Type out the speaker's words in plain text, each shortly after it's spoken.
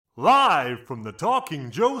Live from the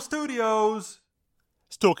Talking Joe Studios,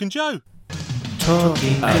 it's Talking Joe.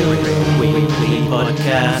 Talking Joe weekly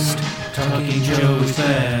podcast. Talking Joe is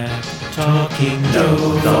there. Talking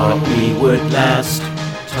Joe thought we would last.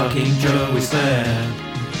 Talking Joe is there.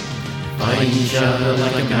 Find each other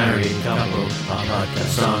like a married couple. Our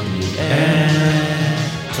podcast on the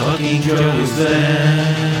air. Talking Joe is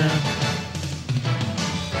there.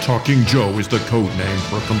 Talking Joe is the code name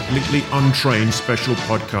for a completely untrained special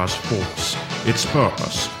podcast force. Its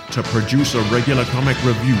purpose, to produce a regular comic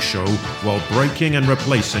review show while breaking and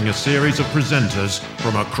replacing a series of presenters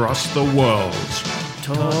from across the world.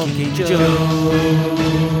 Talking Joe.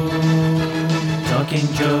 Talking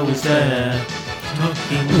Joe is there.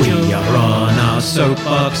 Talking Joe. We are on our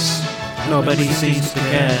soapbox. Nobody seems to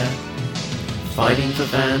care. Fighting for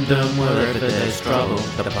fandom wherever there's trouble.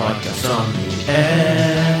 The podcast on the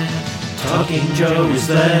air. Talking Joe is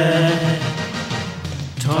there.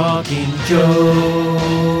 Talking Joe.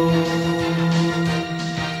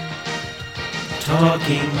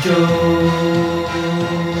 Talking Joe.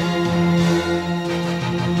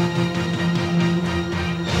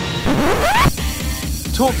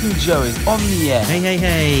 Talking Joe is on the air.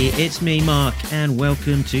 Hey, it's me, Mark, and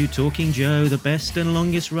welcome to Talking Joe, the best and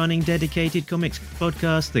longest running dedicated comics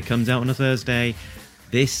podcast that comes out on a Thursday.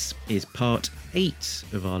 This is part 8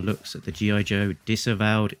 of our looks at the G.I. Joe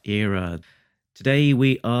Disavowed era. Today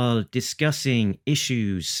we are discussing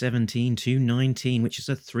issues 17 to 19, which is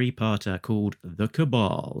a 3-parter called The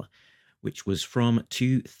Cabal, which was from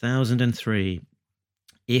 2003.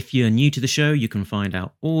 If you're new to the show, you can find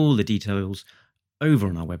out all the details over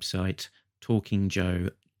on our website,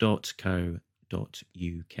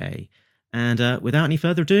 talkingjoe.co.uk. And without any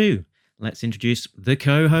further ado, let's introduce the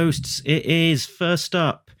co-hosts. It is, first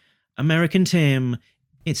up, American Tim.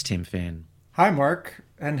 It's Tim Finn. Hi, Mark,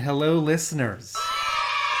 and hello, listeners.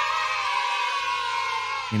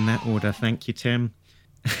 In that order, thank you, Tim.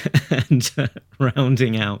 And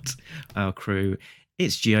rounding out our crew,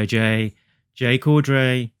 it's G.I. Jay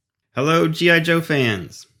Cordray. Hello, G.I. Joe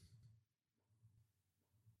fans.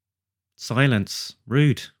 Silence.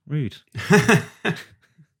 Rude.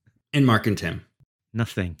 And Mark and Tim.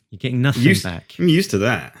 Nothing. You're getting nothing back. I'm used to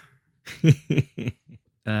that.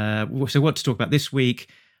 So what to talk about this week?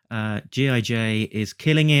 G.I. is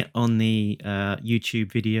killing it on the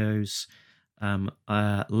YouTube videos.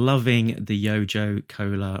 Loving the Yojo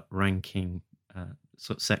Cola ranking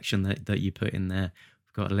sort of section that you put in there.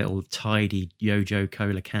 We've got a little tidy Yojo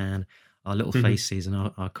Cola can, our little faces and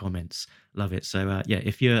our comments. Love it. So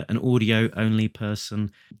if you're an audio only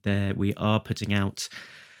person, there we are putting out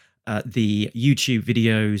the YouTube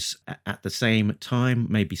videos at the same time,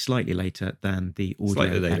 maybe slightly later than the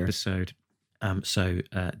audio episode. So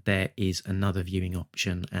there is another viewing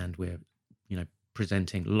option, and we're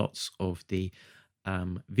presenting lots of the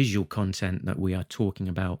visual content that we are talking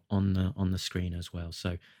about on the screen as well.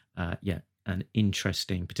 So and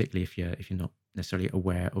interesting, particularly if you're not necessarily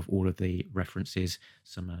aware of all of the references,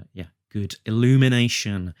 some good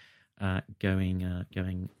illumination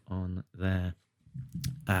going on there.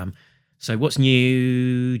 So what's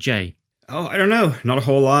new, Jay? Oh, I don't know, not a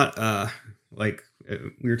whole lot. We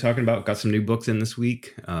were talking about, got some new books in this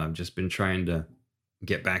week. Just been trying to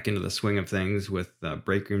get back into the swing of things with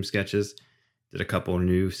break room sketches. Did a couple of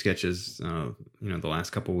new sketches the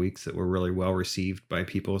last couple of weeks that were really well received by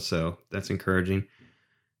people, so that's encouraging.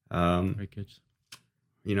 Very good.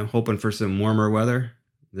 Hoping for some warmer weather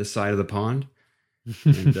this side of the pond.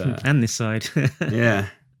 And, and this side. Yeah.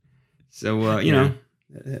 So,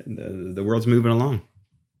 the world's moving along.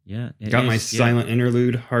 Yeah. Got my Silent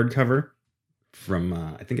Interlude hardcover from,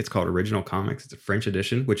 I think it's called Original Comics. It's a French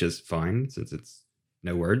edition, which is fine since it's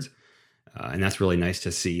no words. And that's really nice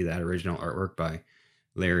to see that original artwork by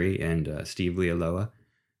Larry and Steve Lealoa.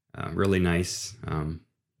 Really nice.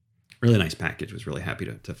 Really nice package. Was really happy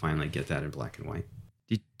to finally get that in black and white.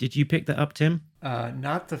 Did you pick that up, Tim?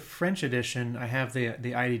 Not the French edition. I have the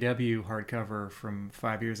IDW hardcover from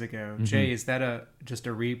 5 years ago. Mm-hmm. Jay, is that just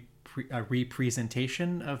a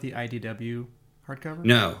representation of the IDW hardcover?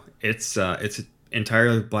 No, it's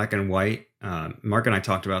entirely black and white. Mark and I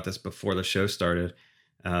talked about this before the show started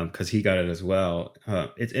because he got it as well.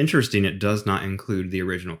 It's interesting. It does not include the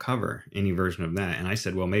original cover, any version of that. And I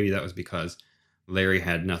said, well, maybe that was because Larry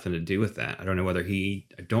had nothing to do with that. I don't know whether I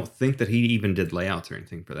don't think that he even did layouts or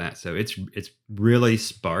anything for that. So it's really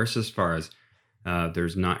sparse as far as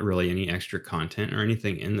there's not really any extra content or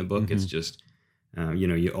anything in the book. Mm-hmm. It's just,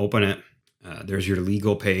 you open it, there's your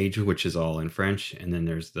legal page, which is all in French. And then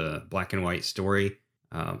there's the black and white story.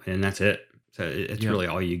 And that's it. So it's Yeah. really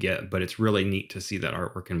all you get, but it's really neat to see that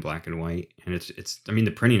artwork in black and white. And it's I mean,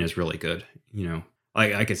 the printing is really good.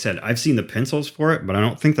 Like I said, I've seen the pencils for it, but I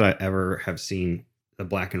don't think that I ever have seen the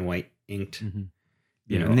black and white inked. Mhm.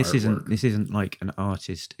 Yeah, and this isn't like an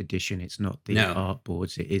artist edition. It's not the No. art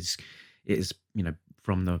boards. It is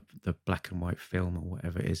from the black and white film or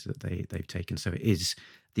whatever it is that they've taken. So it is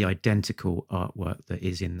the identical artwork that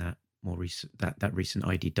is in that more recent that recent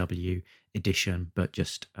IDW edition, but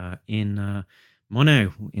just in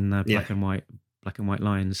mono, in the black and white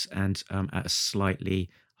lines, and at a slightly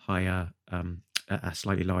higher at a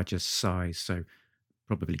slightly larger size. So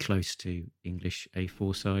probably close to English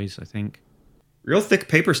A4 size, I think. Real thick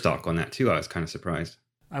paper stock on that too. I was kind of surprised.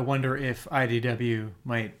 I wonder if IDW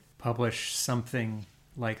might publish something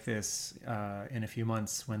like this in a few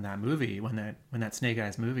months when that Snake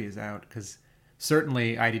Eyes movie is out, because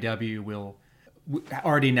certainly IDW will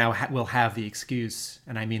have the excuse,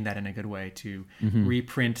 and I mean that in a good way, to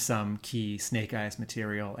reprint some key Snake Eyes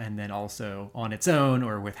material, and then also on its own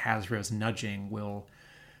or with Hasbro's nudging will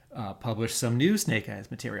publish some new Snake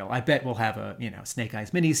Eyes material. I bet we'll have a Snake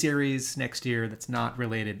Eyes miniseries next year that's not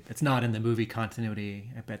related, that's not in the movie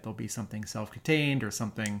continuity. I bet there'll be something self-contained or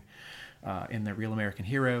something in the Real American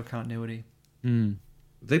Hero continuity.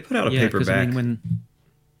 They put out a paperback. I mean,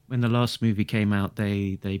 when the last movie came out,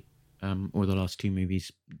 they or the last two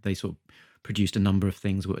movies, they sort of produced a number of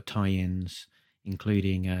things that were tie-ins,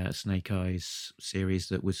 including a Snake Eyes series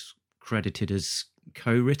that was credited as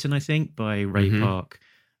co-written, I think, by Ray Park,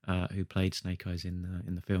 who played Snake Eyes in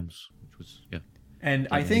the films, which was And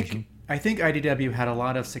I think IDW had a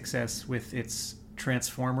lot of success with its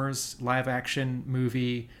Transformers live action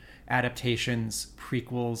movie adaptations,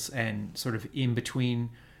 prequels, and sort of in between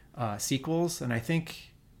sequels. And I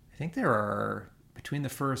think there are, between the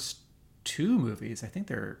first two movies, I think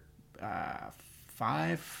there are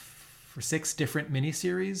 5 or 6 different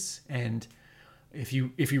miniseries. And if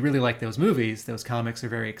you really like those movies, those comics are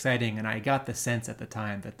very exciting. And I got the sense at the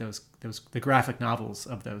time that the graphic novels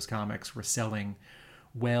of those comics were selling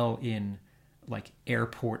well in like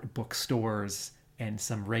airport bookstores and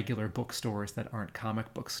some regular bookstores that aren't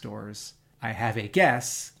comic book stores. I have a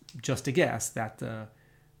guess, just a guess, that the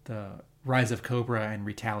Rise of Cobra and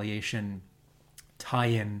Retaliation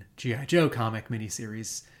tie-in G.I. Joe comic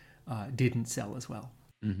miniseries didn't sell as well.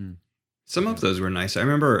 Some of those were nice. I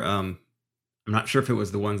remember, I'm not sure if it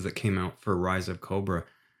was the ones that came out for Rise of Cobra,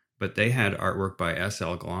 but they had artwork by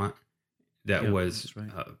S.L. Glant that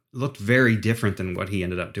looked very different than what he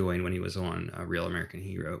ended up doing when he was on Real American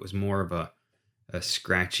Hero. It was more of a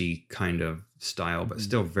scratchy kind of style, but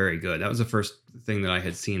still very good. That was the first thing that I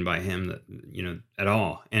had seen by him that, at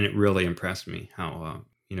all. And it really impressed me how,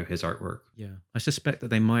 his artwork. Yeah. I suspect that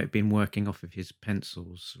they might have been working off of his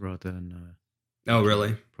pencils rather than... oh,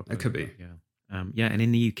 really? Probably, That could be. Yeah. And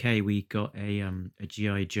in the UK, we got a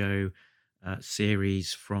G.I. Joe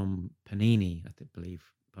series from Panini, I believe,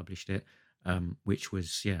 published it, which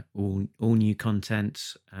was, all new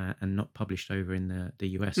content and not published over in the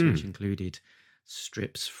US, which included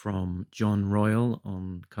strips from John Royal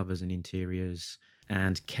on covers and interiors,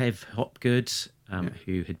 and Kev Hopgood,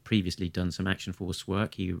 who had previously done some Action Force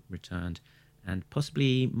work. He returned, and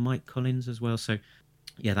possibly Mike Collins as well. So,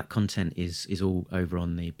 that content is all over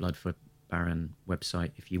on the Blood for Baron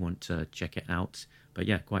website if you want to check it out. But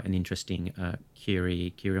quite an interesting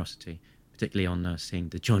curiosity, particularly on seeing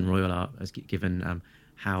the John Royal art, as given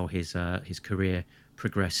how his career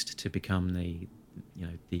progressed to become the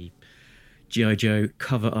G.I. Joe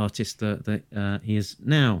cover artist that he is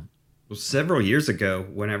now. Well, several years ago,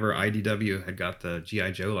 whenever IDW had got the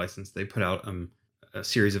G.I. Joe license, they put out a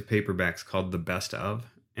series of paperbacks called The Best Of,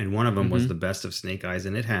 and one of them was The Best of Snake Eyes,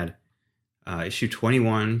 and it had issue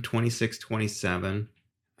 21, 26, 27.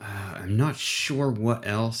 I'm not sure what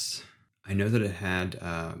else. I know that it had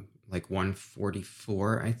like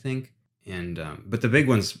 144, I think. And but the big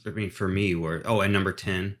ones, I mean, for me were, and number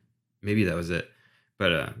 10. Maybe that was it.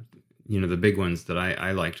 But the big ones that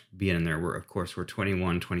I liked being in there were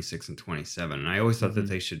 21, 26, and 27. And I always thought that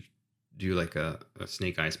they should do like a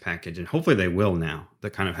Snake Eyes package, and hopefully they will now,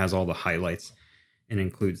 that kind of has all the highlights and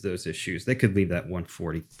includes those issues. They could leave that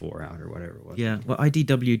 144 out or whatever it was. Yeah, well,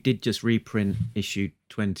 IDW did just reprint issue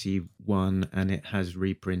 21, and it has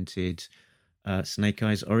reprinted Snake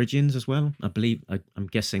Eyes Origins as well. I believe, I'm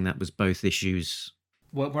guessing that was both issues.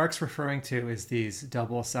 What Mark's referring to is these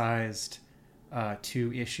double-sized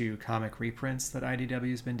 2-issue comic reprints that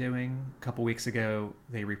IDW's been doing. A couple weeks ago,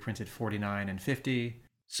 they reprinted 49 and 50.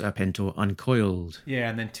 Serpentor Uncoiled. Yeah,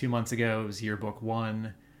 and then 2 months ago, it was Yearbook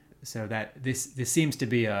 1. So that this seems to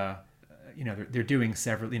be they're doing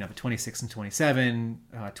several, the 26 and 27,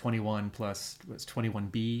 21 plus what's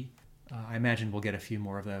 21B. I imagine we'll get a few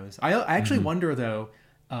more of those. I actually wonder though,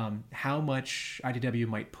 how much IDW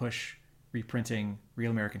might push reprinting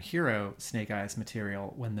Real American Hero Snake Eyes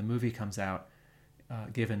material when the movie comes out,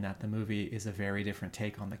 given that the movie is a very different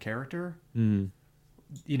take on the character.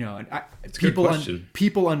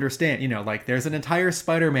 People understand, like there's an entire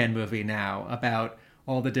Spider-Man movie now about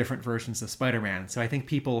all the different versions of Spider-Man. So I think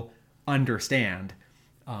people understand,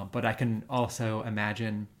 but I can also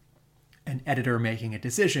imagine an editor making a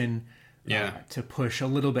decision to push a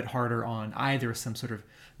little bit harder on either some sort of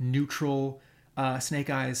neutral Snake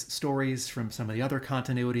Eyes stories from some of the other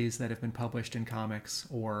continuities that have been published in comics,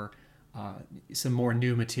 or some more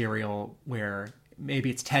new material where maybe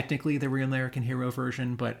it's technically the Real American Hero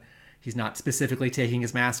version, but he's not specifically taking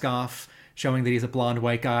his mask off, showing that he's a blonde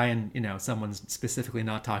white guy, and someone's specifically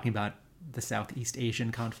not talking about the Southeast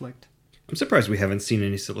Asian conflict. I'm surprised we haven't seen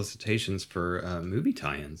any solicitations for movie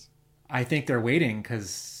tie-ins. I think they're waiting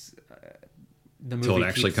because the movie until it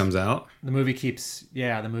actually comes out. The movie keeps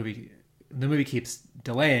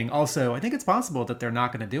delaying. Also, I think it's possible that they're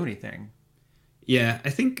not going to do anything. Yeah, I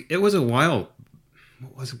think it was a while.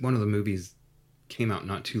 What was one of the movies came out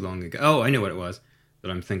not too long ago? Oh, I know what it was that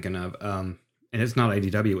I'm thinking of. And it's not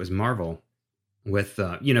IDW, it was Marvel. With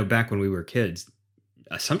back when we were kids,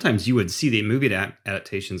 sometimes you would see the movie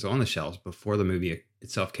adaptations on the shelves before the movie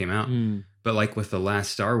itself came out. But like with the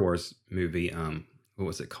last Star Wars movie, what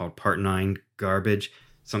was it called? Part 9 Garbage,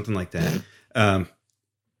 something like that.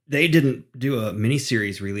 They didn't do a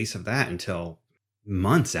miniseries release of that until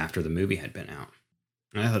months after the movie had been out.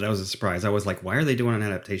 And I thought that was a surprise. I was like, why are they doing an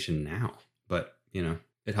adaptation now? But,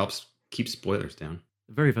 it helps keep spoilers down.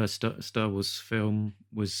 The very first Star Wars film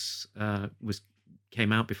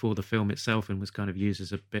came out before the film itself and was kind of used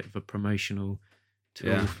as a bit of a promotional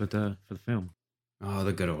tool for the film. Oh,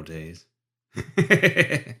 the good old days.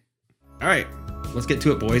 All right, let's get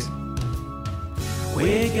to it, boys.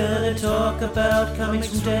 We're gonna talk about comics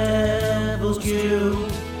from Devil's Due.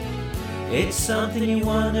 It's something you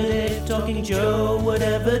wondered if Talking Joe would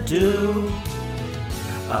ever do.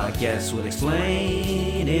 I guess we'll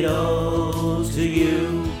explain it all to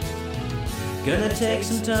you. Gonna take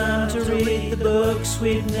some time to read the books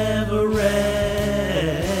we've never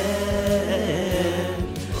read.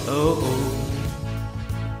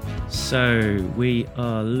 So we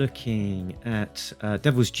are looking at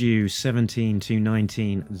Devil's Due 17 to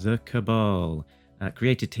 19, The Cabal.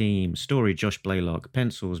 Creator team, story Josh Blaylock,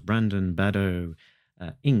 pencils Brandon Bado,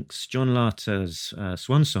 inks John Larter's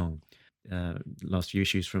Swan Song, last few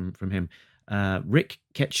issues from him, Rick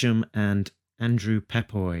Ketchum and Andrew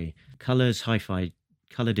Pepoy, colors, hi-fi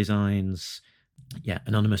color designs,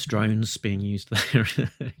 anonymous drones being used there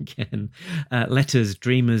again, letters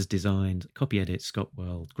Dreamers designed, copy edit Scott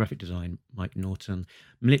World, graphic design Mike Norton,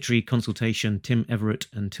 military consultation Tim Everett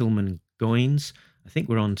and Tillman Goines. I think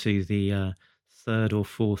we're on to the third or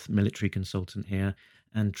fourth military consultant here,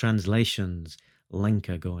 and translations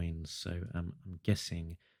Lenka Goines. So I'm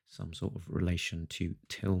guessing some sort of relation to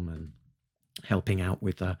Tillman, helping out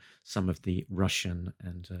with some of the Russian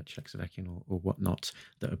and Czechoslovakian or whatnot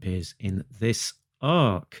that appears in this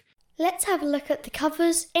arc. Let's have a look at the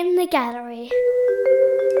covers in the gallery.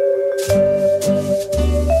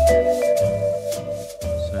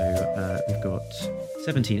 So we've got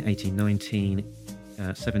 17, 18, 19.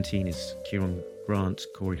 17 is Kieran Grant,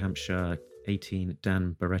 Corey Hampshire. 18,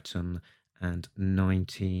 Dan Barretton. And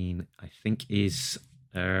 19, I think, is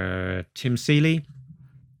Tim Seeley.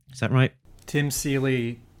 Is that right? Tim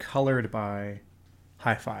Seeley, colored by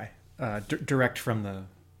Hi-Fi, direct from the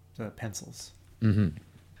pencils.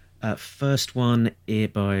 Mm-hmm. First one here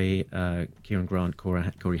by Kieran Grant,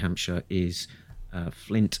 Corey Hampshire is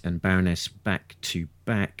Flint and Baroness back to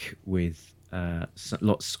back with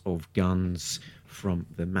lots of guns from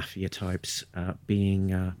the mafia types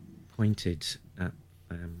being pointed at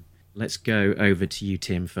them. Let's go over to you,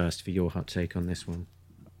 Tim, first for your hot take on this one.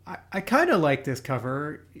 I kind of like this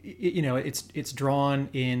cover. It's drawn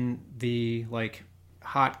in the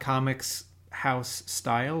hot comics house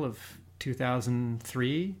style of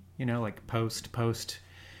 2003. Post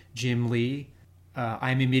Jim Lee.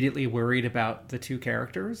 I'm immediately worried about the two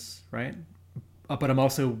characters, right? But I'm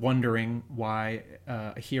also wondering why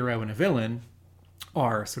a hero and a villain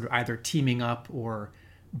are sort of either teaming up or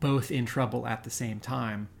both in trouble at the same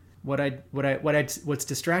time. What's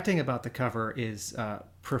distracting about the cover is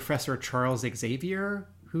Professor Charles Xavier,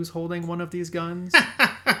 who's holding one of these guns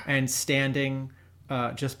and standing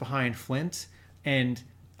just behind Flint. And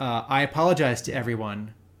I apologize to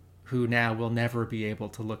everyone who now will never be able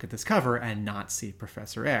to look at this cover and not see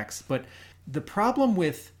Professor X. But the problem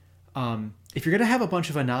with, if you're going to have a bunch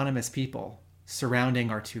of anonymous people surrounding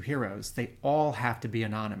our two heroes, they all have to be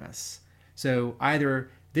anonymous. So either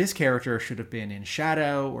this character should have been in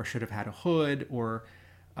shadow or should have had a hood, or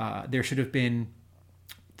there should have been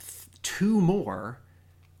two more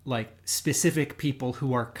like specific people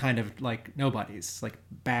who are kind of like nobodies, like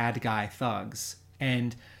bad guy thugs.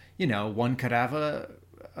 And, you know, one could have a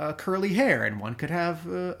curly hair and one could have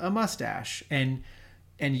a mustache, and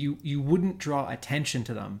you wouldn't draw attention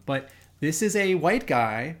to them. But this is a white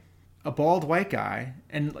guy, a bald white guy,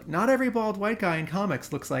 and not every bald white guy in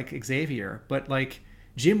comics looks like Xavier, but like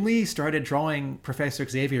Jim Lee started drawing Professor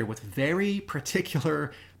Xavier with very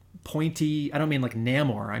particular pointy, I don't mean like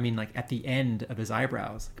Namor, I mean like at the end of his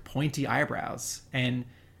eyebrows, like pointy eyebrows. And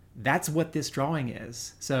that's what this drawing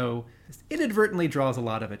is. So it inadvertently draws a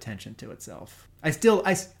lot of attention to itself. I still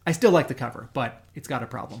like the cover, but it's got a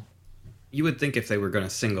problem. You would think if they were going to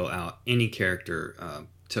single out any character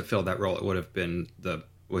to fill that role, it would have been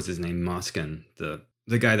what's his name, Moskin,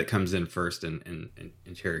 the guy that comes in first and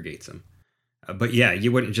interrogates him. But yeah,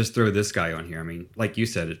 you wouldn't just throw this guy on here. I mean, like you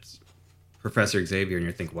said, it's Professor Xavier, and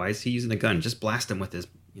you think, why is he using a gun? Just blast him with his,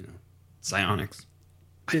 psionics.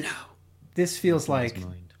 I know. This feels like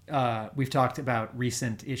we've talked about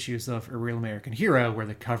recent issues of A Real American Hero where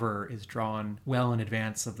the cover is drawn well in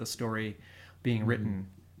advance of the story being written.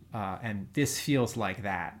 And this feels like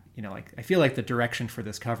that. Like I feel like the direction for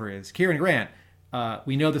this cover is Kieran Grant.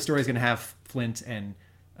 We know the story is going to have Flint and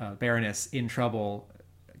Baroness in trouble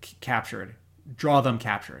captured. Draw them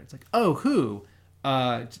captured. It's like, oh, who?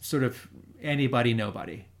 Sort of anybody,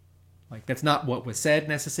 nobody. Like that's not what was said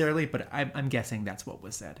necessarily, but I'm guessing that's what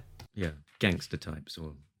was said. Yeah, gangster types,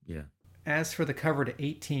 or yeah. As for the cover to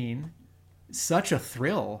 18, such a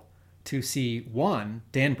thrill to see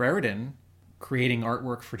Dan Brereton creating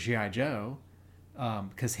artwork for G.I. Joe,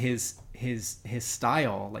 because his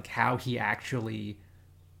style, like how he actually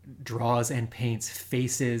draws and paints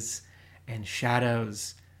faces and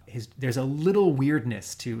shadows. There's a little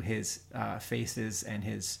weirdness to his faces and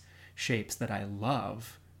his shapes that I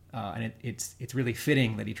love, and it's really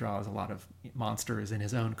fitting that he draws a lot of monsters in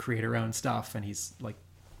his own creator-owned stuff, and he's like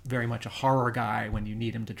very much a horror guy when you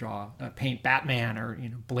need him to paint Batman or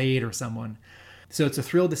Blade or someone. So it's a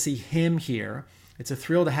thrill to see him here. It's a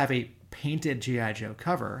thrill to have a painted G.I. Joe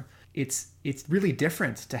cover. It's really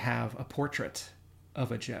different to have a portrait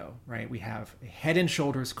of a Joe, right? We have a head and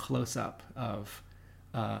shoulders close-up of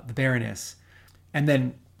the Baroness, and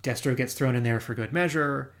then Destro gets thrown in there for good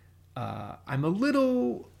measure. I'm a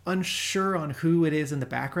little unsure on who it is in the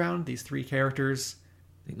background, these three characters.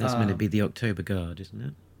 I think that's meant to be the October Guard, isn't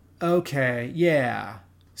it? Okay, yeah.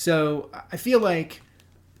 So I feel like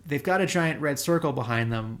they've got a giant red circle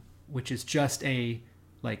behind them, which is just a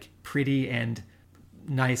like pretty and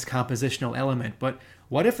nice compositional element. But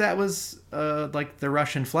what if that was like the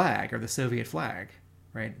Russian flag or the Soviet flag,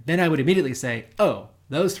 right? Then I would immediately say, oh,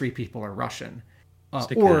 those three people are Russian.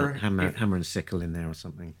 Stick a hammer and sickle in there or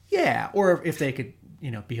something. Yeah, or if they could,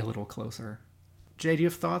 be a little closer. Jay, do you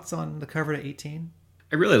have thoughts on the cover to 18?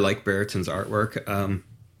 I really like Brereton's artwork.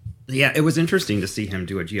 Yeah, it was interesting to see him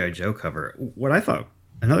do a G.I. Joe cover.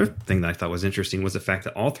 Another thing that I thought was interesting was the fact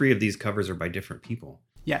that all three of these covers are by different people.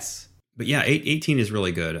 Yes. But yeah, 18 is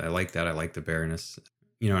really good. I like that. I like the Baroness.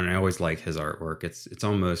 And I always like his artwork. It's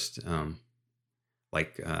almost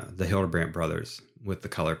like the Hildebrandt brothers with the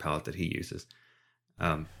color palette that he uses.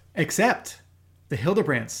 Except the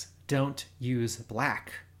Hildebrandts don't use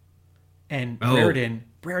black. And Brereton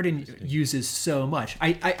uses so much.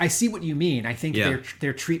 I see what you mean. I think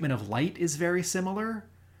their treatment of light is very similar.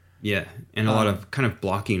 Yeah, and a lot of kind of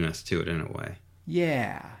blockiness to it in a way.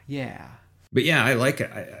 Yeah. But yeah, I like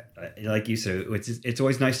it. I like you said, it's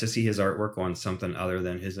always nice to see his artwork on something other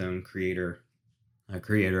than his own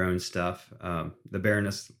creator-owned stuff. The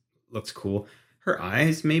Baroness looks cool. Her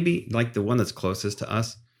eyes, maybe like the one that's closest to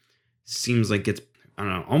us, seems like it's, I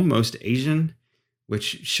don't know, almost Asian,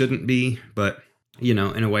 which shouldn't be, but in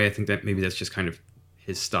a way, I think that maybe that's just kind of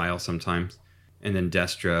his style sometimes. And then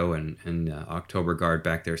Destro and October Guard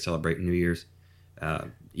back there celebrating New Year's.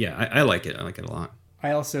 I like it. I like it a lot.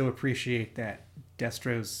 I also appreciate that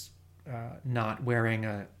Destro's not wearing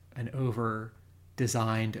an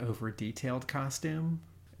over-designed, over-detailed costume.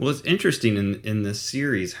 Well, it's interesting in this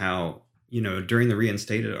series how, during the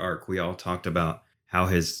Reinstated arc, we all talked about how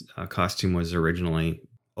his costume was originally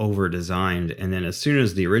over-designed. And then as soon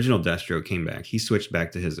as the original Destro came back, he switched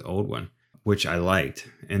back to his old one, which I liked.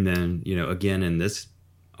 And then, again, in this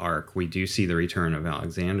arc, we do see the return of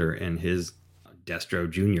Alexander in his Destro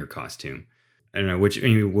Jr. costume. I don't know which. I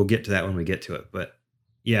mean, we'll get to that when we get to it, but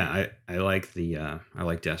yeah, I like I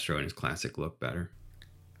like Destro in his classic look better.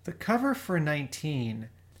 The cover for 19,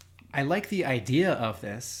 I like the idea of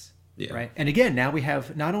this, Yeah. right? And again, now we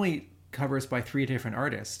have not only covers by 3 different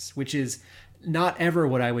artists, which is not ever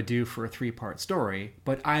what I would do for a 3-part story,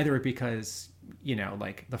 but either because,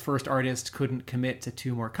 like the first artist couldn't commit to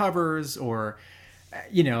 2 more covers, or,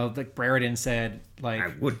 like Brereton said, like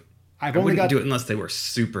I wouldn't do it unless they were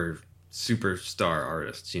superstar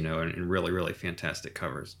artists, and really, really fantastic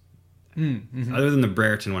covers. Mm-hmm. Other than the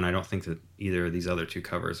Brereton one, I don't think that either of these other 2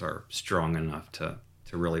 covers are strong enough to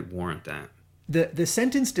really warrant that. The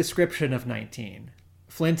sentence description of 19,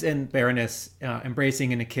 Flint and Baroness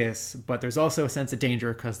embracing in a kiss, but there's also a sense of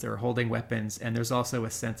danger because they're holding weapons, and there's also a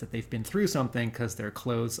sense that they've been through something because their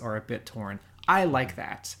clothes are a bit torn. I like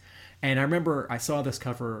that. And I remember I saw this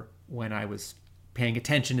cover when I was paying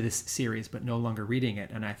attention to this series but no longer reading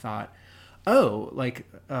it, and I thought, oh, like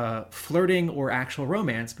flirting or actual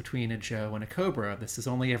romance between a Joe and a Cobra. This has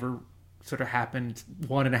only ever sort of happened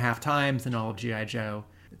 1.5 times in all of G.I. Joe.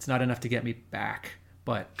 It's not enough to get me back,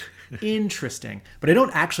 but interesting. But I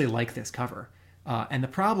don't actually like this cover. And the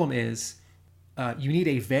problem is you need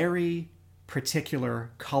a very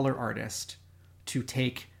particular color artist to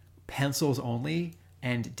take pencils only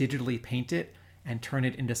and digitally paint it and turn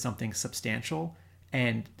it into something substantial.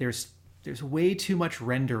 And there's way too much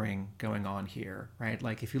rendering going on here, right?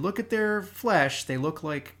 Like if you look at their flesh, they look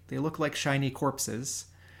like shiny corpses,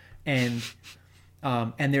 and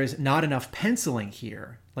there's not enough penciling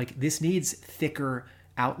here. Like this needs thicker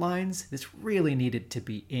outlines. This really needed to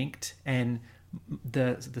be inked, and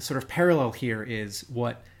the sort of parallel here is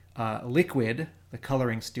what Liquid, the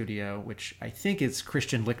coloring studio, which I think is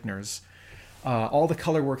Christian Lichtner's, all the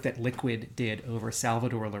color work that Liquid did over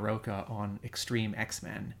Salvador Larroca on Extreme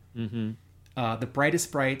X-Men. Mm-hmm. The brightest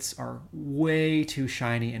sprites are way too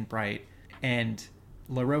shiny and bright, and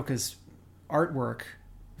Larroca's artwork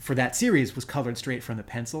for that series was colored straight from the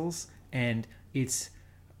pencils, and it's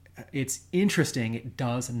interesting. It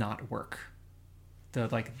does not work.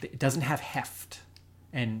 It doesn't have heft,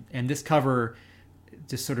 and this cover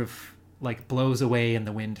just sort of like blows away in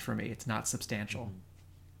the wind for me. It's not substantial.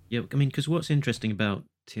 Yeah, I mean, because what's interesting about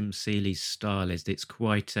Tim Seeley's style is it's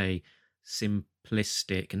quite a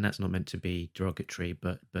simplistic, and that's not meant to be derogatory,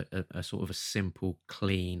 but a sort of a simple,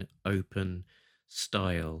 clean, open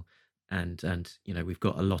style, and we've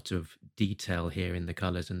got a lot of detail here in the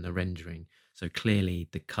colors and the rendering. So clearly,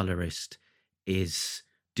 the colorist is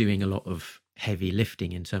doing a lot of heavy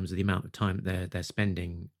lifting in terms of the amount of time they're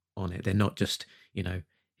spending on it. They're not just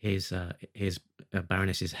here's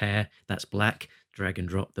Baroness's hair, that's black, drag and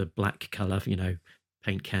drop the black color,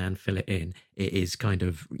 paint can, fill it in. It is kind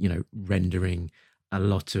of rendering a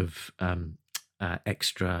lot of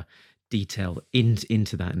extra detail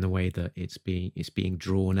into that in the way that it's being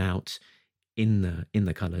drawn out in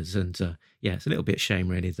the colors. And it's a little bit shame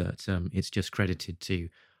really that it's just credited to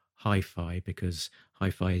Hi-Fi, because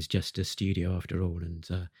Hi-Fi is just a studio after all,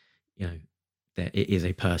 and there it is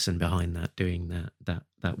a person behind that doing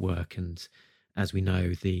that work. And as we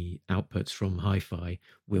know, the outputs from Hi-Fi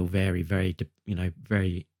will vary very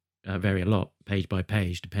a lot page by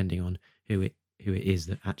page, depending on who it is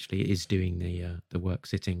that actually is doing the work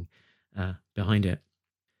sitting behind it.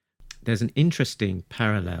 There's an interesting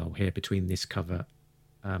parallel here between this cover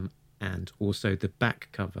and also the back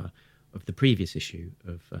cover of the previous issue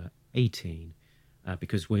of 18,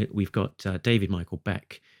 because we've got David Michael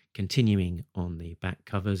Beck continuing on the back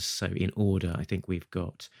covers. So in order, I think we've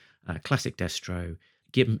got Classic Destro,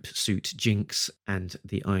 Gimp Suit Jinx, and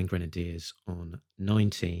the Iron Grenadiers on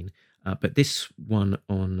 19. But this one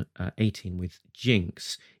on 18 with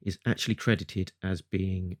Jinx is actually credited as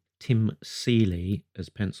being Tim Seeley as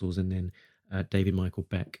pencils, and then David Michael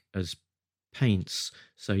Beck as paints.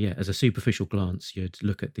 So yeah, as a superficial glance, you'd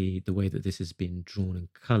look at the way that this has been drawn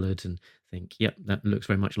and coloured and think, yep, that looks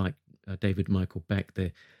very much like David Michael Beck.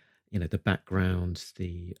 The background,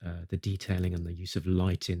 the detailing and the use of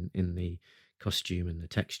light in the costume and the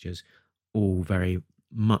textures, all very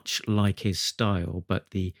much like his style,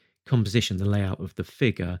 but the composition, the layout of the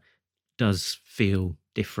figure does feel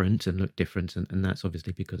different and look different, and that's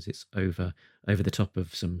obviously because it's over the top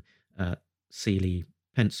of some Seeley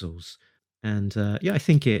pencils. And I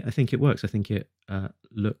think it works. I think it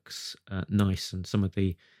looks nice, and some of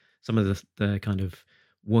the kind of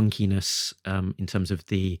wonkiness in terms of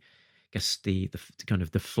the kind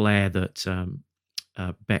of the flair that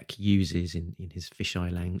Beck uses in his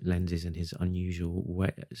fisheye lenses and his unusual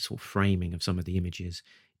sort of framing of some of the images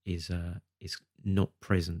is not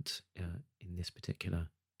present in this particular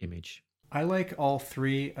image. I like all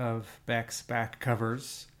three of Beck's back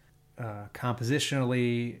covers.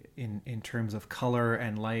 Compositionally, in terms of color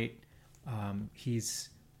and light, he's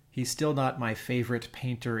still not my favorite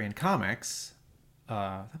painter in comics.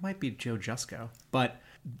 That might be Joe Jusko, but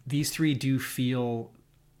these three do feel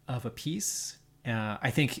of a piece. I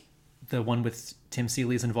think the one with Tim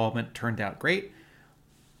Seeley's involvement turned out great.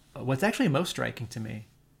 What's actually most striking to me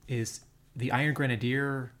is the Iron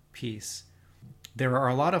Grenadier piece. There are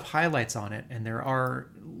a lot of highlights on it, and there are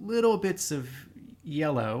little bits of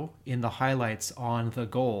yellow in the highlights on the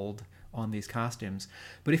gold on these costumes.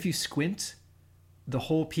 But if you squint, the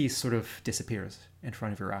whole piece sort of disappears in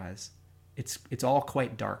front of your eyes. It's all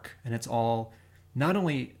quite dark, and it's all not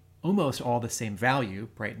only almost all the same value,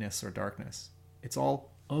 brightness or darkness, it's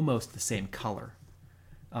all almost the same color.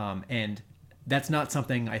 And that's not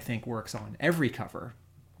something I think works on every cover.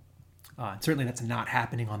 Certainly that's not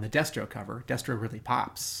happening on the Destro cover. Destro really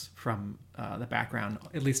pops from the background,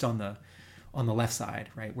 at least on the left side,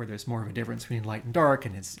 right, where there's more of a difference between light and dark,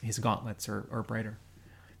 and his gauntlets are brighter.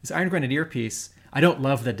 This Iron Grenadier piece, I don't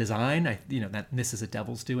love the design. That this is a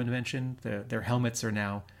Devil's Due invention. Their helmets are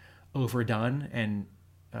now overdone and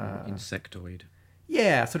insectoid.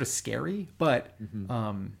 Yeah, sort of scary, but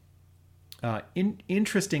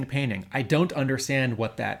interesting painting. I don't understand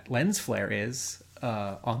what that lens flare is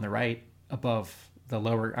on the right above the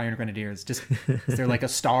lower Iron Grenadiers. Just is there like a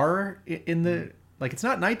star in the, like, it's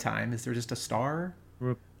not nighttime? Is there just a star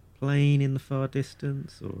or a plane in the far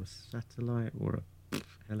distance, or a satellite, or a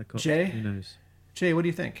helicopter? Jay, who knows? Jay, what do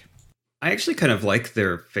you think? I actually kind of like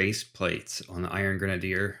their face plates on the Iron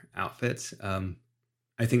Grenadier outfits.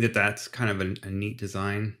 I think that's kind of a neat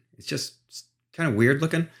design. It's just kind of weird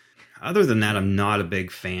looking. Other than that, I'm not a big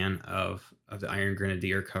fan of the Iron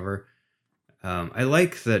Grenadier cover. I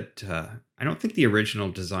like that. I don't think the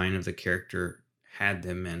original design of the character had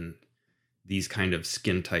them in these kind of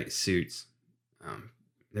skin tight suits.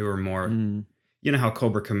 They were more, you know, how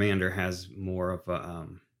Cobra Commander has more of a,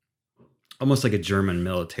 almost like a German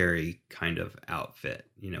military kind of outfit.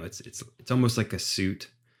 You know, it's almost like a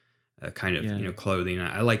suit, kind of, you know, clothing.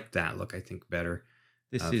 I like that look, I think, better.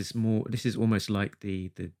 This is almost like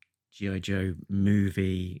the G.I. Joe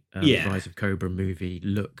movie, Rise of Cobra movie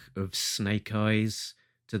look of Snake Eyes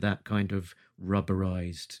to that kind of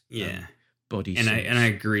rubberized body. And I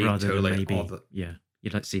agree totally. Maybe,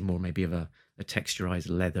 you'd like to see more maybe of a texturized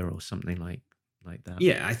leather or something like that.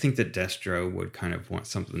 Yeah, I think that Destro would kind of want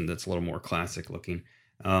something that's a little more classic looking.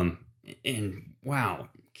 And wow,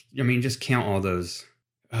 I mean, just count all those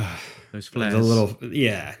flares. The little,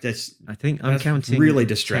 I think I'm counting really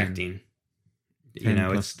distracting.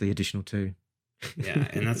 10 plus the additional 2. Yeah,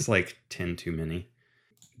 and that's like 10 too many.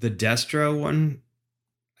 The Destro one,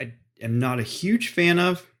 I am not a huge fan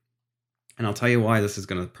of, and I'll tell you why. This is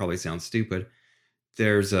going to probably sound stupid.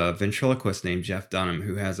 There's a ventriloquist named Jeff Dunham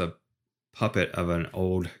who has a puppet of an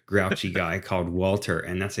old grouchy guy called Walter,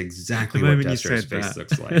 and that's exactly what Destro's face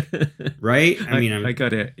looks like. Right? I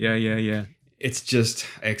got it. Yeah. It's just,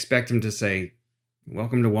 I expect him to say,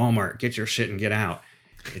 "Welcome to Walmart. Get your shit and get out."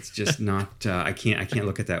 It's just not. I can't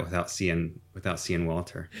look at that without seeing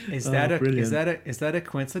Walter. Is that a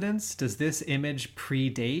coincidence? Does this image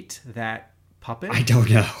predate that puppet? I don't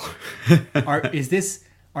know.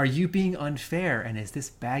 Are you being unfair? And is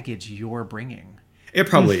this baggage you're bringing? It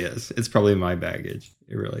probably is. It's probably my baggage.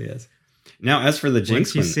 It really is. Now, as for the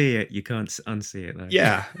Jinx, once you see it, you can't unsee it, though.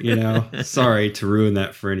 Yeah, you know. Sorry to ruin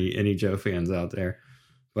that for any Joe fans out there,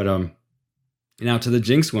 but now to the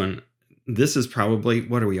Jinx one. This is probably,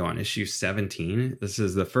 what are we on, issue 17? This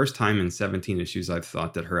is the first time in 17 issues I've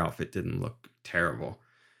thought that her outfit didn't look terrible.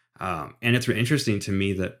 And it's interesting to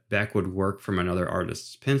me that Beck would work from another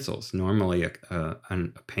artist's pencils. Normally,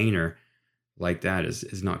 a painter like that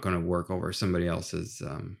is not going to work over somebody else's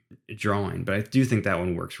drawing. But I do think that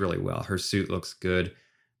one works really well. Her suit looks good.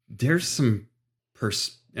 There's some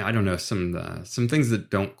some things that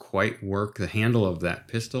don't quite work. The handle of that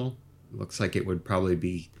pistol looks like it would probably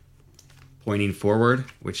be pointing forward,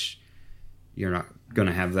 which you're not going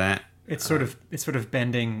to have that. It's sort of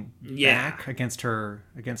bending back against her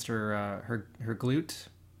glute.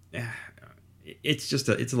 Yeah, it's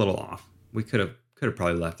a little off. We could have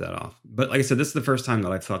probably left that off. But like I said, this is the first time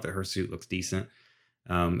that I've thought that her suit looks decent.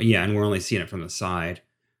 And we're only seeing it from the side.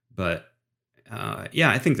 But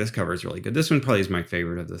I think this cover is really good. This one probably is my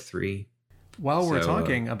favorite of the 3. While we're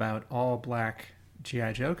talking about all black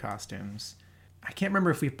G.I. Joe costumes, I can't remember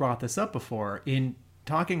if we've brought this up before. In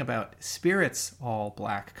talking about Spirit's all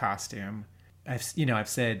black costume, I've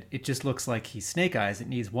said it just looks like he's Snake Eyes. It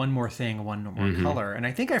needs one more thing, one more color. And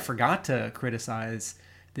I think I forgot to criticize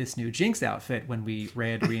this new Jinx outfit when we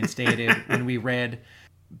read Reinstated, when we read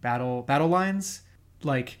Battle Lines.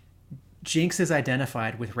 Like, Jinx is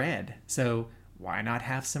identified with red, so why not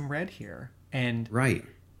have some red here? And right.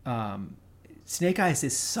 Snake Eyes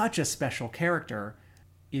is such a special character.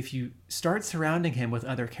 If you start surrounding him with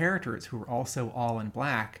other characters who are also all in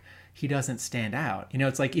black, he doesn't stand out. You know,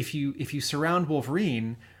 it's like if you surround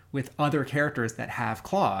Wolverine with other characters that have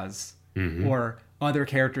claws, or other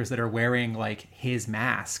characters that are wearing like his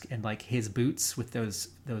mask and like his boots with those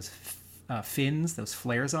fins, those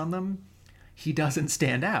flares on them, he doesn't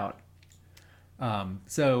stand out.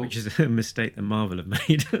 Which is a mistake that Marvel have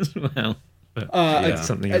made as well. But it's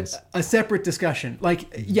something else. A separate discussion.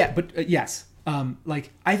 Yes.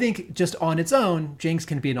 Like, I think just on its own, Jinx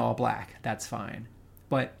can be in all black. That's fine.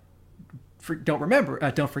 But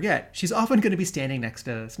don't forget, she's often going to be standing next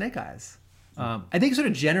to Snake Eyes. I think sort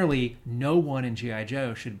of generally, no one in G.I.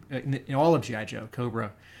 Joe should, in all of G.I. Joe,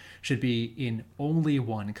 Cobra, should be in only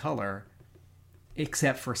one color,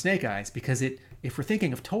 except for Snake Eyes, because if we're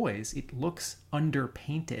thinking of toys, it looks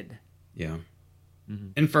underpainted. Yeah. Mm-hmm.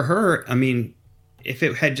 And for her, I mean, if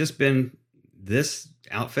it had just been this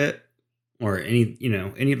outfit or any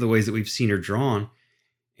of the ways that we've seen her drawn,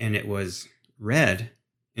 and it was red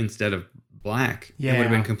instead of black, it would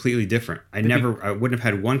have been completely different. I wouldn't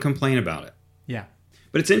have had one complaint about it. Yeah.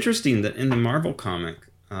 But it's interesting that in the Marvel comic,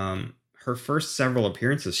 her first several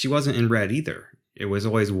appearances, she wasn't in red either. It was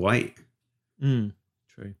always white. True.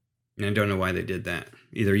 And I don't know why they did that.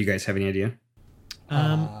 Either you guys have any idea?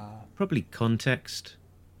 Probably context.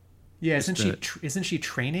 Yeah, isn't she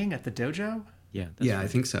training at the dojo? Yeah. Yeah, right. I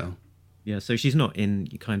think so. Yeah, so she's not in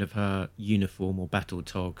kind of her uniform or battle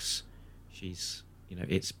togs. She's,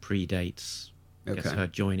 it predates I guess her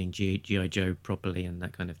joining G.I. Joe properly and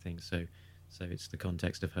that kind of thing. So it's the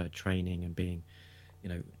context of her training and being,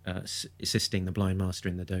 assisting the Blind Master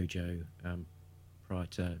in the dojo prior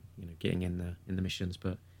to getting in the missions.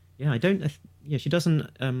 But yeah, she doesn't.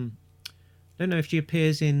 Don't know if she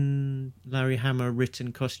appears in Larry Hama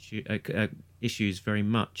written costume issues very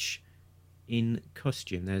much in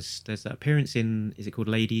costume. There's that appearance in, is it called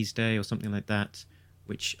Ladies' Day or something like that,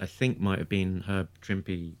 which I think might have been Herb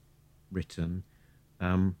Trimpe written.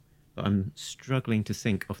 But I'm struggling to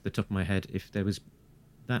think off the top of my head if there was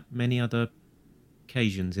that many other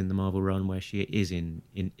occasions in the Marvel run where she is in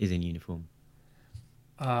uniform.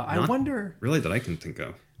 I wonder, really, that I can think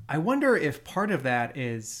of. I wonder if part of that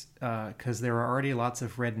is because there are already lots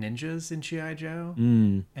of red ninjas in G.I. Joe,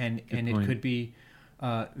 and it could be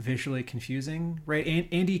visually confusing, right?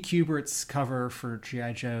 Andy Kubert's cover for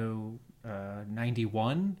G.I. Joe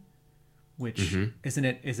 91, which isn't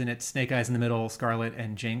it Snake Eyes in the middle, Scarlet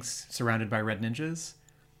and Jinx surrounded by red ninjas?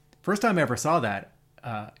 First time I ever saw that,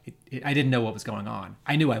 I didn't know what was going on.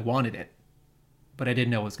 I knew I wanted it, but I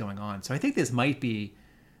didn't know what was going on. So I think this might be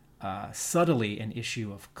subtly an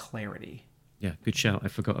issue of clarity. Yeah, good shout. I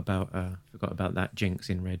forgot about that Jinx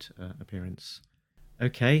in red appearance.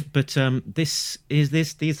 Okay, but these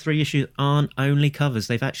three issues aren't only covers.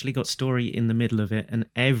 They've actually got story in the middle of it and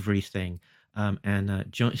everything. And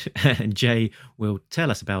John and Jay will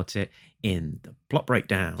tell us about it in the plot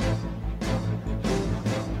breakdown.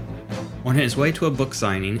 On his way to a book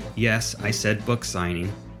signing, yes, I said book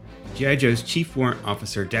signing, G.I. Joe's Chief Warrant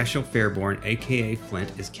Officer Dashiell Fairborn, a.k.a.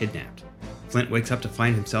 Flint, is kidnapped. Flint wakes up to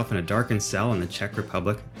find himself in a darkened cell in the Czech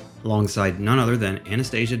Republic, alongside none other than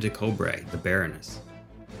Anastasia de Cobray, the Baroness.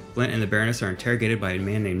 Flint and the Baroness are interrogated by a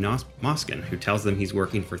man named Moskin, who tells them he's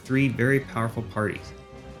working for three very powerful parties: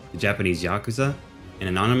 the Japanese Yakuza, an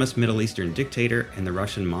anonymous Middle Eastern dictator, and the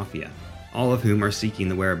Russian Mafia, all of whom are seeking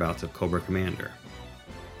the whereabouts of Cobra Commander.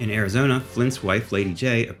 In Arizona, Flint's wife, Lady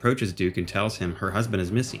J, approaches Duke and tells him her husband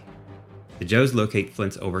is missing. The Joes locate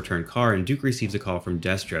Flint's overturned car, and Duke receives a call from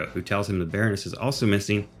Destro, who tells him the Baroness is also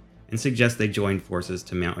missing and suggests they join forces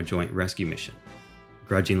to mount a joint rescue mission.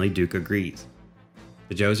 Grudgingly, Duke agrees.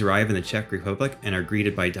 The Joes arrive in the Czech Republic and are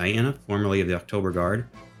greeted by Diana, formerly of the October Guard,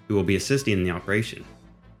 who will be assisting in the operation.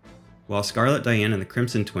 While Scarlet, Diana, and the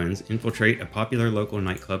Crimson Twins infiltrate a popular local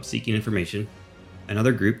nightclub seeking information,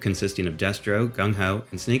 another group consisting of Destro, Gung-Ho,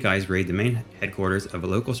 and Snake Eyes raid the main headquarters of a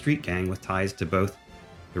local street gang with ties to both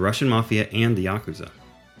the Russian Mafia and the Yakuza.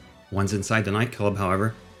 Once inside the nightclub,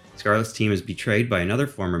 however, Scarlet's team is betrayed by another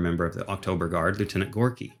former member of the October Guard, Lieutenant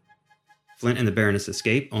Gorky. Flint and the Baroness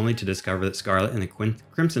escape, only to discover that Scarlet and the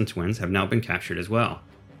Crimson Twins have now been captured as well.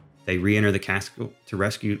 They re-enter the castle to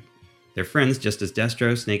rescue their friends just as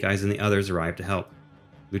Destro, Snake Eyes, and the others arrive to help.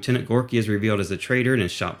 Lieutenant Gorky is revealed as a traitor and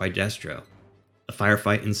is shot by Destro. A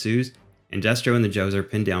firefight ensues, and Destro and the Joes are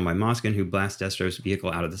pinned down by Moskin, who blasts Destro's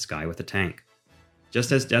vehicle out of the sky with a tank.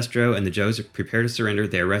 Just as Destro and the Joes prepare to surrender,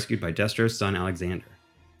 they are rescued by Destro's son, Alexander.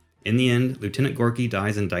 In the end, Lieutenant Gorky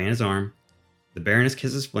dies in Diana's arm, the Baroness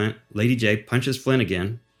kisses Flint, Lady J punches Flint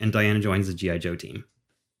again, and Diana joins the G.I. Joe team.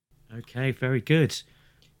 Okay, very good.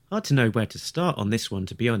 Hard to know where to start on this one,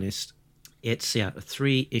 to be honest. It's a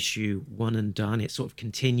 3-issue one and done. It's sort of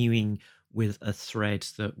continuing with a thread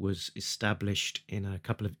that was established in a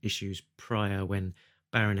couple of issues prior when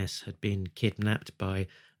Baroness had been kidnapped by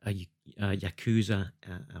a Yakuza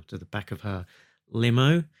out of the back of her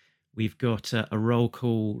limo. We've got a roll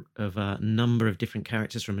call of a number of different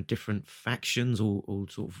characters from different factions, all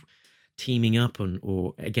sort of teaming up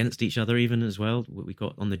or against each other even as well. What we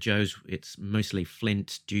got on the Joes, it's mostly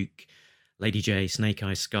Flint, Duke, Lady J, Snake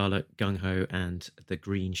Eyes, Scarlet, Gung Ho, and the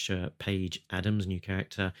green shirt Paige Adams, new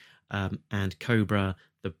character, and Cobra,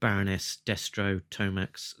 the Baroness, Destro,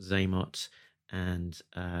 Tomax, Zaymot, and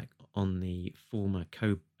on the former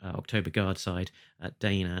October Guard side,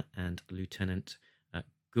 Dana and Lieutenant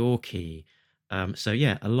Gorky. So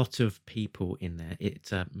yeah, a lot of people in there. It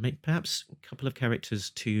perhaps a couple of characters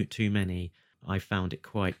too many. I found it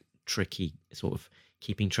quite tricky, sort of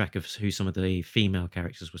keeping track of who some of the female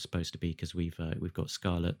characters were supposed to be, because we've got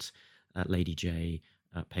Scarlet, Lady J,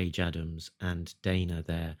 Paige Adams, and Dana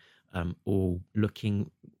there, all looking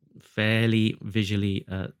fairly visually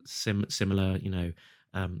similar.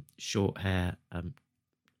 Short hair,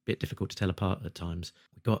 bit difficult to tell apart at times.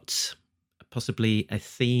 We got possibly a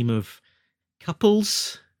theme of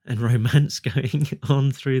couples and romance going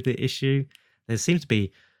on through the issue. There seems to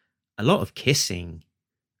be a lot of kissing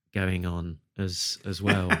going on as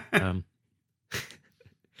well.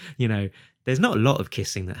 There's not a lot of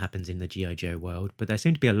kissing that happens in the G.I. Joe world, but there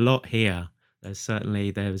seemed to be a lot here.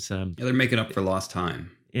 They're making up for lost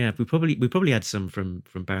time. Yeah, we probably had some from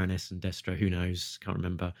Baroness and Destro. Who knows? Can't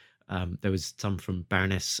remember. There was some from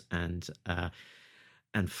Baroness and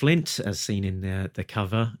Flint, as seen in the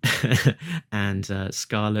cover, and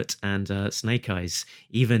Scarlet and Snake Eyes,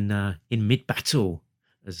 even in mid-battle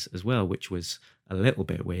as well, which was a little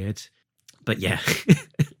bit weird. But yeah,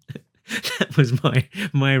 that was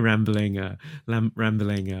my rambling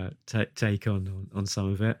take on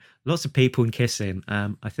some of it. Lots of people and kissing.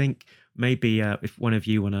 I think maybe if one of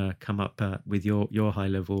you want to come up with your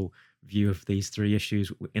high-level view of these 3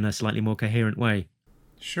 issues in a slightly more coherent way.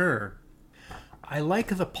 Sure. I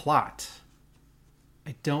like the plot.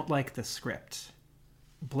 I don't like the script.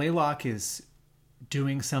 Blaylock is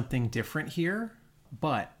doing something different here,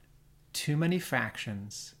 but too many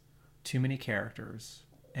factions, too many characters,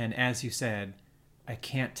 and as you said, I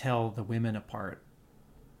can't tell the women apart.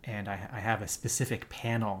 And I have a specific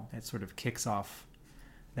panel that sort of kicks off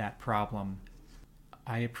that problem.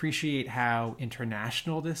 I appreciate how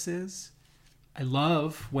international this is. I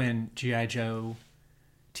love when G.I. Joe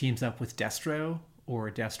teams up with Destro, or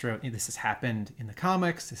Destro, this has happened in the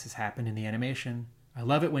comics, this has happened in the animation. I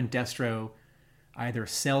love it when Destro either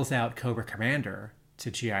sells out Cobra Commander to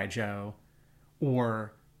G.I. Joe,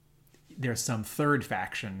 or there's some third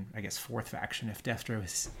faction, I guess 4th faction, if Destro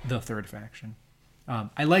is the 3rd faction.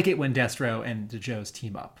 I like it when Destro and the Joes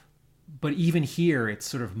team up. But even here, it's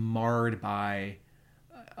sort of marred by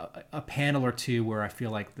a panel or two where I feel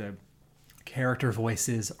like the character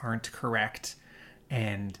voices aren't correct,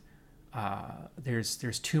 and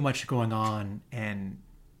there's too much going on, and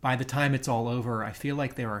by the time it's all over, I feel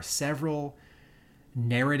like there are several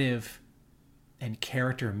narrative and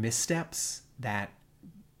character missteps that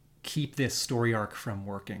keep this story arc from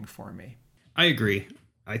working for me. I agree.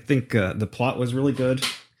 I think the plot was really good,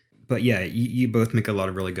 but yeah, you both make a lot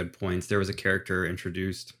of really good points. There was a character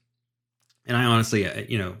introduced, and I honestly,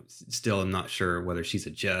 still am not sure whether she's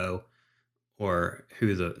a Joe or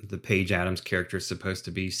who the Paige Adams character is supposed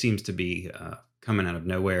to be. Seems to be coming out of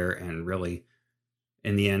nowhere and really,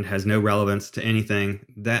 in the end, has no relevance to anything.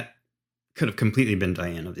 That could have completely been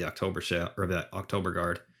Diane of the October show, or the October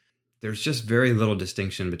Guard. There's just very little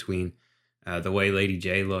distinction between the way Lady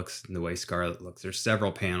J looks and the way Scarlet looks. There's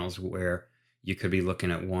several panels where you could be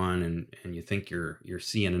looking at one and you think you're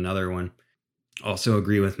seeing another one. Also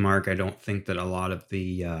agree with Mark. I don't think that a lot of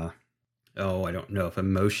the I don't know if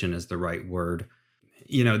emotion is the right word.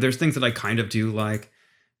 There's things that I kind of do like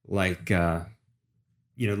Lady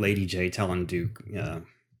J telling Duke,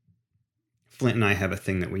 Flint and I have a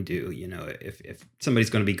thing that we do. If somebody's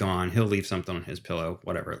going to be gone, he'll leave something on his pillow,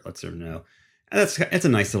 whatever, it lets her know. And it's a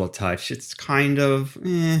nice little touch. It's kind of,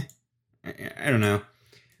 I don't know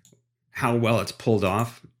how well it's pulled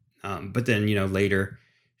off. But then, later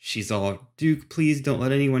she's all, Duke, please don't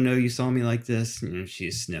let anyone know you saw me like this.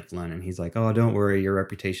 She's sniffling, and he's like, oh, don't worry. Your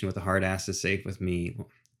reputation with a hard ass is safe with me.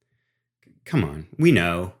 Come on. We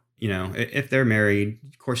know. You know, if they're married,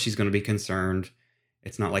 of course she's going to be concerned.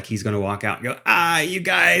 It's not like he's going to walk out and go, you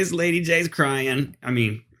guys, Lady J's crying. I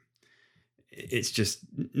mean, it's just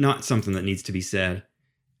not something that needs to be said.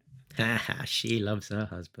 She loves her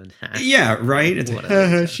husband. Yeah, right?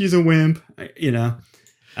 It's she's a wimp, you know.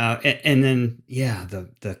 And then, yeah,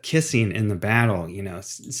 the kissing in the battle, you know,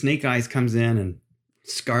 Snake Eyes comes in and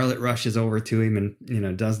Scarlet rushes over to him and, you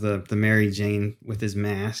know, does the Mary Jane with his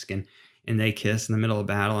mask and they kiss in the middle of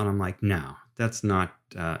battle. And I'm like, no, that's not,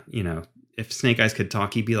 you know, if Snake Eyes could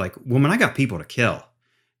talk, he'd be like, woman, I got people to kill.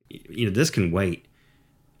 You know, this can wait.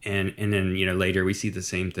 And then, you know, later we see the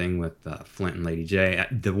same thing with Flint and Lady J.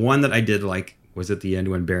 The one that I did like was at the end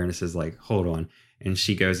when Baroness is like, hold on. And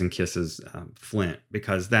she goes and kisses Flint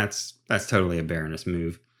because that's totally a Baroness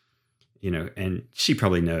move, you know, and she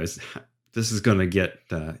probably knows this is going to get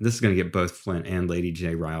both Flint and Lady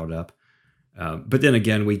J riled up. But then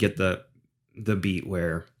again, we get the beat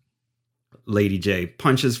where Lady J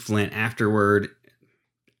punches Flint afterward.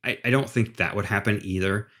 I don't think that would happen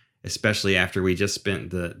either, especially after we just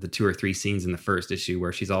spent the 2 or 3 scenes in the first issue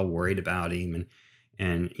where she's all worried about him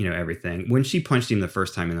and you know, everything. When she punched him the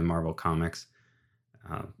first time in the Marvel comics,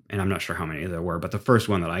 and I'm not sure how many there were, but the first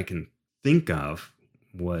one that I can think of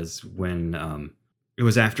was when it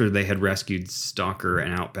was after they had rescued Stalker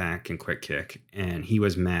and Outback and Quick Kick, and he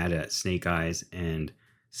was mad at Snake Eyes and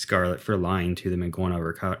Scarlet for lying to them and going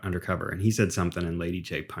undercover, and he said something and Lady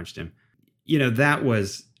J punched him. You know, that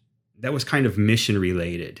was kind of mission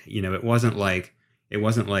related. You know, it wasn't like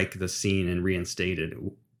the scene in Reinstated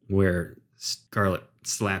where Scarlet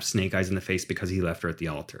slapped Snake Eyes in the face because he left her at the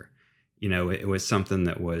altar. You know, it was something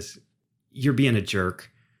that was, you're being a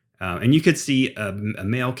jerk. And you could see a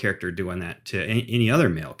male character doing that to any other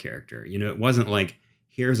male character. You know, it wasn't like,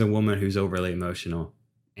 here's a woman who's overly emotional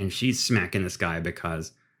and she's smacking this guy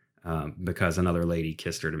because another lady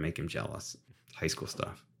kissed her to make him jealous. High school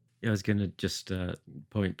stuff. Yeah, I was going to just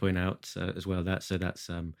point out as well that's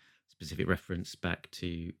specific reference back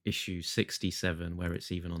to issue 67, where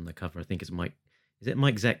it's even on the cover. I think it's Mike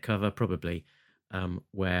Zeck cover, probably,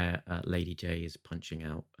 where Lady J is punching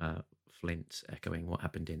out Flint, echoing what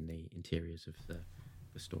happened in the interiors of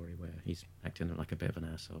the story, where he's acting like a bit of an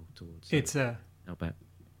asshole towards Outback.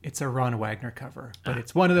 It's a Ron Wagner cover, but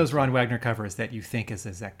it's one of those Ron Wagner covers that you think is a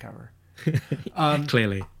Zeck cover.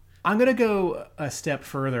 Clearly. I'm going to go a step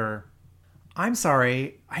further. I'm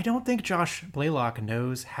sorry, I don't think Josh Blaylock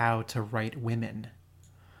knows how to write women.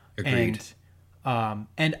 Agreed.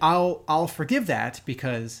 And I'll forgive that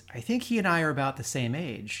because I think he and I are about the same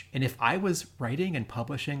age. And if I was writing and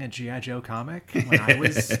publishing a G.I. Joe comic when I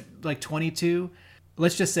was like 22,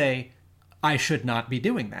 let's just say I should not be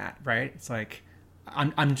doing that, right? It's like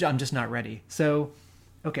I'm just not ready. So,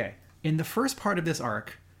 okay, in the first part of this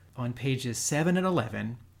arc, on pages 7 and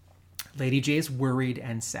 11, Lady J is worried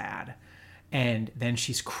and sad, and then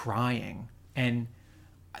she's crying. And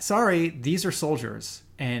sorry, these are soldiers,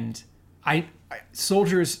 and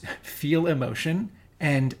soldiers feel emotion,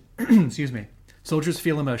 and excuse me, soldiers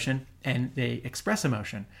feel emotion, and they express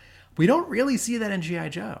emotion. We don't really see that in G.I.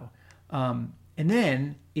 Joe. And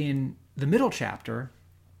then in the middle chapter,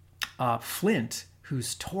 Flint,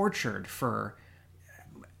 who's tortured for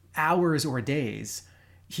hours or days,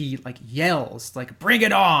 he like yells like, "Bring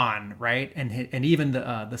it on!" Right, and even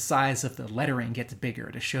the size of the lettering gets bigger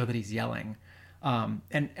to show that he's yelling,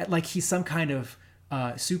 and like he's some kind of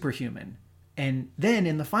superhuman. And then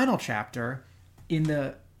in the final chapter, in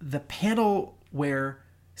the panel where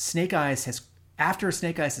Snake Eyes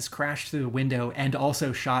has crashed through the window and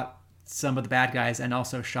also shot some of the bad guys and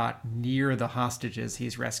also shot near the hostages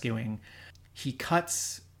he's rescuing, he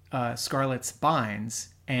cuts Scarlet's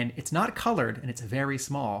binds. And it's not colored, and it's very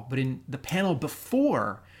small. But in the panel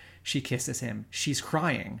before she kisses him, she's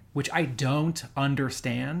crying, which I don't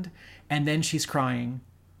understand. And then she's crying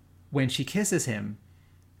when she kisses him.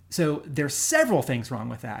 So there's several things wrong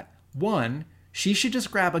with that. One, she should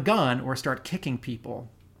just grab a gun or start kicking people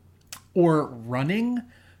or running.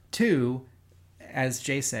 Two, as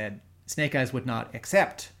Jay said, Snake Eyes would not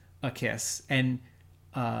accept a kiss. And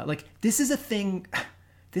this is a thing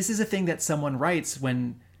that someone writes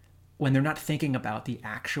when they're not thinking about the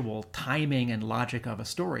actual timing and logic of a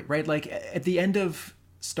story, right? Like at the end of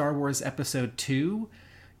Star Wars Episode 2,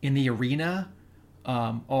 in the arena,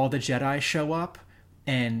 all the Jedi show up,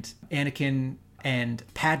 and Anakin and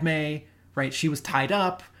Padme, right? She was tied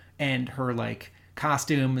up, and her like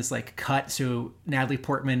costume is like cut, so Natalie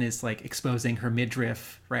Portman is like exposing her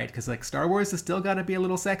midriff, right? Because like Star Wars has still got to be a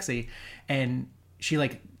little sexy, and she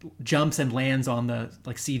like jumps and lands on the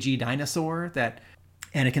like CG dinosaur that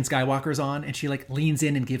Anakin Skywalker's on, and she like leans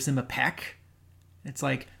in and gives him a peck. It's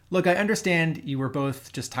like, look, I understand you were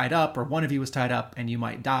both just tied up, or one of you was tied up and you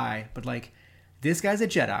might die, but like, this guy's a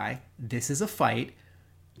Jedi. This is a fight.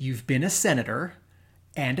 You've been a senator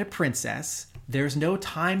and a princess. There's no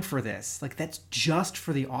time for this. Like, that's just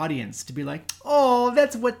for the audience to be like, oh,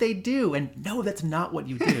 that's what they do. And no, that's not what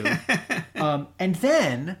you do. And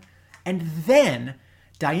then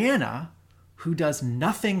Diana, who does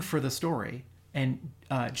nothing for the story, and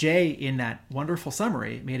Jay, in that wonderful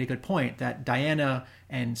summary, made a good point that Diana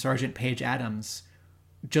and Sergeant Paige Adams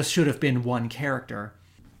just should have been one character.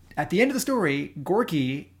 At the end of the story,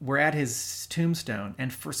 Gorky, we're at his tombstone,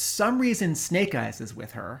 and for some reason, Snake Eyes is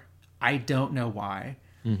with her. I don't know why.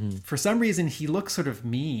 Mm-hmm. For some reason, he looks sort of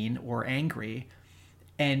mean or angry,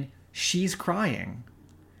 and she's crying.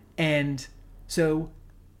 And so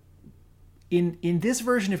in this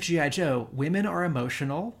version of G.I. Joe, women are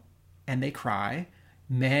emotional and they cry.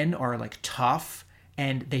 Men are like tough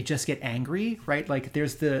and they just get angry, right? Like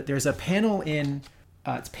there's a panel in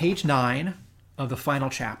it's page 9 of the final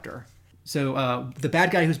chapter. So the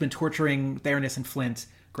bad guy who's been torturing Baroness and Flint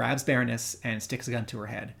grabs Baroness and sticks a gun to her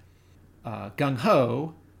head. Gung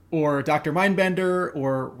Ho, or Dr. Mindbender,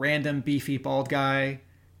 or random beefy bald guy,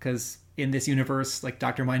 because in this universe, like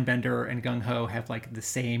Dr. Mindbender and Gung Ho have like the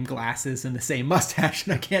same glasses and the same mustache,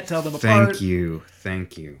 and I can't tell them apart.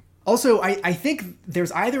 Thank you. Also, I think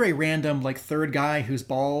there's either a random like third guy who's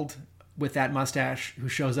bald with that mustache who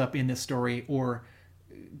shows up in this story, or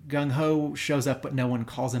Gung Ho shows up but no one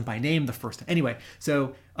calls him by name the first time. Anyway,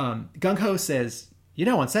 so Gung Ho says,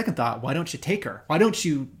 on second thought, why don't you take her? Why don't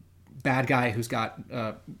you, bad guy who's got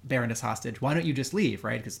Baroness hostage, why don't you just leave,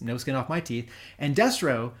 right? Because no skin off my teeth. And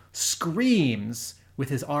Destro screams with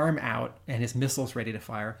his arm out and his missiles ready to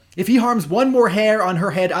fire, if he harms one more hair on her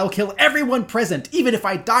head, I'll kill everyone present, even if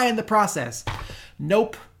I die in the process.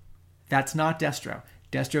 Nope, that's not Destro.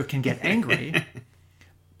 Destro can get angry.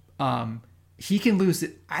 He can lose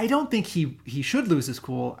it. I don't think he should lose his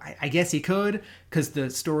cool. I guess he could, because the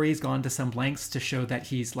story's gone to some lengths to show that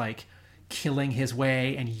he's like killing his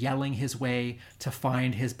way and yelling his way to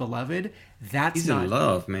find his beloved. He's not in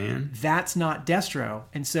love, man. That's not Destro.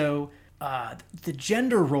 And so the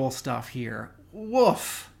gender role stuff here,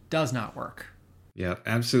 woof, does not work. Yeah,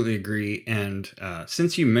 absolutely agree. And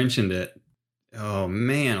since you mentioned it, oh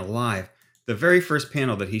man alive, the very first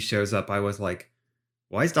panel that he shows up, I was like,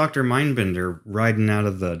 why is Dr. Mindbender riding out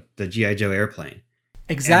of the G.I. Joe airplane?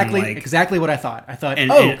 Exactly what I thought. I thought,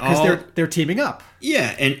 because they're teaming up.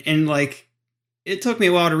 Yeah, and like, it took me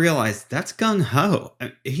a while to realize that's Gung Ho.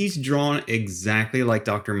 He's drawn exactly like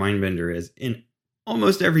Dr. Mindbender is in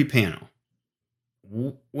almost every panel.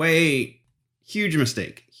 Huge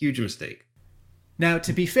mistake. Now,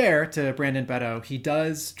 to be fair to Brandon Beto, he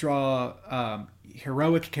does draw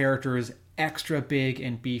heroic characters extra big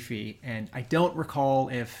and beefy, and I don't recall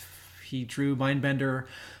if he drew Mindbender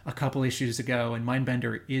a couple issues ago, and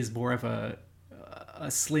Mindbender is more of a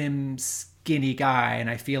slim, skinny guy, and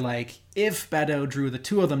I feel like if Beto drew the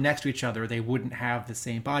two of them next to each other, they wouldn't have the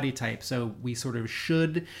same body type, so we sort of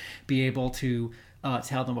should be able to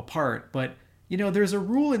tell them apart. But there's a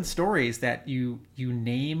rule in stories that you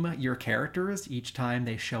name your characters each time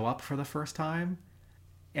they show up for the first time.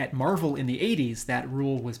 At Marvel in the 80s, that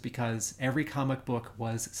rule was because every comic book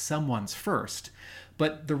was someone's first.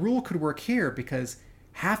 But the rule could work here because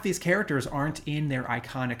half these characters aren't in their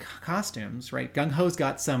iconic costumes, right? Gung Ho's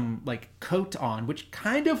got some like coat on, which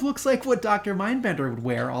kind of looks like what Dr. Mindbender would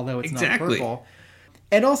wear, although it's not purple.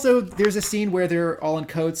 And also there's a scene where they're all in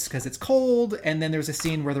coats because it's cold, and then there's a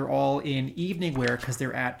scene where they're all in evening wear because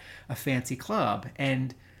they're at a fancy club.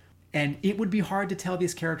 And it would be hard to tell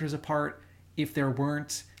these characters apart if there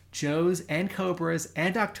weren't Joes and Cobras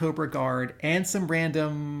and October Guard and some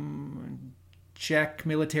random Czech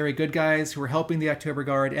military good guys who are helping the October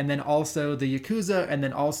Guard, and then also the Yakuza, and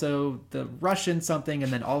then also the Russian something,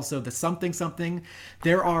 and then also the something.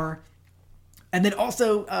 And then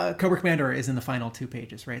also Cobra Commander is in the final 2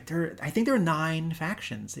 pages, right? I think there are 9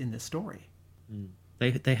 factions in this story.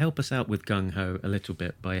 They help us out with Gung Ho a little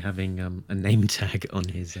bit by having a name tag on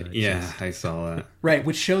his chest. I saw that. Right,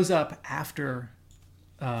 which shows up after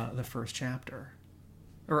the first chapter,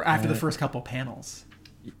 or after the first couple panels.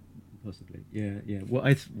 Possibly, yeah.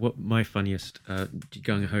 What my funniest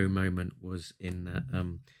Gung Ho moment was in that. I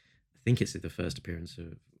think it's the first appearance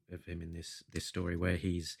of him in this story where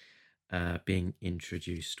he's being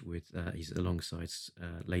introduced with he's alongside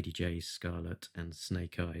Lady J, Scarlet, and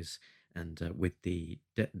Snake Eyes, and with the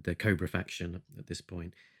Cobra faction at this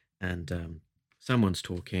point, and someone's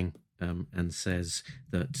talking and says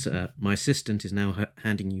that my assistant is now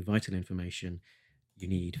handing you vital information you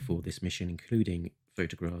need for this mission, including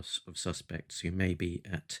photographs of suspects who may be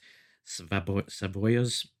at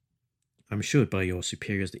Savoyas. I'm assured by your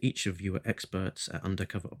superiors that each of you are experts at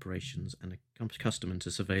undercover operations and accustomed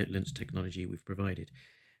to surveillance technology we've provided.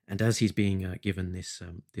 And as he's being given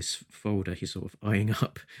this folder, he's sort of eyeing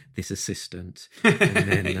up this assistant, and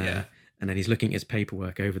then and then he's looking at his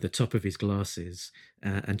paperwork over the top of his glasses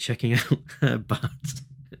and checking out her butt.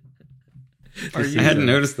 I hadn't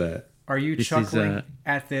noticed that. Are you chuckling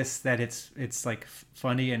at this that it's like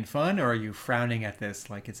funny and fun, or are you frowning at this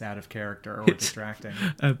like it's out of character or distracting?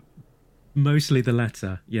 Mostly the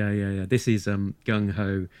latter. Yeah. This is Gung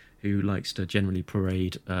Ho, who likes to generally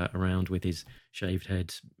parade around with his shaved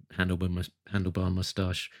head, handlebar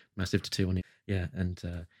mustache, massive tattoo on it. Yeah, and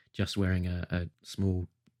just wearing a small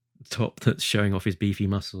top that's showing off his beefy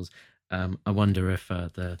muscles. I wonder if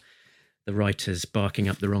the writer's barking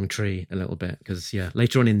up the wrong tree a little bit, because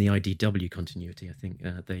later on in the IDW continuity, I think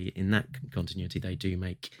in that continuity they do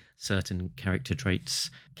make certain character traits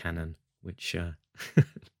canon, which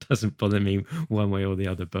doesn't bother me one way or the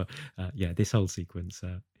other. But this whole sequence,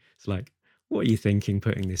 it's like, what are you thinking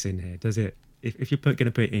putting this in here? Does it, if you're going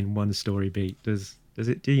to put it in one story beat, do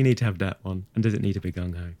you need to have that one, and does it need to be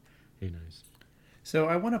Gung Ho? Who knows? So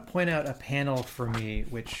I want to point out a panel for me,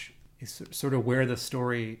 which is sort of where the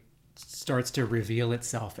story starts to reveal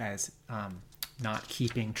itself as not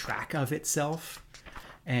keeping track of itself,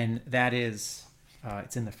 and that is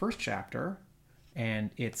it's in the first chapter,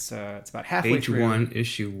 and it's about halfway Page through. 1,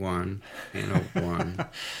 issue 1, panel 1.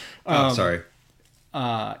 Sorry.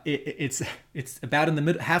 It's about in the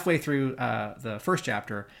middle, halfway through the first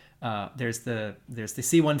chapter. There's the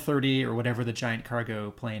C-130 or whatever the giant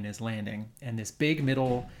cargo plane is landing, and this big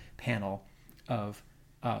middle panel of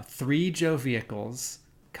 3 Joe vehicles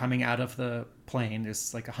coming out of the plane.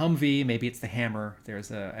 There's like a Humvee, maybe it's the Hammer.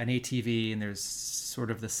 There's an ATV, and there's sort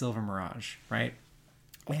of the Silver Mirage, right?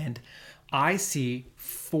 And I see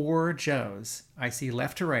 4 Joes. I see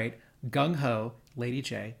left to right, Gung Ho, Lady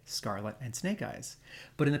J, Scarlet, and Snake Eyes.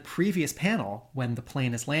 But in the previous panel, when the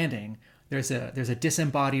plane is landing, there's a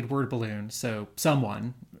disembodied word balloon. So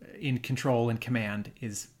someone in control and command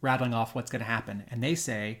is rattling off what's going to happen, and they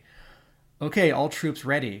say, "Okay, all troops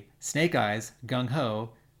ready. Snake Eyes, Gung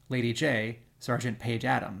Ho, Lady J, Sergeant Paige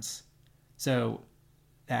Adams." So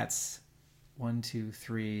that's 1, 2,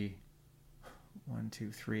 3,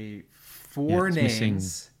 4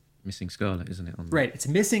 names. Missing Scarlet, isn't it? Right, it's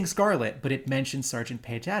missing Scarlet, but it mentions Sergeant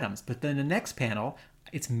Paige Adams. But then the next panel,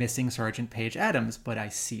 it's missing Sergeant Paige Adams, but I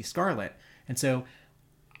see Scarlet. And so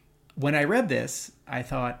when I read this, I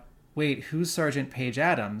thought, wait, who's Sergeant Paige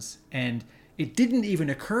Adams? And it didn't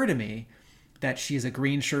even occur to me that she's a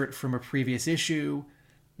green shirt from a previous issue.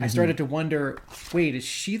 I started to wonder, wait, is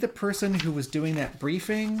she the person who was doing that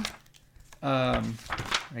briefing? I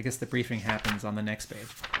guess the briefing happens on the next page.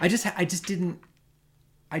 I just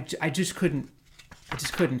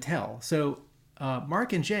couldn't tell. So,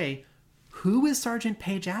 Mark and Jay, who is Sergeant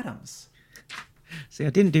Paige Adams? See, I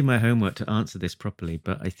didn't do my homework to answer this properly,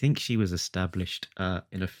 but I think she was established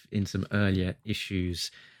in some earlier issues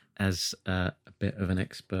as a bit of an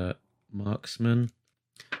expert marksman.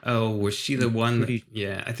 Oh, was she the one?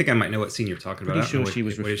 Yeah, I think I might know what scene you're talking about. Pretty sure she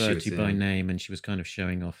was referred to by name, and she was kind of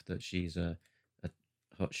showing off that she's a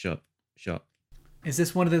hot shot. Is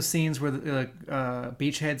this one of those scenes where the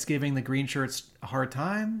Beachhead's giving the green shirts a hard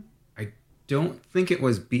time? I don't think it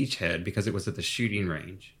was Beachhead, because it was at the shooting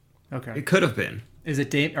range. Okay. It could have been. Is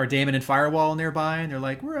it are Damon and Firewall nearby, and they're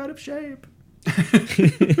like, we're out of shape?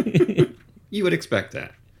 You would expect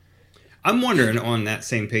that. I'm wondering, on that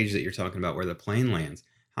same page that you're talking about where the plane lands,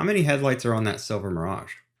 how many headlights are on that Silver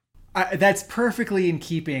Mirage? That's perfectly in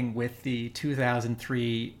keeping with the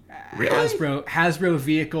 2003 Hasbro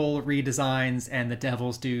vehicle redesigns and the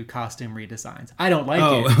Devil's Due costume redesigns. I don't like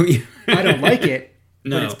it. I don't like it,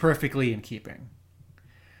 but it's perfectly in keeping.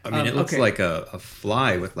 I mean, it looks like a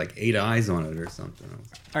fly with like 8 eyes on it or something.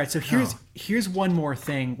 All right, so here's one more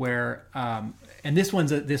thing where, and this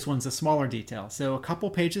one's a smaller detail. So a couple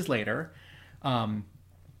pages later,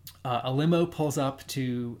 a limo pulls up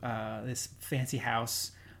to this fancy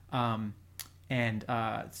house. And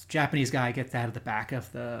this Japanese guy gets out of the back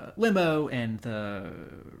of the limo, and the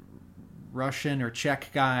Russian or Czech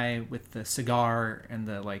guy with the cigar and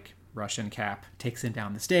the like Russian cap takes him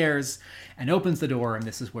down the stairs and opens the door, and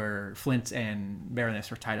this is where Flint and Baroness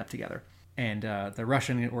are tied up together. And the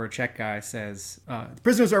Russian or Czech guy says, "The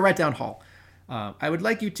prisoners are right down hall. I would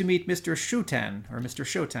like you to meet Mr. Shutan or Mr.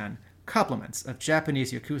 Shotan. Compliments of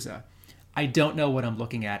Japanese Yakuza." I don't know what I'm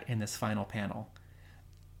looking at in this final panel.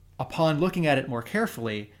 Upon looking at it more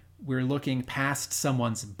carefully, we're looking past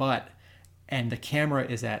someone's butt, and the camera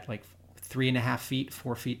is at like 3.5 feet,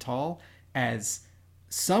 4 feet tall, as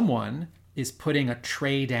someone is putting a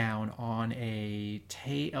tray down on a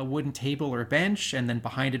wooden table or bench, and then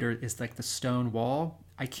behind it is like the stone wall.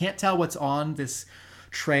 I can't tell what's on this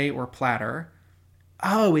tray or platter.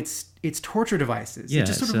 Oh, it's torture devices. Yeah, it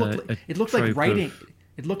just sort of looked like writing.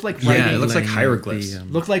 It looked like Yeah, writing. it looks like hieroglyphs.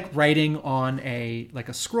 Looked like writing on a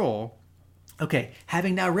scroll. Okay,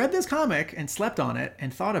 having now read this comic and slept on it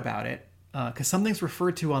and thought about it, because something's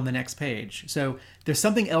referred to on the next page. So there's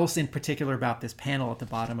something else in particular about this panel at the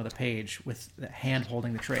bottom of the page with the hand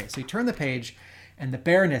holding the tray. So you turn the page, and the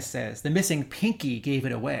Baroness says, "The missing pinky gave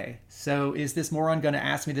it away." So is this moron going to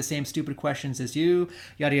ask me the same stupid questions as you?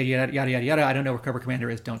 Yada, yada, yada, yada, yada. I don't know where Cobra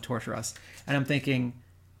Commander is. Don't torture us. And I'm thinking,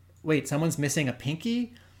 wait, someone's missing a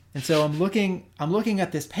pinky? And so I'm looking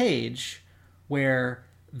at this page where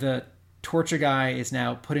the torture guy is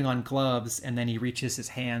now putting on gloves, and then he reaches his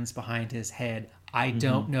hands behind his head. I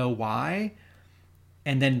don't know why.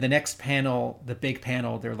 And then the next panel, the big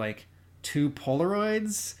panel, they're like 2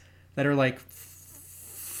 Polaroids that are like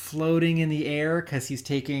floating in the air because he's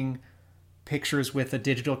taking pictures with a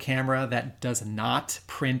digital camera that does not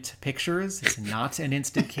print pictures. It's not an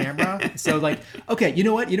instant camera. So like, okay, you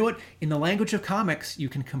know what? In the language of comics, you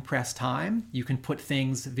can compress time. You can put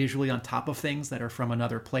things visually on top of things that are from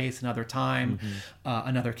another place, another time,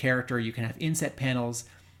 another character. You can have inset panels.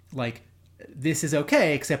 Like, this is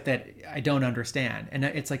okay, except that I don't understand. And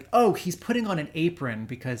it's like, oh, he's putting on an apron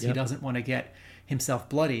because he doesn't want to get himself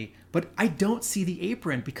bloody. But I don't see the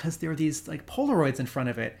apron because there are these like Polaroids in front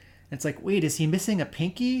of it. It's like, wait, is he missing a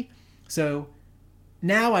pinky? So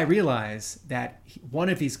now I realize that one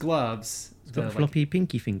of these gloves... It's got a floppy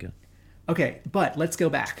pinky finger. Okay, but let's go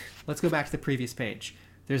back. Let's go back to the previous page.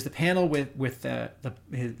 There's the panel with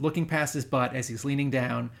his looking past his butt as he's leaning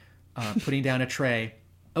down, putting down a tray.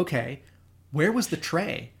 Okay, where was the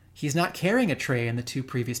tray? He's not carrying a tray in the 2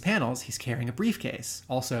 previous panels. He's carrying a briefcase.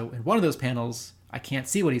 Also, in one of those panels, I can't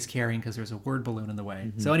see what he's carrying because there's a word balloon in the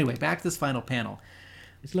way. So anyway, back to this final panel.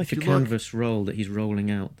 It's like a canvas roll that he's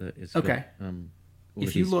rolling out that is... Okay.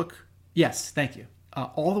 If you look... Yes, thank you.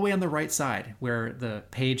 All the way on the right side where the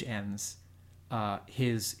page ends,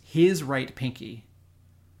 his right pinky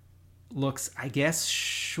looks, I guess,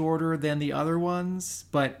 shorter than the other ones,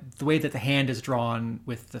 but the way that the hand is drawn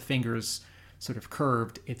with the fingers sort of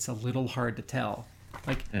curved, it's a little hard to tell.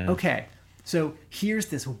 Like, okay, so here's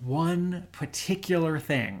this one particular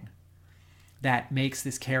thing that makes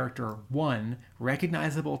this character, one,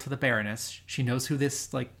 recognizable to the Baroness. She knows who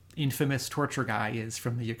this like infamous torture guy is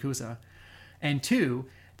from the Yakuza. And 2,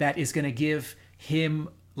 that is going to give him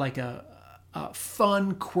like a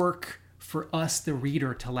fun quirk for us, the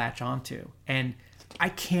reader, to latch onto. And I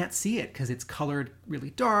can't see it because it's colored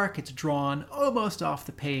really dark. It's drawn almost off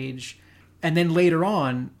the page. And then later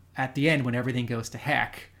on, at the end, when everything goes to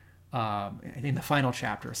heck, in the final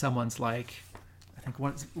chapter, someone's like... I think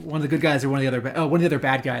one of the good guys or one of the other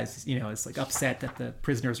bad guys, is like upset that the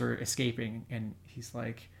prisoners are escaping, and he's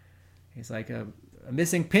like a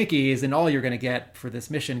missing pinky isn't all you're going to get for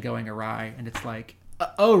this mission going awry. And it's like,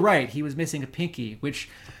 oh right, he was missing a pinky, which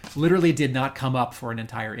literally did not come up for an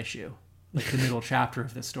entire issue, like the middle chapter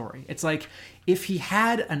of this story. It's like if he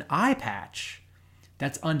had an eye patch,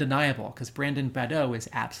 that's undeniable because Brandon Badeau is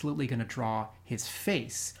absolutely going to draw his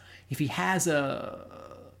face. If he has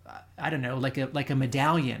I don't know, like a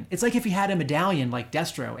medallion. It's like if he had a medallion like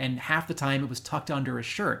Destro, and half the time it was tucked under his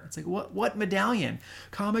shirt. It's like, what medallion?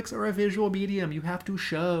 Comics are a visual medium. You have to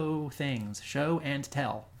show things. Show and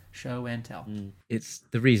tell. Show and tell. It's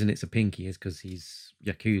the reason it's a pinky is because he's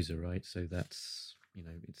Yakuza, right? So that's,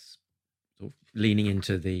 it's sort of leaning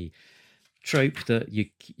into the trope that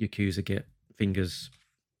Yakuza get fingers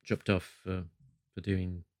chopped off for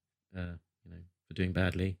doing, for doing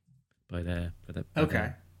badly by their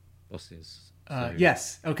bosses.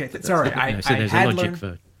 Yes. Okay. Sorry. So there's a logic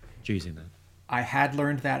for choosing that. I had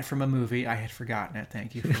learned that from a movie. I had forgotten it.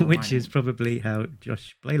 Thank you. For Which is probably how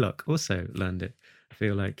Josh Blaylock also learned it. I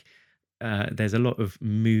feel like there's a lot of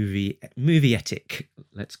movie etic,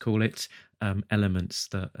 let's call it, elements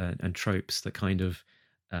that and tropes that kind of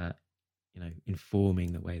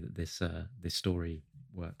informing the way that this story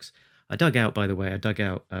works. I dug out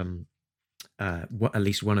at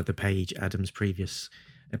least one of the Page Adams' previous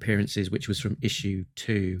appearances, which was from issue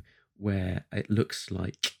 2, where it looks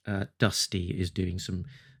like Dusty is doing some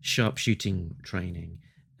sharpshooting training,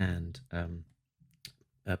 and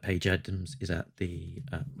Page Adams is at the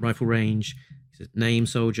rifle range. He says, "Name,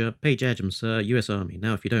 soldier? Page Adams, sir, U.S. Army.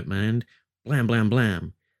 Now, if you don't mind, blam, blam,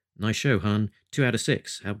 blam. Nice show, hun. 2 out of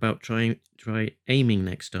 6. How about try aiming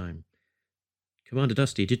next time? Commander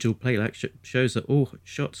Dusty, digital playback shows that all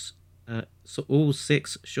shots So all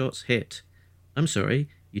 6 shots hit. I'm sorry,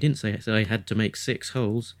 you didn't say I had to make 6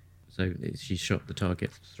 holes. So she shot the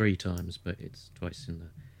target 3 times, but it's twice in the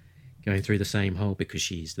going through the same hole because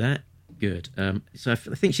she's that good. So I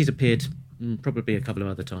think she's appeared probably a couple of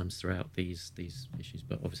other times throughout these issues,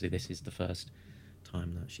 but obviously this is the first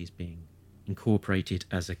time that she's being incorporated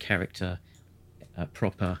as a character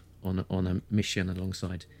proper on a mission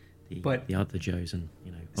alongside the other Joes, and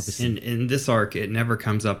obviously in this arc it never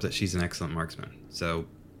comes up that she's an excellent marksman. So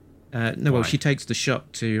no, well, she takes the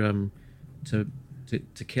shot to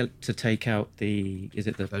take out the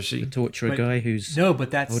torturer guy who's but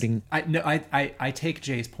that's holding... I take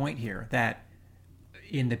Jay's point here that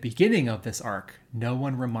in the beginning of this arc, no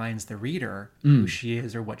one reminds the reader who she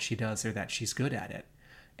is or what she does or that she's good at it.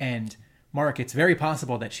 And Mark, it's very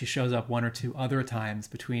possible that she shows up 1 or 2 other times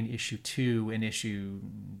between issue 2 and issue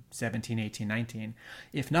 17, 18, 19.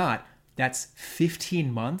 If not, that's 15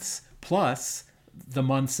 months plus the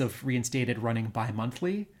months of Reinstated running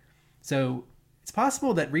bi-monthly. So it's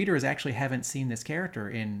possible that readers actually haven't seen this character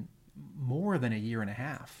in more than a year and a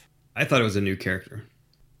half. I thought it was a new character.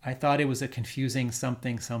 I thought it was a confusing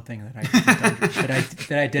something that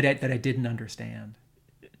I didn't understand.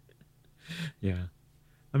 Yeah.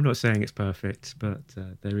 I'm not saying it's perfect, but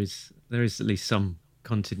there is at least some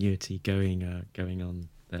continuity going on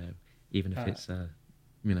there, even if it's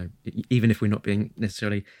even if we're not being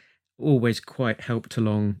necessarily always quite helped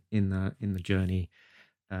along in the journey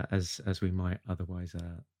as we might otherwise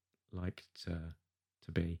like to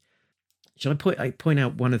be. Shall I point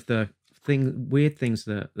out one of the weird things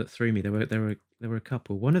that threw me? There were a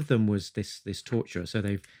couple. One of them was this torturer. So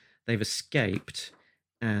they've escaped,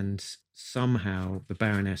 and somehow the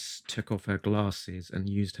Baroness took off her glasses and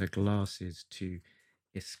used her glasses to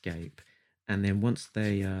escape. And then once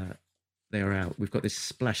they are out, we've got this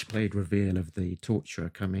splash page reveal of the torturer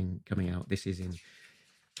coming out. This is in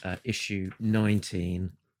issue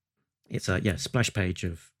 19. It's a splash page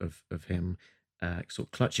of him sort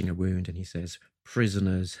of clutching a wound, and he says,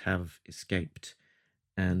 "Prisoners have escaped."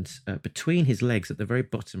 And between his legs, at the very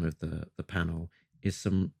bottom of the panel, is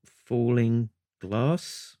some falling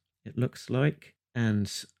glass, it looks like,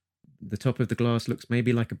 and the top of the glass looks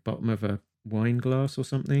maybe like a bottom of a wine glass or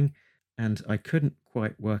something, and I couldn't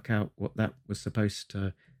quite work out what that was supposed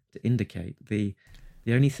to indicate. The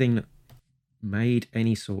only thing that made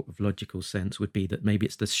any sort of logical sense would be that maybe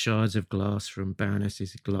it's the shards of glass from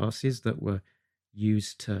Baroness's glasses that were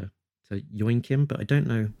used to yoink him, but I don't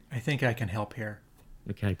know. I think I can help here.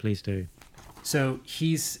 Okay, please do. So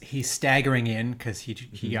he's staggering in because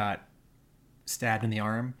he got stabbed in the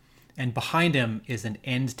arm, and behind him is an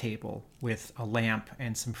end table with a lamp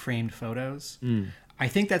and some framed photos. I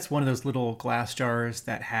think that's one of those little glass jars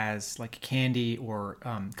that has like candy or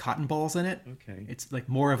cotton balls in it. Okay. It's like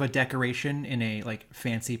more of a decoration in a like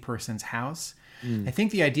fancy person's house. I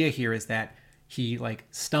think the idea here is that he like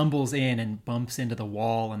stumbles in and bumps into the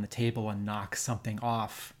wall and the table and knocks something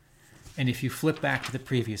off. And if you flip back to the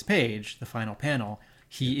previous page, the final panel,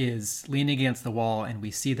 he is leaning against the wall and we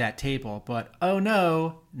see that table, but oh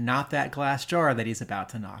no, not that glass jar that he's about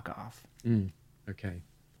to knock off. Okay.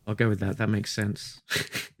 I'll go with that. That makes sense.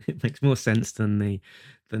 It makes more sense than the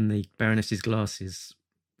Baroness's glasses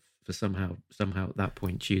for somehow at that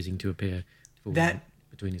point choosing to appear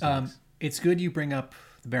between his legs. It's good you bring up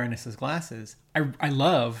the Baroness's glasses. I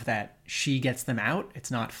love that she gets them out.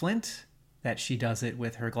 It's not Flint, that she does it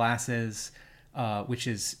with her glasses, which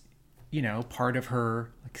is, part of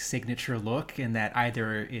her like signature look, and that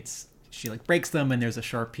either she like breaks them and there's a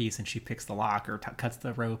sharp piece and she picks the lock or cuts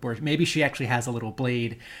the rope, or maybe she actually has a little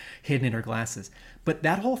blade hidden in her glasses. But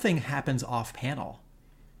that whole thing happens off panel.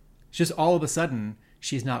 It's just all of a sudden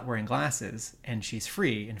she's not wearing glasses and she's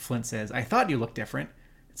free. And Flint says, "I thought you looked different."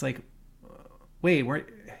 It's like, wait, we're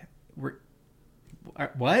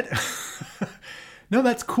what? No,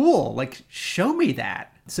 that's cool. Like, show me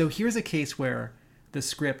that. So here's a case where the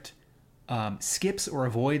script skips or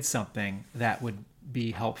avoids something that would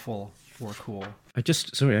be helpful or cool. I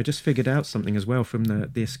just figured out something as well from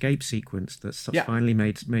the escape sequence that finally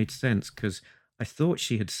made sense, because I thought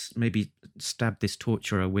she had maybe stabbed this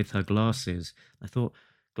torturer with her glasses. I thought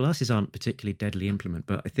glasses aren't particularly deadly implement,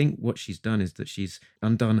 but I think what she's done is that she's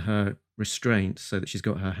undone her restraints so that she's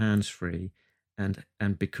got her hands free, and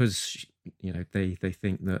because they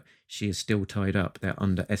think that she is still tied up, they're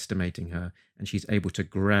underestimating her, and she's able to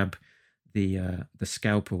grab the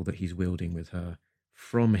scalpel that he's wielding with her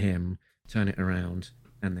from him, turn it around,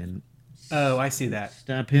 and then I see that,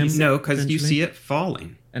 stab him. No, because you see it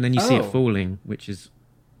falling, and then you see it falling, which is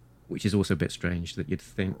also a bit strange that you'd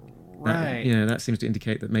think. Right. That seems to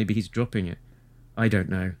indicate that maybe he's dropping it. I don't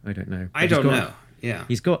know. I don't know. Yeah.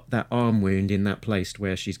 He's got that arm wound in that place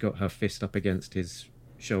where she's got her fist up against his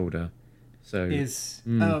shoulder. So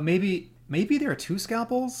maybe there are two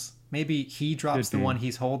scalpels. Maybe he drops the one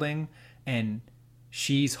he's holding, and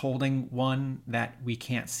she's holding one that we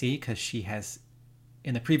can't see because she has,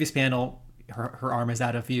 in the previous panel, her arm is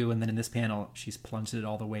out of view, and then in this panel, she's plunged it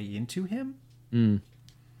all the way into him.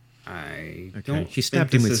 I Okay. don't. She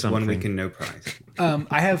stabbed think him this with is something. One week and no prize.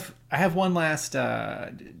 I have one last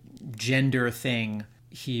gender thing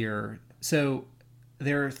here. So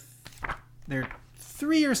there are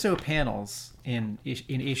 3 or so panels in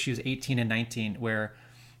issues 18 and 19 where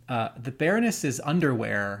the Baroness's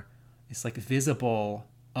underwear is like visible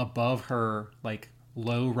above her like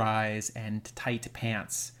low rise and tight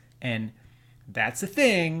pants, and that's a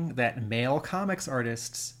thing that male comics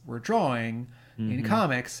artists were drawing in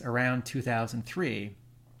comics around 2003.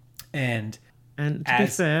 And to be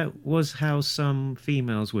fair, was how some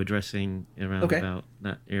females were dressing around about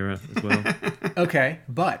that era as well. Okay,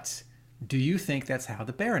 but do you think that's how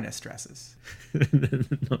the Baroness dresses?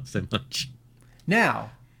 Not so much. Now,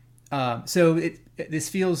 so this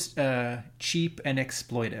feels cheap and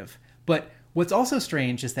exploitive. But what's also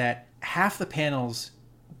strange is that half the panels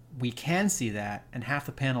we can see that, and half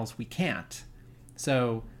the panels we can't.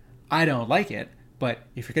 So I don't like it, but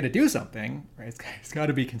if you're going to do something, right, it's got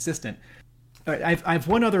to be consistent. All right, I've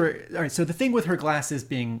one other. All right, so the thing with her glasses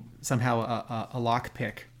being somehow a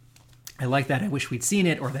lockpick, I like that. I wish we'd seen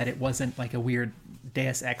it, or that it wasn't like a weird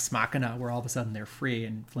Deus Ex Machina where all of a sudden they're free,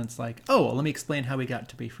 and Flint's like, "Oh, well, let me explain how we got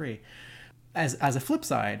to be free." As a flip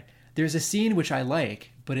side, there's a scene which I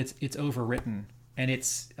like, but it's overwritten, and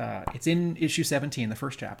it's in issue 17, the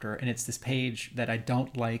first chapter, and it's this page that I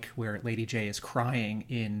don't like where Lady J is crying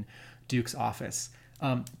in Duke's office.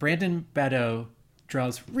 Brandon Badeau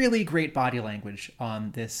draws really great body language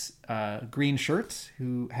on this green shirt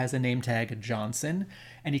who has a name tag Johnson,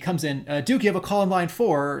 and he comes in, Duke, you have a call in line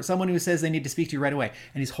 4, someone who says they need to speak to you right away,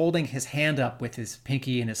 and he's holding his hand up with his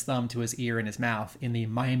pinky and his thumb to his ear and his mouth in the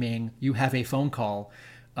miming "you have a phone call"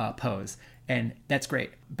 pose, and that's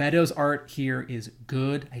great. Badeau's art here is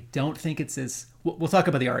good. I don't think it's as we'll talk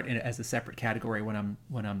about the art as a separate category when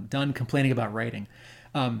I'm done complaining about writing.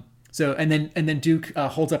 So and then Duke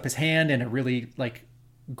holds up his hand in a really like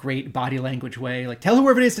great body language way, like tell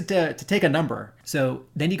whoever it is to take a number. So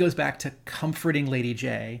then he goes back to comforting Lady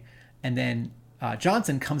J, and then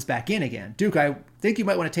Johnson comes back in again. Duke, I think you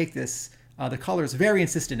might want to take this. The caller is very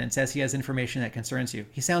insistent and says he has information that concerns you.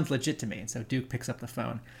 He sounds legit to me. And so Duke picks up the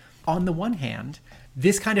phone. On the one hand,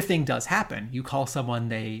 this kind of thing does happen. You call someone,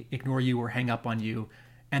 they ignore you or hang up on you,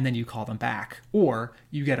 and then you call them back. Or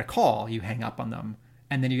you get a call, you hang up on them,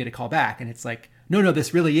 and then you get a call back, and it's like, no,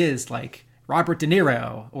 this really is like Robert De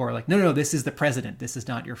Niro, or like, no, this is the president. This is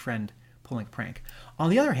not your friend pulling a prank. On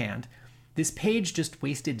the other hand, this page just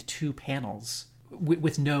wasted 2 panels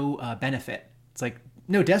with no benefit. It's like,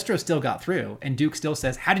 no, Destro still got through, and Duke still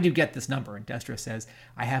says, how did you get this number? And Destro says,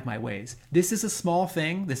 I have my ways. This is a small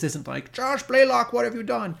thing. This isn't like, Josh Blaylock, what have you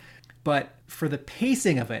done? But for the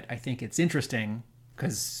pacing of it, I think it's interesting,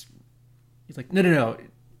 because he's like, no,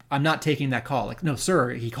 I'm not taking that call. Like, no, sir,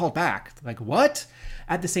 he called back. Like, what?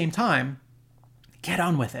 At the same time, get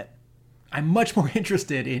on with it. I'm much more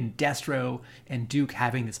interested in Destro and Duke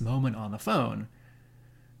having this moment on the phone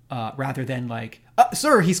rather than like,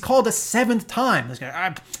 sir, he's called a 7th time. This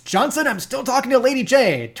guy, Johnson, I'm still talking to Lady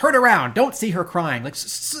J. Turn around. Don't see her crying. Like,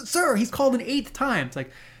 sir, he's called an 8th time. It's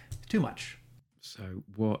like, too much. So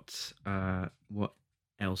what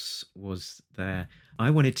else was there? I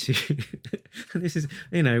wanted to. This is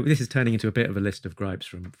turning into a bit of a list of gripes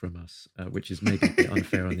from us, which is maybe a bit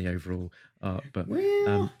unfair on the overall art. But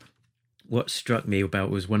what struck me about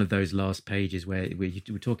was one of those last pages where we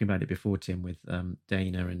were talking about it before, Tim, with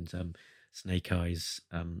Dana and Snake Eyes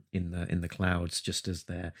in the clouds, just as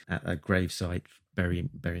they're at a gravesite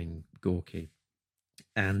burying Gorky,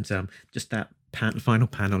 and just that final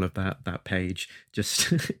panel of that page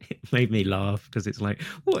just it made me laugh, because it's like,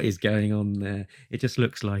 what is going on there? It just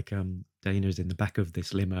looks like Dana's in the back of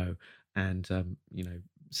this limo, and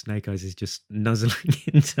Snake Eyes is just nuzzling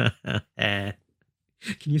into her hair.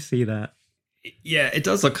 Can you see that? Yeah, it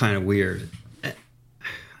does look kind of weird.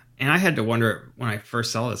 And I had to wonder when I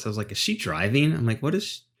first saw this, I was like, is she driving? I'm like, what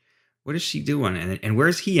is she doing? And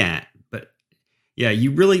where's he at? But yeah,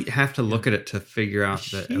 you really have to look at it to figure out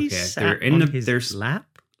that, okay, they're in his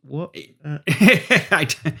lap. What? It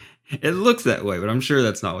looks that way, but I'm sure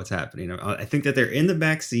that's not what's happening. I think that they're in the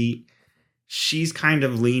back seat. She's kind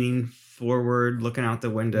of leaning forward, looking out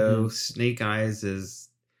the window. Snake Eyes is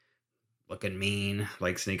looking mean,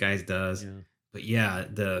 like Snake Eyes does. Yeah. But yeah,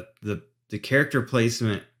 the the character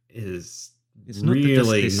placement is It's not that there's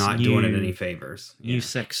really this not doing it any favors. New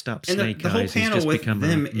sexed up And Snake the whole Eyes who's panel just with become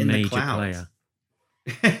them a in the major clouds.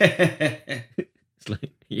 player. It's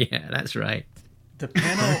like, yeah, that's right. The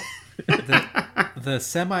panel, the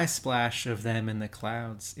semi splash of them in the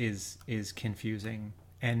clouds is confusing,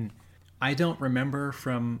 and I don't remember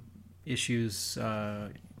from issues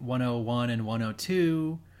 101 and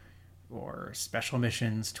 102, or Special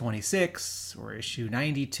Missions 26, or issue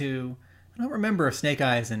 92. I don't remember if Snake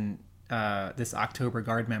Eyes and this October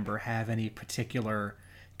Guard member have any particular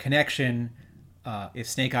connection. If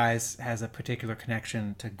Snake Eyes has a particular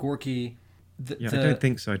connection to Gorky. I don't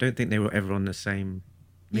think so. I don't think they were ever on the same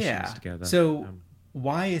missions together. So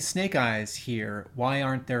why is Snake Eyes here? Why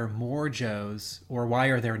aren't there more Joes? Or why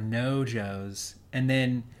are there no Joes? And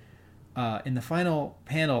then in the final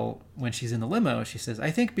panel, when she's in the limo, she says,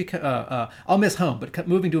 I think I'll miss home, but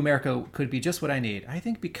moving to America could be just what I need. I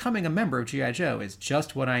think becoming a member of G.I. Joe is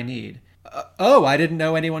just what I need. I didn't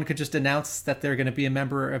know anyone could just announce that they're going to be a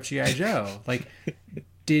member of G.I. Joe. Like,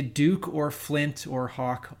 did Duke or Flint or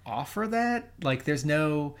Hawk offer that? Like, there's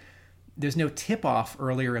no tip off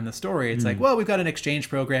earlier in the story. It's like, well, we've got an exchange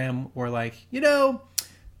program, or like,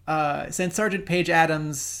 since Sergeant Paige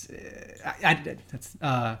Adams,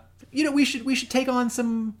 we should take on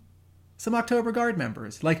some October Guard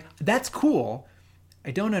members. Like, that's cool.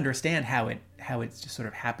 I don't understand how it just sort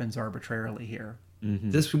of happens arbitrarily here.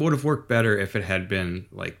 Mm-hmm. This would have worked better if it had been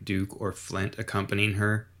like Duke or Flint accompanying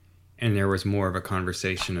her, and there was more of a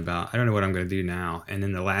conversation about, I don't know what I'm going to do now. And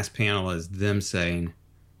then the last panel is them saying,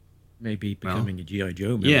 maybe becoming a G.I. Joe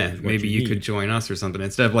member. Yeah, maybe you could join us or something.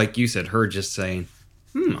 Instead of, like you said, her just saying,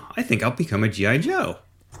 I think I'll become a G.I. Joe.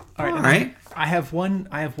 All right. I have one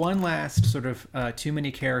last sort of too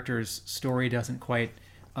many characters, story doesn't quite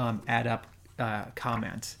add up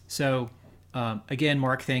comment. So again,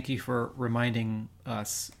 Mark, thank you for reminding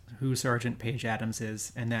us who Sergeant Paige Adams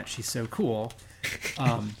is and that she's so cool.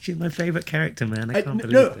 She's my favorite character, man. I can't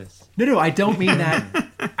believe this. No, I don't mean that.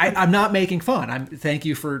 I'm not making fun. Thank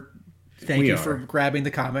you for grabbing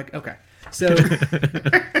the comic. Okay. So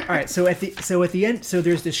all right, so at the end, so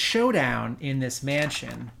there's this showdown in this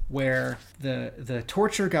mansion where the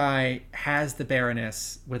torture guy has the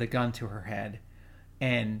Baroness with a gun to her head,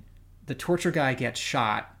 and the torture guy gets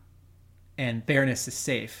shot, and Baroness is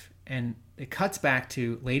safe. And it cuts back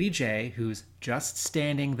to Lady J, who's just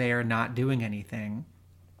standing there not doing anything.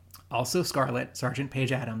 Also Scarlet, Sergeant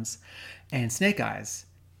Paige Adams, and Snake Eyes.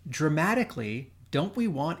 Dramatically, don't we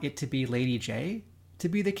want it to be Lady J to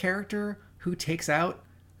be the character who takes out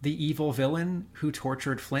the evil villain who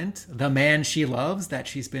tortured Flint, the man she loves that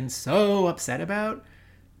she's been so upset about?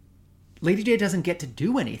 Lady J doesn't get to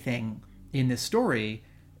do anything in this story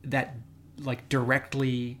that like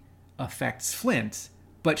directly affects Flint,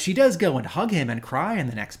 but she does go and hug him and cry in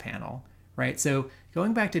the next panel, right? So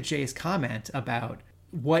going back to Jay's comment about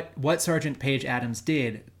what Sergeant Paige Adams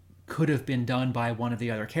did could have been done by one of the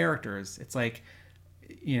other characters. It's like,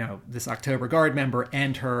 this October Guard member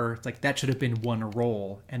and her, it's like that should have been one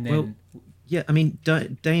role. And then, yeah, I mean,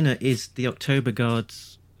 Dana is the October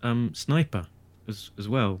Guard's sniper as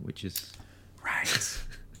well, which is right.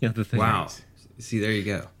 The other thing. Wow. See, there you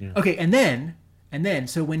go. Yeah. Okay, and then,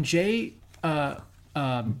 so when Jay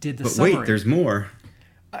did the but summary, wait, there's more.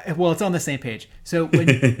 Well, it's on the same page. So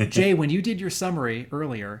when Jay, when you did your summary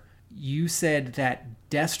earlier, you said that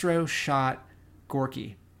Destro shot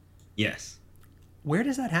Gorky. Yes. Where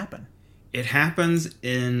does that happen? It happens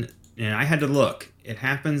and I had to look. It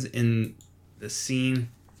happens in the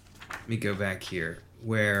scene. Let me go back here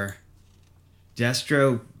where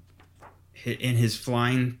Destro hit in his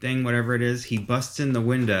flying thing, whatever it is. He busts in the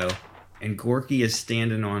window, and Gorky is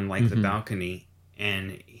standing on like the balcony,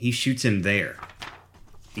 and he shoots him there.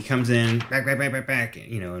 He comes in, back,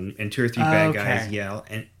 and two or three bad guys yell,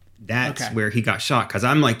 and that's where he got shot. Because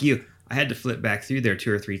I'm like you, I had to flip back through there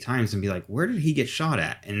 2 or 3 times and be like, where did he get shot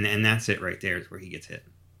at? And that's it right there is where he gets hit.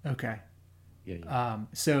 Okay. Yeah.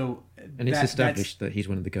 So and it's established that he's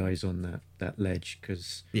one of the guys on that ledge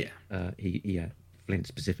because Flint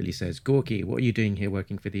specifically says, Gorky, what are you doing here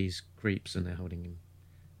working for these creeps? And they're holding him.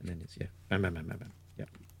 And then it's bam, bam, bam, bam, bam. Yeah.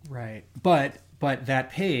 Right. But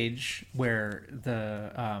that page where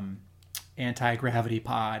the anti-gravity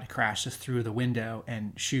pod crashes through the window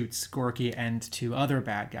and shoots Gorky and 2 other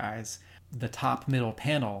bad guys, the top middle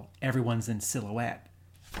panel, everyone's in silhouette.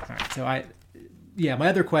 All right, so my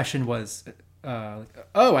other question was,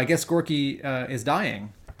 I guess Gorky is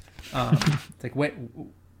dying. It's like, what,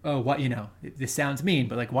 this sounds mean,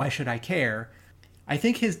 but like, why should I care? I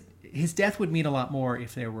think his death would mean a lot more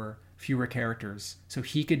if there were fewer characters, so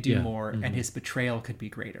he could do more and his betrayal could be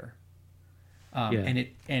greater.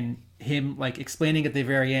 And him like explaining at the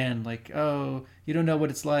very end, like, oh, you don't know what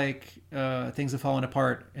it's like. Things have fallen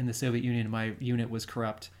apart in the Soviet Union. My unit was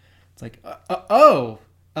corrupt. It's like,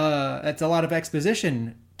 that's a lot of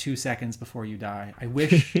exposition 2 seconds before you die. I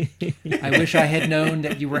wish I had known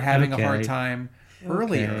that you were having a hard time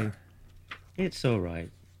earlier. It's all right.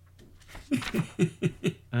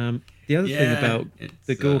 The other thing about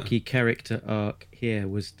the Gorky character arc here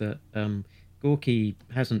was that Gorky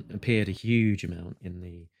hasn't appeared a huge amount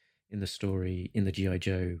in the story in the G.I.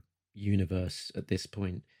 Joe universe at this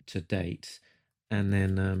point to date, and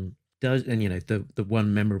then the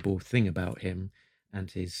one memorable thing about him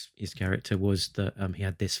and his character was that he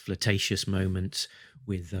had this flirtatious moment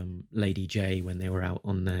with Lady J when they were out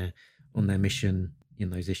on their mission in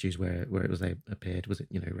those issues where it was they appeared. Was it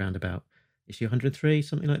around about issue 103,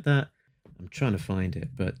 something like that? I'm trying to find it,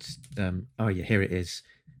 but here it is.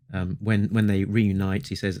 When they reunite,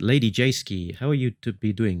 he says, "Lady J-Ski, how are you to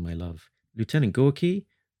be doing, my love? Lieutenant Gorky,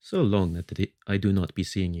 so long that I do not be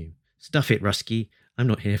seeing you. Stuff it, Rusky. I'm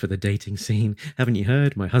not here for the dating scene. Haven't you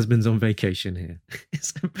heard? My husband's on vacation here."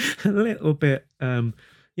 It's a little bit,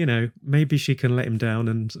 maybe she can let him down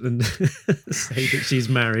and say that she's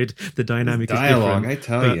married. The dynamic is dialogue, different. I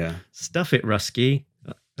tell you. Stuff it, Rusky.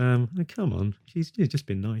 Come on. She's just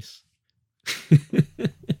been nice.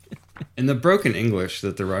 And the broken English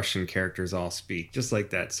that the Russian characters all speak, just like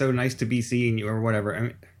that. So nice to be seeing you, or whatever. I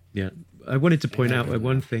mean, I wanted to point out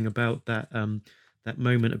one thing about that that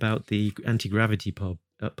moment about the anti-gravity pod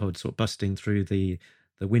sort of busting through the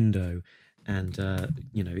window, and Destro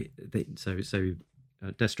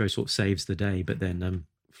sort of saves the day, but then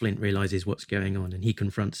Flint realizes what's going on, and he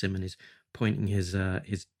confronts him and is pointing his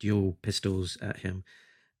dual pistols at him,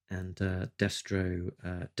 and Destro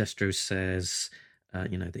says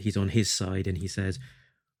that he's on his side, and he says,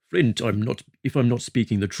 "Flint, if I'm not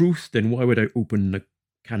speaking the truth, then why would I open the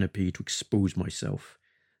canopy to expose myself?"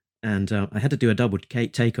 And I had to do a double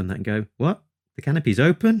take on that and go, "What? The canopy's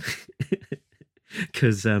open?"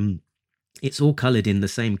 Because it's all coloured in the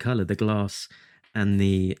same colour, the glass and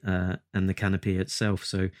the canopy itself.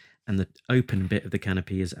 So, and the open bit of the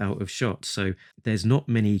canopy is out of shot. So there's not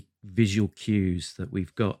many visual cues that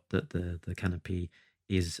we've got that the canopy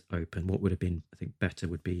is open. What would have been, I think, better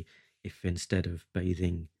would be if instead of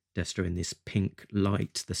bathing Destro in this pink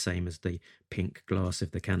light, the same as the pink glass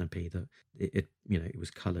of the canopy, that it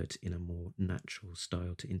was coloured in a more natural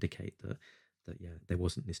style to indicate that there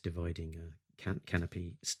wasn't this dividing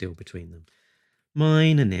canopy still between them.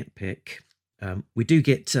 Minor nitpick. We do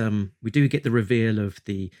get the reveal of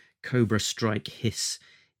the Cobra Strike hiss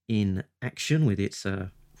in action with its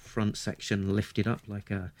front section lifted up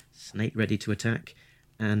like a snake ready to attack,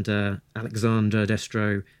 and Alexander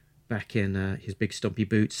Destro back in his big stompy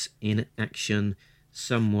boots in action,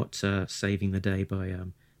 somewhat saving the day by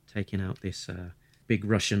taking out this big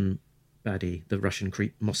Russian baddie, the Russian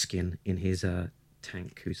creep Moskin, in his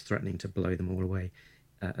tank, who's threatening to blow them all away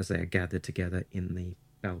as they are gathered together in the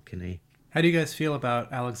balcony. How do you guys feel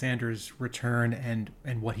about Alexander's return and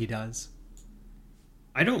what he does?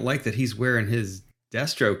 I don't like that he's wearing his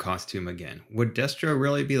Destro costume again. Would Destro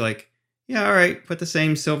really be like, "Yeah, all right, put the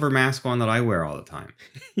same silver mask on that I wear all the time"?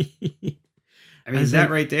 I mean, that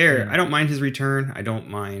right there, I don't mind his return. I don't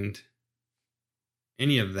mind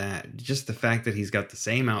any of that. Just the fact that he's got the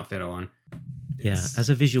same outfit on. Yeah, as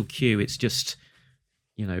a visual cue, it's just,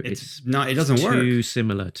 it's not. It doesn't work. Too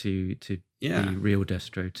similar to the real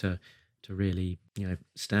Destro to really,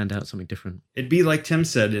 stand out something different. It'd be like Tim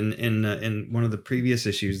said in one of the previous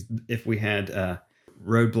issues, if we had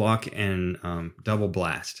Roadblock and Double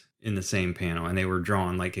Blast in the same panel, and they were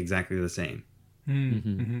drawn like exactly the same.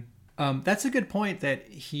 Mm-hmm. Mm-hmm. That's a good point. That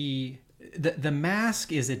the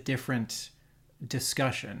mask is a different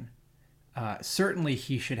discussion. Certainly,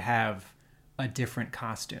 he should have a different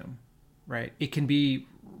costume, right? It can be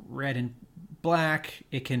red and black.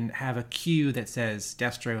 It can have a cue that says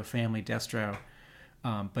Destro, Family Destro,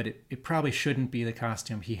 but it probably shouldn't be the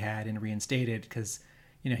costume he had in Reinstated, because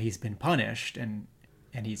he's been punished and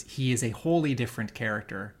he is a wholly different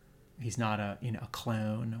character. He's not a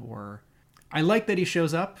clone. Or I like that he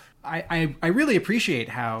shows up. I really appreciate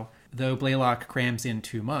how, though Blaylock crams in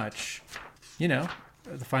too much,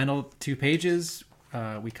 the final 2 pages,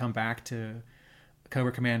 we come back to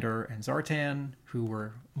Cobra Commander and Zartan, who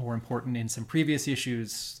were more important in some previous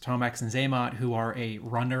issues, Tomax and Zaymot, who are a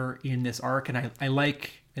runner in this arc, and I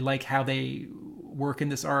like how they work in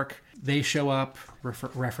this arc. They show up,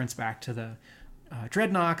 reference back to the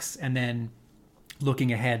Dreadnoks, and then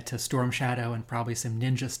looking ahead to Storm Shadow and probably some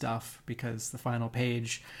ninja stuff, because the final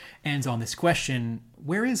page ends on this question: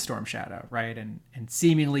 where is Storm Shadow, right? And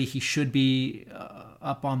seemingly he should be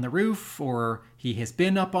up on the roof, or he has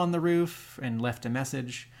been up on the roof and left a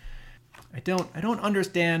message. I don't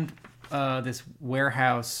understand this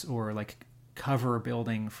warehouse or like cover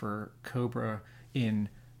building for Cobra in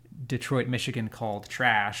Detroit, Michigan called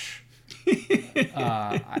Trash.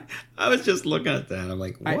 I was just looking at that. I'm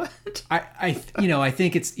like, what? I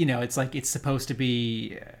think it's, it's like it's supposed to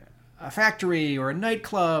be a factory or a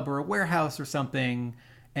nightclub or a warehouse or something.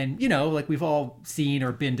 And, like we've all seen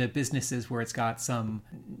or been to businesses where it's got some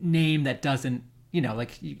name that doesn't,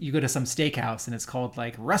 like you go to some steakhouse and it's called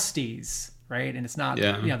like Rusty's, right? And it's not, the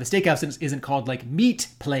steakhouse isn't called like Meat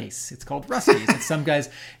Place. It's called Rusty's. It's some guy's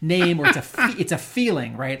name, or it's a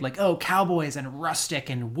feeling, right? Like, oh, cowboys and rustic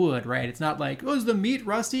and wood, right? It's not like, oh, is the meat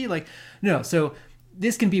rusty? Like, no. So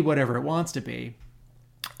this can be whatever it wants to be.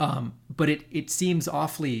 But it seems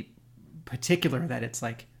awfully particular that it's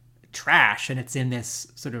like Trash, and it's in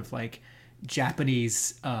this sort of like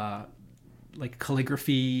Japanese like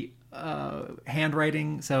calligraphy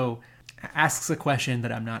handwriting. So asks a question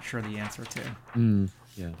that I'm not sure the answer to.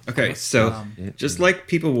 Okay, so just like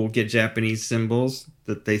people will get Japanese symbols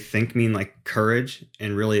that they think mean like courage,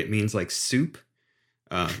 and really it means like soup.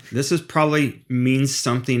 This is probably means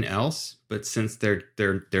something else, but since they're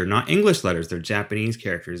not English letters, they're Japanese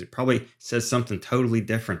characters, it probably says something totally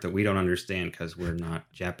different that we don't understand because we're not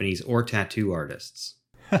Japanese or tattoo artists.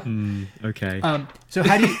 Okay. So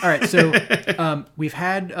how do you? All right. So we've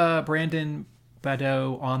had Brandon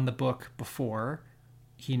Badeau on the book before.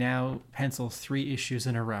 He now pencils 3 issues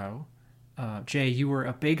in a row. Jay, you were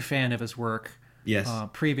a big fan of his work. Yes.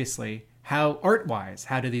 Previously, how art-wise,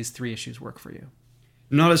 how do these 3 issues work for you?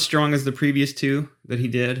 Not as strong as the previous 2 that he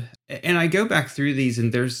did. And I go back through these,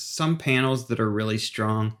 and there's some panels that are really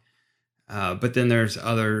strong, but then there's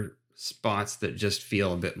other spots that just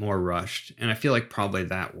feel a bit more rushed. And I feel like probably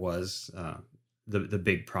that was the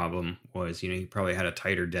big problem was, he probably had a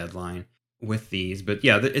tighter deadline with these. But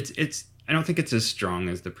yeah, it's I don't think it's as strong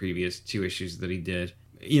as the previous 2 issues that he did.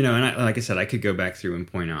 And like I said, I could go back through and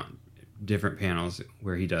point out different panels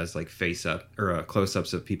where he does like face up or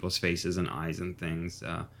close-ups of people's faces and eyes and things.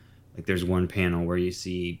 Like there's one panel where you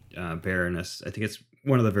see Baroness. I think it's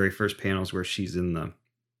one of the very first panels where she's in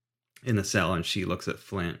the cell and she looks at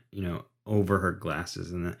Flint, over her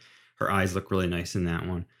glasses, and her eyes look really nice in that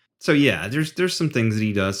one. So yeah, there's some things that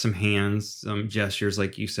he does, some hands, some gestures,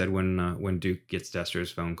 like you said when Duke gets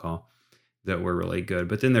Dester's phone call, that were really good.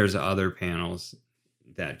 But then there's other panels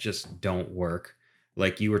that just don't work.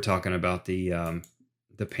 Like you were talking about the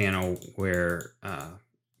panel where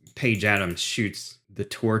Paige Adams shoots the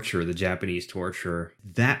Japanese torturer.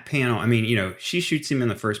 That panel, I mean, she shoots him in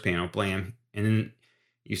the first panel, blam, and then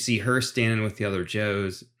you see her standing with the other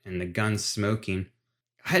Joes and the gun's smoking.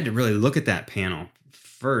 I had to really look at that panel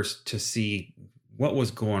first to see what was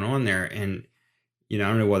going on there. And, I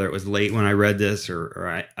don't know whether it was late when I read this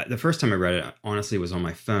or the first time I read it, honestly, was on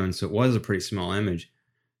my phone. So it was a pretty small image.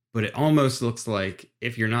 But it almost looks like,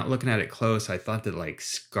 if you're not looking at it close, I thought that like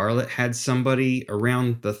Scarlet had somebody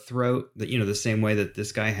around the throat, that the same way that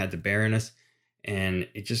this guy had the Baroness, and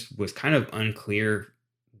it just was kind of unclear,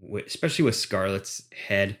 especially with Scarlet's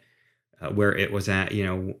head, where it was at.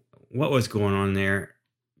 What was going on there,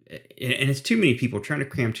 and it's too many people, trying to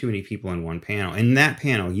cram too many people in one panel. In that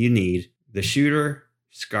panel, you need the shooter,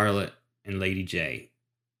 Scarlet, and Lady J.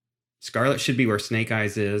 Scarlet should be where Snake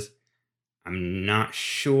Eyes is. I'm not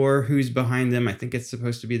sure who's behind them. I think it's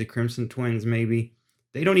supposed to be the Crimson Twins, maybe.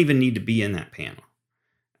 They don't even need to be in that panel.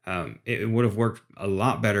 It would have worked a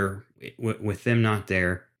lot better with them not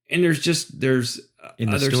there. And there's in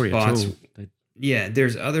other the story spots. Yeah,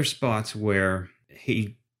 there's other spots where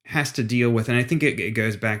he has to deal with, and I think it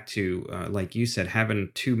goes back to, like you said, having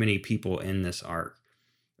too many people in this arc.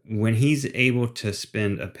 When he's able to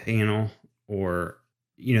spend a panel or,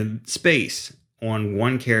 space on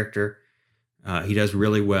one character, he does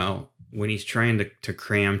really well. When he's trying to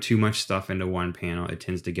cram too much stuff into one panel, it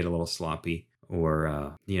tends to get a little sloppy,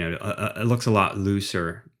 or it looks a lot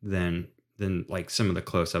looser than like some of the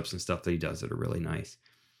close-ups and stuff that he does that are really nice.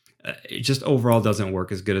 It just overall doesn't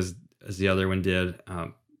work as good as the other one did.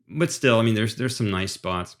 But still, there's some nice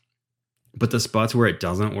spots. But the spots where it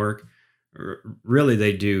doesn't work, really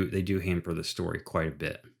they do hamper the story quite a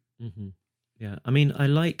bit. Mm-hmm. Yeah, I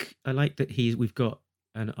like that we've got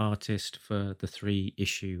an artist for the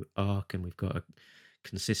 3-issue arc, and we've got a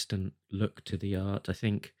consistent look to the art. I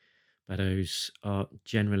think Badeau's art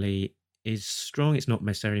generally is strong. It's not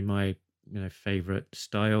necessarily my favorite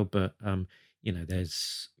style, but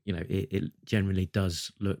there's it generally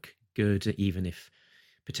does look good, even if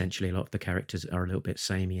potentially a lot of the characters are a little bit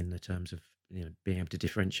samey in the terms of being able to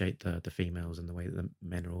differentiate the females and the way that the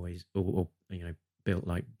men are always or built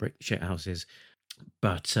like brick shit houses.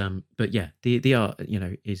 But yeah, the art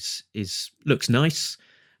is looks nice,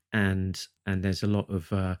 and there's a lot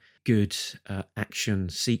of good action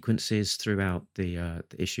sequences throughout the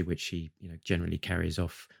issue, which he generally carries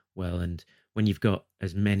off well. And when you've got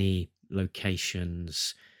as many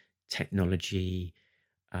locations, technology,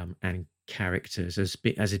 and characters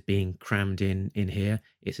as it being crammed in here,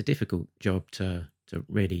 it's a difficult job to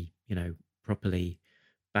really properly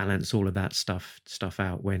balance all of that stuff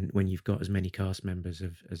out when you've got as many cast members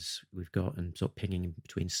as we've got, and sort of pinging in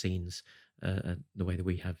between scenes the way that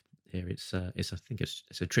we have here. I think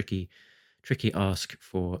it's a tricky ask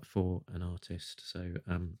for an artist. So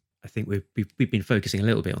I think we've been focusing a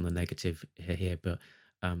little bit on the negative here, but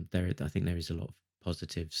I think there is a lot of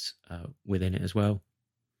positives within it as well.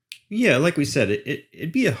 Yeah, like we said,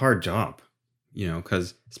 it'd be a hard job,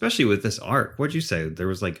 because especially with this arc, what'd you say? There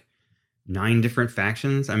was like 9 different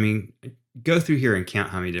factions. I mean, go through here and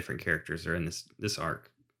count how many different characters are in this arc.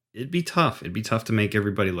 It'd be tough. It'd be tough to make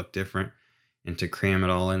everybody look different and to cram it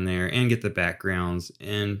all in there and get the backgrounds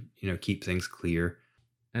and, keep things clear.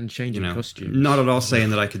 And changing costumes. Not at all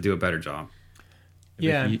saying that I could do a better job.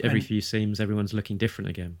 Every few scenes, everyone's looking different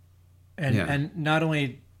again. And not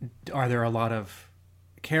only are there a lot of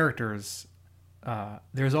characters,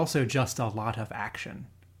 there's also just a lot of action.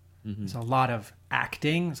 Mm-hmm. There's a lot of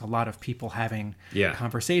acting. There's a lot of people having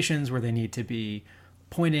conversations where they need to be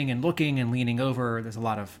pointing and looking and leaning over. There's a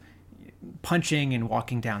lot of punching and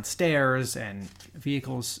walking downstairs, and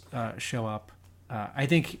vehicles show up. I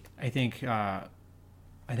think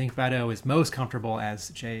Badeau is most comfortable, as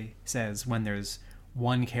Jay says, when there's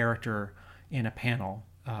one character in a panel.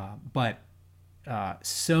 But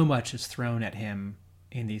so much is thrown at him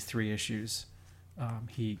in these 3 issues.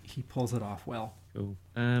 He pulls it off well. Cool.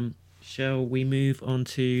 Shall we move on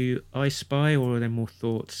to I Spy, or are there more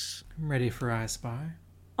thoughts? I'm ready for I Spy.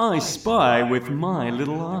 I spy with my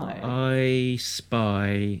little eye. I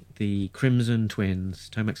spy the Crimson Twins,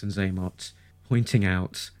 Tomax and Xamot, pointing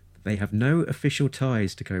out that they have no official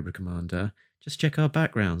ties to Cobra Commander. Just check our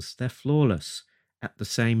backgrounds. They're flawless. At the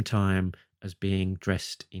same time as being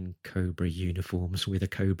dressed in Cobra uniforms with a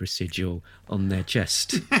Cobra sigil on their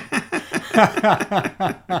chest.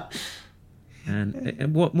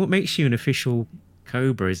 And what makes you an official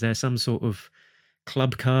Cobra? Is there some sort of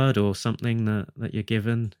club card or something that you're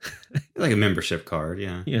given? Like a membership card,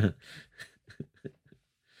 yeah. Yeah.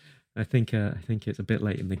 I think it's a bit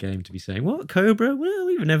late in the game to be saying, what, Cobra? Well,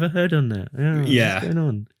 we've never heard on that. Oh, yeah. What's going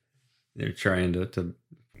on? They're trying to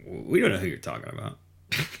we don't know who you're talking about.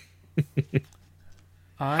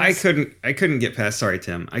 I couldn't get past, sorry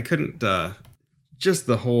Tim, I couldn't just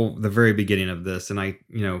the very beginning of this, and I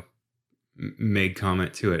made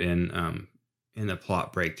comment to it in the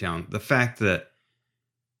plot breakdown, the fact that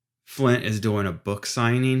Flint is doing a book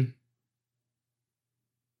signing.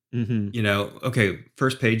 Mm-hmm. Okay,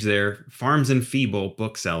 first page there, Farms and Feeble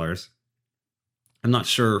booksellers. I'm not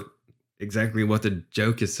sure exactly what the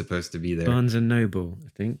joke is supposed to be there. Barnes and Noble, I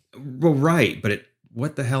think. Well, right, but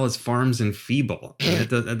what the hell is Farms and Feeble?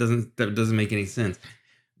 That doesn't make any sense.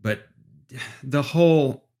 But the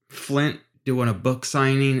whole Flint doing a book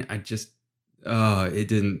signing, I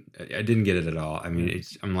didn't get it at all. I mean,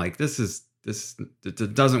 I'm like,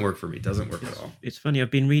 it doesn't work for me. It doesn't work at all. It's funny.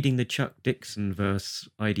 I've been reading the Chuck Dixon versus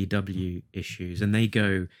IDW issues, and they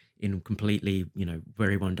go in completely,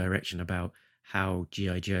 very one direction about how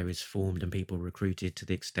G.I. Joe is formed and people recruited to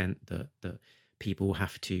the extent that people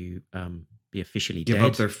have to be officially give dead.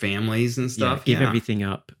 Up their families and stuff. Give everything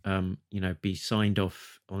up. Be signed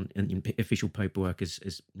off on in official paperwork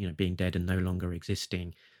as being dead and no longer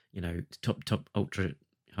existing. Top ultra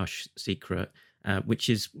hush secret, which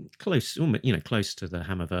is close, close to the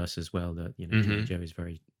Hammerverse as well. That Mm-hmm. Joe is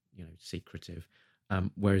very secretive,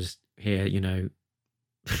 whereas here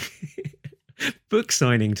book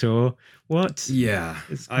signing tour. What? Yeah,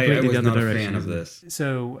 It's I completely was the other not a direction, fan of isn't it? this.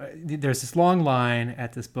 So there's this long line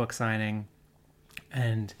at this book signing,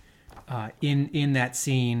 and in that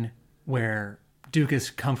scene where Duke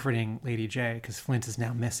is comforting Lady J because Flint is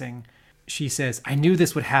now missing, she says, "I knew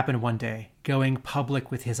this would happen one day, going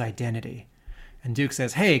public with his identity." And Duke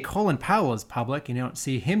says, "Hey, Colin Powell is public. You don't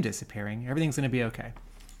see him disappearing. Everything's going to be okay."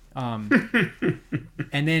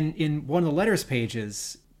 And then in one of the letters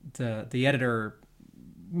pages, the editor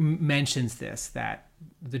mentions this, that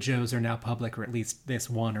the Joes are now public, or at least this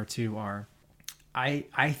one or two are.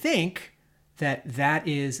 I think that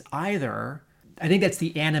is either, I think that's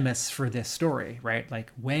the animus for this story, right?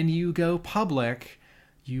 Like when you go public,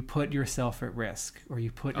 you put yourself at risk, or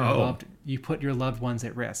you put your loved ones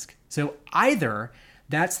at risk. So either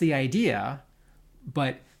that's the idea,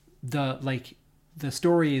 but the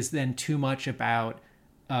story is then too much about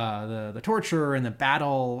the torture and the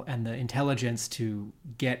battle and the intelligence to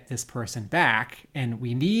get this person back, and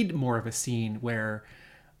we need more of a scene where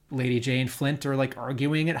Lady J and Flint are like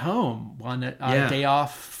arguing at home on a day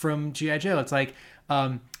off from G.I. Joe. It's like,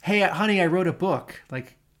 hey, honey, I wrote a book.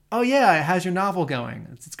 Like, oh yeah, how's your novel going?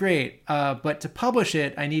 It's great. But to publish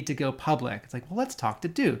it, I need to go public. It's like, well, let's talk to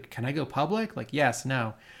Duke. Can I go public? Like, yes,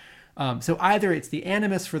 no. So either it's the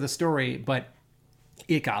animus for the story, but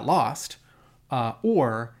it got lost,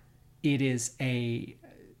 or it is a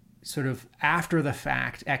sort of after the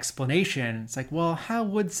fact explanation. It's like, well, how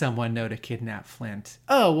would someone know to kidnap Flint?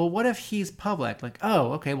 Oh, well, what if he's public? Like,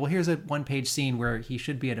 oh, okay, well, here's a one-page scene where he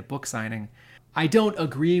should be at a book signing. I don't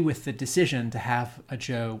agree with the decision to have a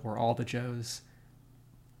Joe or all the Joes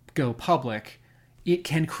go public. It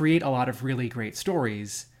can create a lot of really great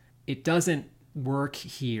stories. It doesn't work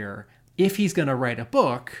here. If he's going to write a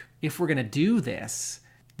book, if we're going to do this,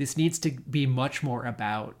 this needs to be much more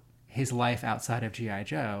about his life outside of G.I.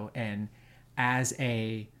 Joe. And as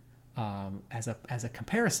a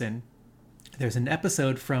comparison, there's an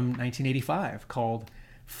episode from 1985 called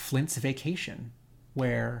Flint's Vacation,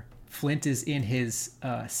 where Flint is in his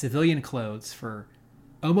civilian clothes for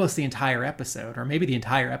almost the entire episode, or maybe the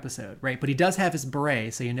entire episode, right? But he does have his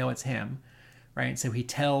beret, so you know it's him, right? So he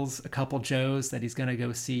tells a couple Joes that he's going to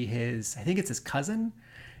go see I think it's his cousin,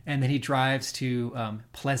 and then he drives to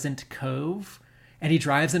Pleasant Cove, and he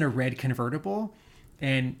drives in a red convertible,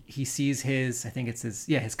 and he sees his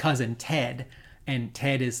cousin Ted, and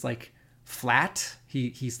Ted is like flat.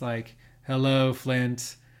 He's like, hello,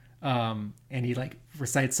 Flint. And he like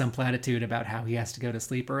recites some platitude about how he has to go to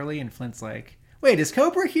sleep early, and Flint's like, wait, is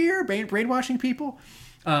Cobra here brainwashing people?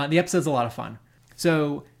 The episode's a lot of fun.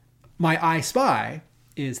 So my I Spy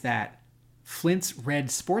is that Flint's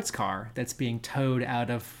red sports car that's being towed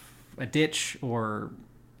out of a ditch or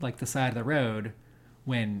like the side of the road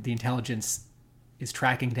when the intelligence is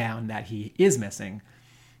tracking down that he is missing.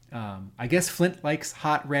 I guess Flint likes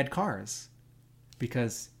hot red cars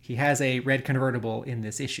because he has a red convertible in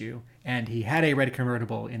this issue, and he had a red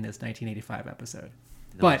convertible in this 1985 episode.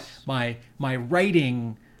 Nice. But my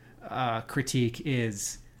writing critique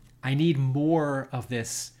is I need more of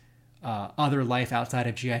this other life outside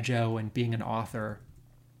of G.I. Joe and being an author.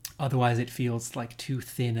 Otherwise, it feels like too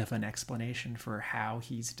thin of an explanation for how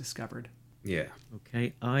he's discovered. Yeah.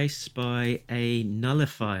 Okay, I spy a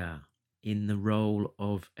nullifier in the role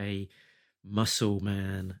of a muscle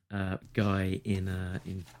man guy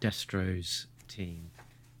in Destro's team.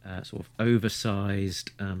 Sort of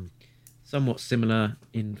oversized, somewhat similar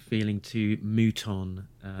in feeling to Mouton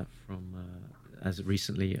from as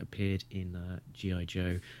recently appeared in G.I.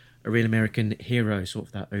 Joe, a real American hero, sort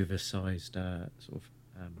of that oversized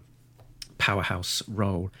powerhouse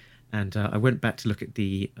role. And I went back to look at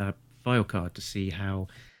the file card to see how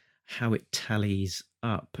it tallies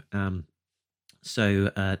up. So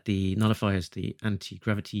the nullifier is the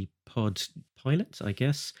anti-gravity pod pilot, I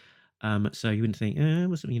guess. So you wouldn't think,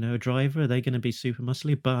 a driver, are they going to be super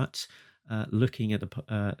muscly? But looking at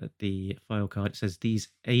the file card, it says these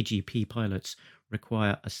AGP pilots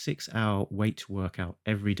require a 6-hour weight workout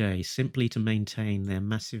every day simply to maintain their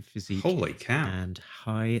massive physique. Holy cow. And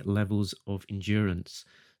high levels of endurance.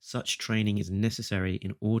 Such training is necessary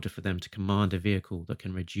in order for them to command a vehicle that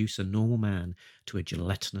can reduce a normal man to a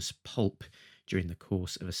gelatinous pulp during the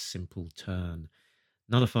course of a simple turn.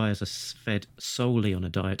 Nullifiers are fed solely on a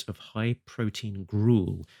diet of high-protein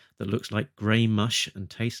gruel that looks like grey mush and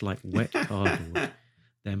tastes like wet cardboard.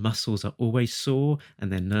 Their muscles are always sore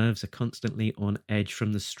and their nerves are constantly on edge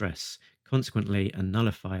from the stress. Consequently, a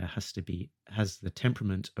nullifier has the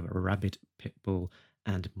temperament of a rabid pit bull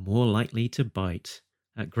and more likely to bite.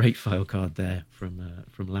 A great file card there from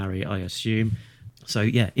Larry, I assume. So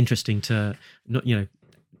yeah, interesting to not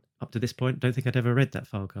up to this point, don't think I'd ever read that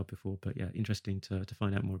file card before, but yeah, interesting to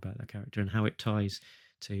find out more about that character and how it ties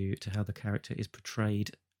to how the character is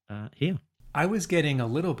portrayed here. I was getting a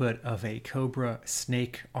little bit of a Cobra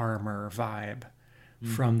snake armor vibe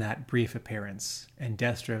from that brief appearance. And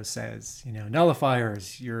Destro says,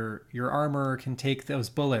 nullifiers, your armor can take those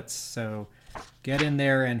bullets, so get in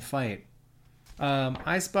there and fight.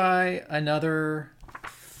 I spy another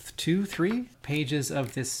 2-3 pages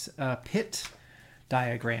of this pit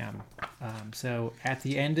diagram. So at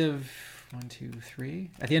the end of at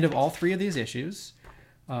the end of all 3 of these issues,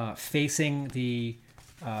 facing the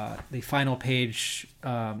final page,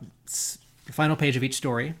 the final page of each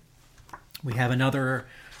story, we have another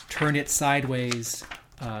turn it sideways,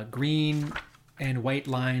 green and white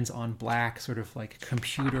lines on black, sort of like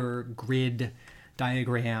computer grid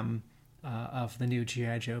diagram of the new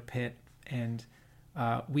G.I. Joe pit. And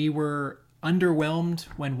we were underwhelmed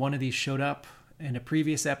when one of these showed up in a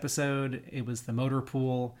previous episode. It was the motor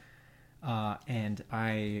pool. And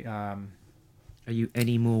I... Are you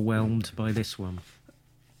any more whelmed by this one?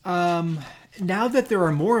 Now that there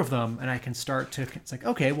are more of them and I can start to, it's like,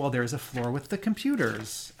 okay, well, there's a floor with the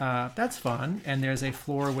computers. That's fun. And there's a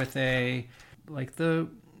floor with like the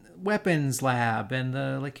weapons lab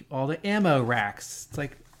and like all the ammo racks. It's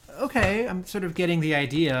like, okay, I'm sort of getting the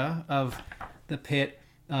idea of the pit.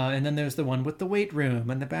 And then there's the one with the weight room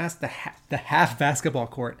and the half basketball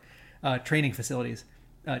court, training facilities,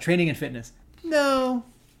 training and fitness. No,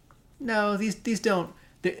 these don't,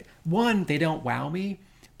 they don't wow me.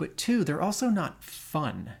 But two, they're also not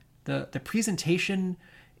fun. The presentation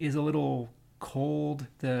is a little cold.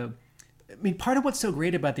 Part of what's so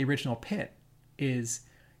great about the original pit is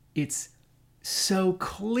it's so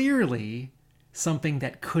clearly something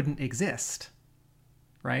that couldn't exist,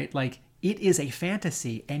 right? Like, it is a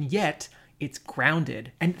fantasy, and yet it's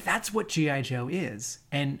grounded. And that's what G.I. Joe is.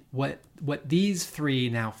 And what these 3,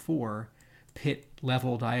 now 4, pit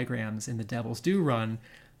level diagrams in the Devil's Due run,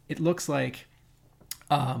 it looks like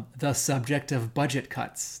the subject of budget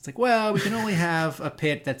cuts. It's like, well, we can only have a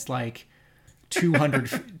pit that's like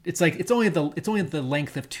 200. it's only the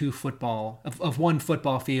length of one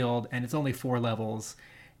football field, and it's only 4 levels.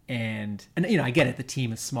 And I get it. The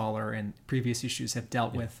team is smaller, and previous issues have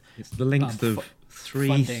dealt with. It's the length of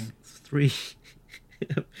three.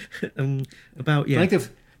 About the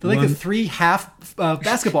length of 3 half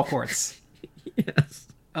basketball courts. Yes.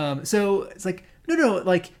 So it's like no,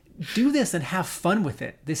 like, do this and have fun with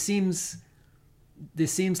it. This seems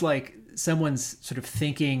like someone's sort of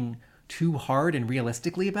thinking too hard and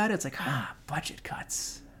realistically about it. It's like, budget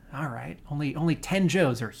cuts. All right, only 10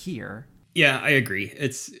 Joes are here. Yeah, I agree.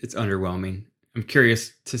 It's underwhelming. I'm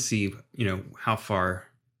curious to see, how far.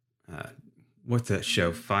 What's that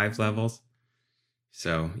show? 5 levels.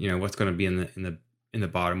 So what's going to be in the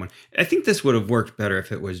bottom one. I think this would have worked better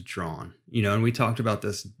if it was drawn. And we talked about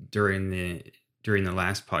this during the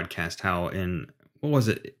last podcast, how in, what was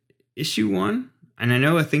it, issue 1? And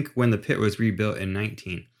I think when the pit was rebuilt in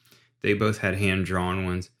 19, they both had hand-drawn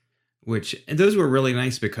ones, and those were really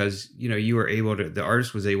nice because, you were able to, the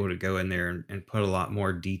artist was able to go in there and put a lot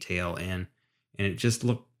more detail in. And it just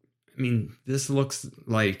looked, this looks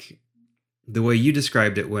like the way you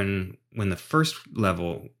described it when the first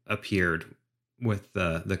level appeared with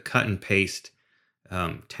the cut and paste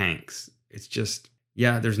tanks. It's just,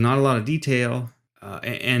 there's not a lot of detail,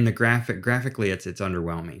 and the graphically it's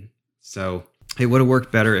underwhelming. So it would have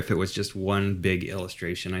worked better if it was just one big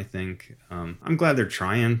illustration, I think. I'm glad they're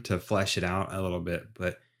trying to flesh it out a little bit,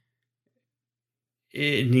 but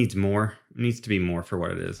it needs more. It needs to be more for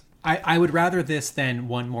what it is. I would rather this than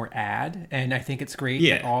one more ad, and I think it's great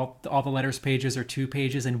that all the letters pages are 2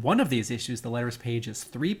 pages, and one of these issues, the letters page, is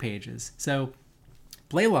 3 pages. So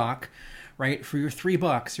Blaylock, right, for your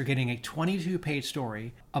 $3, you're getting a 22-page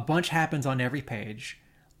story. A bunch happens on every page.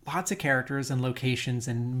 Lots of characters and locations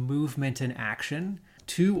and movement and action.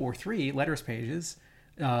 2 or 3 letters pages.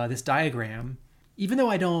 This diagram. Even though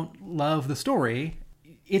I don't love the story,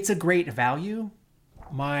 it's a great value.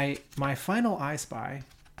 My final I Spy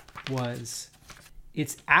was,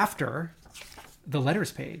 it's after the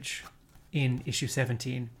letters page in issue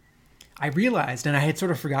 17. I realized, and I had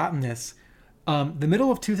sort of forgotten this, the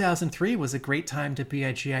middle of 2003 was a great time to be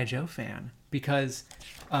a G.I. Joe fan, because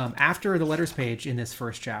after the letters page in this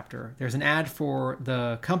first chapter, there's an ad for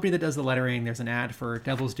the company that does the lettering, there's an ad for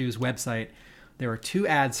Devil's Due's website, there are 2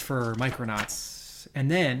 ads for Micronauts, and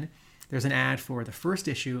then there's an ad for the first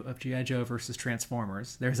issue of G.I. Joe versus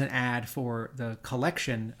Transformers. There's an ad for the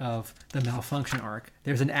collection of the Malfunction arc.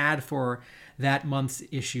 There's an ad for that month's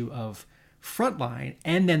issue of Frontline,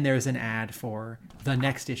 and then there's an ad for the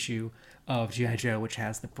next issue of G.I. Joe, which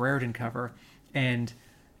has the Brereton cover. And,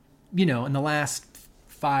 in the last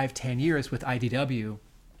 5-10 years with IDW,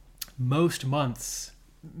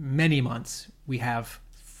 many months, we have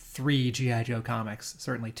 3 G.I. Joe comics,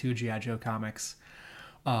 certainly 2 G.I. Joe comics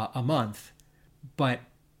a month. But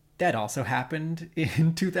that also happened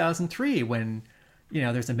in 2003 when,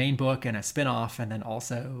 there's a main book and a spin-off, and then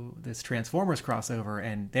also this Transformers crossover,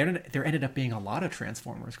 and there ended up being a lot of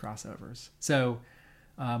Transformers crossovers. So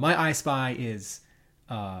my I Spy is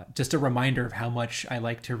just a reminder of how much I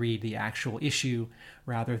like to read the actual issue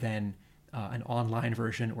rather than an online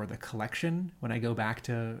version or the collection when I go back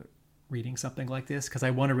to reading something like this because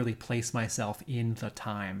I want to really place myself in the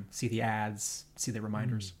time, see the ads, see the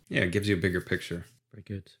reminders. Yeah, it gives you a bigger picture. Very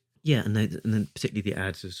good. Yeah, and then particularly the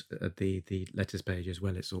ads, the letters page as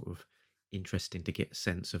well. It's sort of interesting to get a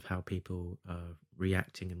sense of how people are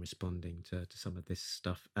reacting and responding to some of this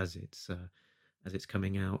stuff as it's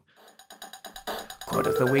coming out. Quote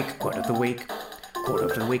of the week, quote of the week, quote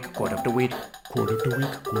of the week, quote of the week, quote of the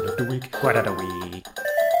week, quote of the week, quote of the week.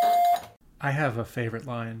 I have a favorite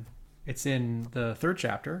line. It's in the 3rd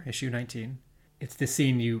chapter, issue 19. It's the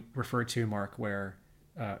scene you referred to, Mark, where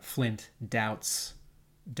Flint doubts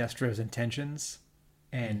Destro's intentions,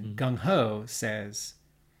 and Gung Ho says,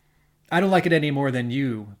 "I don't like it any more than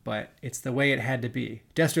you, but it's the way it had to be.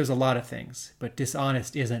 Destro's a lot of things, but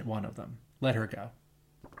dishonest isn't one of them. Let her go."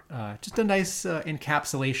 Just a nice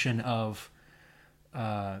encapsulation of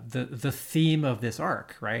the theme of this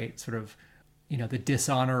arc, right? Sort of, the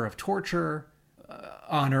dishonor of torture,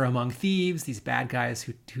 honor among thieves, these bad guys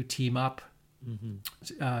who team up,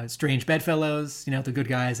 strange bedfellows, the good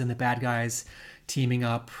guys and the bad guys teaming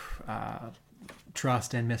up,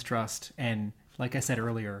 trust and mistrust. And like I said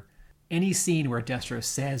earlier, any scene where Destro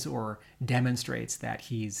says or demonstrates that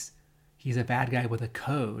he's a bad guy with a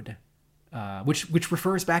code, which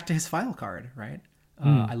refers back to his file card, right?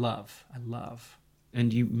 I love.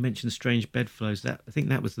 And you mentioned Strange Bedfellows. I think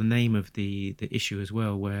that was the name of the issue as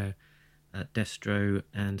well, where Destro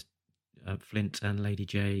and Flint and Lady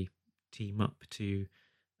J team up to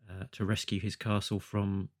rescue his castle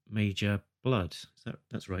from Major Blood.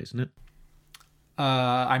 That's right, isn't it?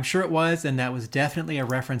 I'm sure it was, and that was definitely a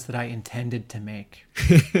reference that I intended to make.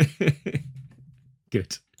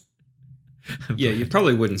 Good. Yeah, you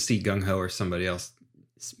probably wouldn't see Gung Ho or somebody else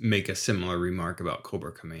make a similar remark about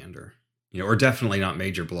Cobra Commander, or definitely not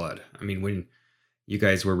Major Blood. I mean, when you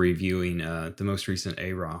guys were reviewing the most recent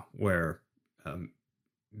A-Raw, where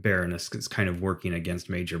Baroness is kind of working against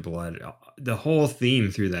Major Blood, the whole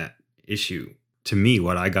theme through that issue, to me,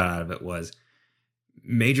 what I got out of it was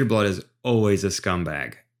Major Blood is always a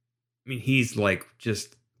scumbag. I mean, he's like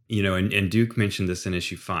just, and Duke mentioned this in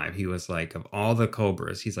issue 5. He was like, of all the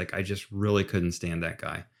Cobras, he's like, I just really couldn't stand that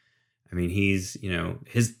guy. I mean, he's,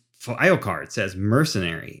 his file card says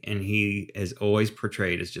mercenary, and he is always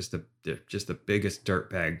portrayed as just the biggest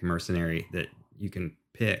dirtbag mercenary that you can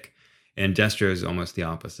pick. And Destro is almost the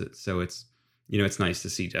opposite. So it's, it's nice to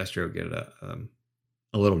see Destro get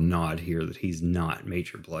a little nod here that he's not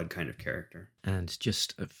Major Blood kind of character. And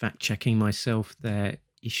just fact checking myself there,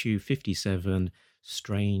 issue 57,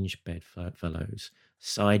 Strange Bedfellows,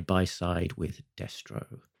 side by side with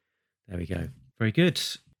Destro. There we go. Very good.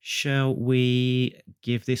 Shall we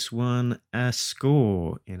give this one a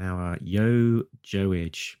score in our Yo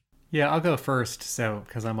Joage? Yeah, I'll go first. So,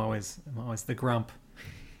 because I'm always the grump.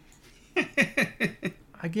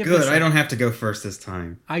 Good. I don't have to go first this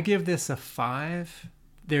time. I give this a 5.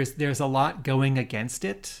 There's a lot going against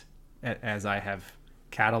it, as I have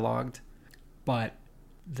cataloged, but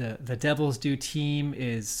the Devil's Due team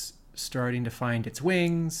is starting to find its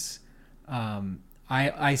wings.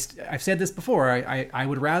 I've said this before. I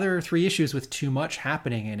would rather 3 issues with too much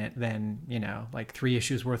happening in it than 3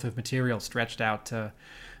 issues worth of material stretched out to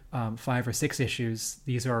 5 or 6 issues.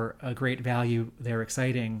 These are a great value. They're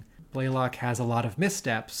exciting. Blaylock has a lot of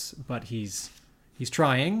missteps, but he's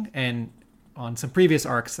trying. And on some previous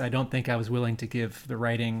arcs, I don't think I was willing to give the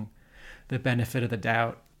writing the benefit of the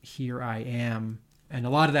doubt. Here I am. And a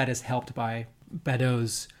lot of that is helped by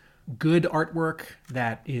Badeau's good artwork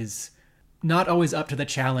that is not always up to the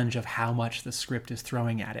challenge of how much the script is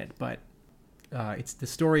throwing at it. But it's the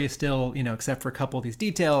story is still, except for a couple of these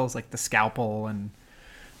details, like the scalpel and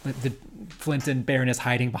the Flint and Baroness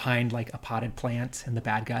hiding behind like a potted plant and the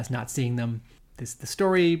bad guys not seeing them. The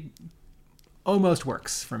story almost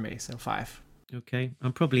works for me, so 5. Okay,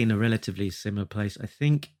 I'm probably in a relatively similar place. I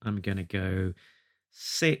think I'm going to go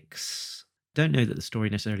 6. Don't know that the story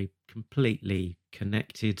necessarily completely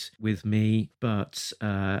connected with me, but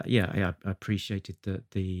I appreciated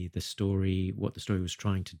the story, what the story was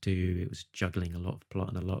trying to do. It was juggling a lot of plot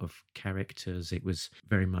and a lot of characters. It was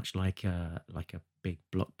very much like a big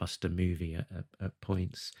blockbuster movie at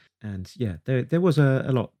points, and there was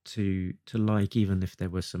a lot to like, even if there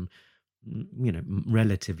were some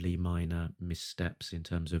relatively minor missteps in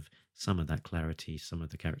terms of some of that clarity, some of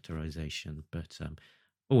the characterization, but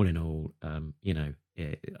all in all,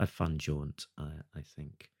 a fun jaunt, I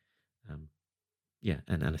think.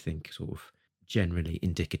 And I think sort of generally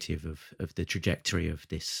indicative of the trajectory of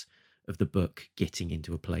the book getting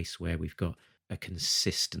into a place where we've got a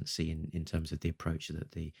consistency in terms of the approach,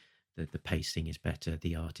 that the pacing is better,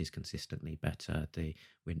 the art is consistently better,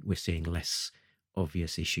 we're seeing less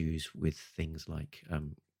obvious issues with things like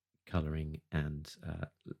colouring and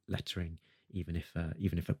lettering, even if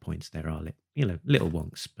at points there are little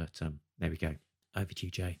wonks. But there we go. Over to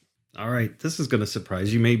you, Jay. All right, this is going to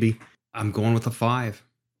surprise you. Maybe I'm going with a 5.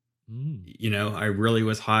 I really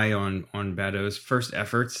was high on Badeau's first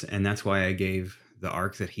efforts, and that's why I gave the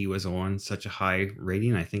arc that he was on such a high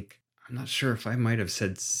rating. I'm not sure if I might have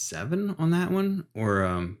said 7 on that one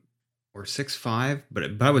or 6.5,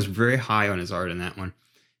 but I was very high on his art in that one.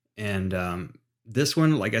 And this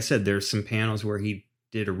one, like I said, there's some panels where he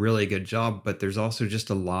did a really good job, but there's also just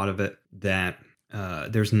a lot of it that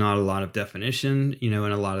there's not a lot of definition, in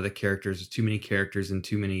a lot of the characters. There's too many characters and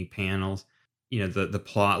too many panels. The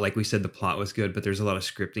plot, like we said, the plot was good, but there's a lot of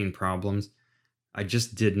scripting problems. I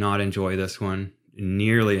just did not enjoy this one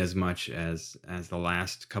nearly as much as the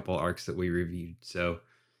last couple arcs that we reviewed. So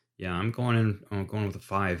yeah, I'm going with a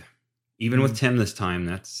 5. Even with Tim this time,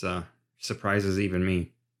 that's surprises even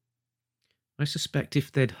me. I suspect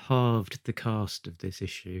if they'd halved the cast of this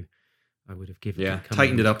issue, I would have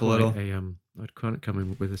tightened it up a little. I'd come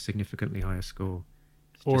in with a significantly higher score.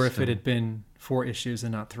 Or if it had been 4 issues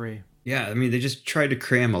and not 3. Yeah, I mean, they just tried to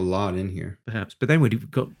cram a lot in here. Perhaps. But then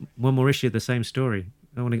we'd got one more issue of the same story.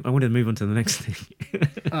 I wanted to move on to the next thing.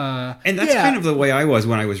 And that's kind of the way I was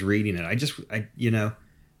when I was reading it.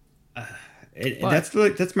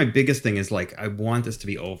 That's my biggest thing is like, I want this to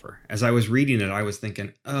be over. As I was reading it, I was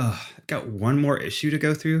thinking, I've got one more issue to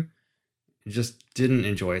go through. I just didn't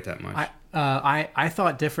enjoy it that much. I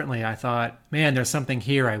thought differently. I thought, man, there's something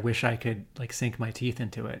here. I wish I could like sink my teeth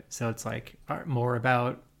into it. So it's like more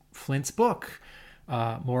about Flint's book,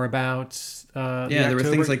 more about there were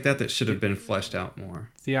things like that should have been fleshed out more.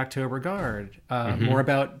 The October Guard, more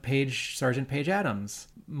about Sergeant Paige Adams,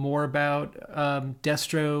 more about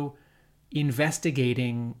Destro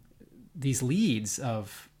investigating these leads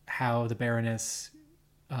of how the Baroness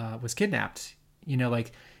was kidnapped.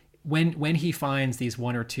 Like when he finds these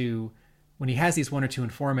one or two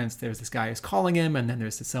informants, there's this guy who's calling him, and then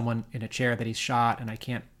there's someone in a chair that he's shot, and I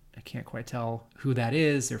can't quite tell who that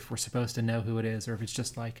is, or if we're supposed to know who it is, or if it's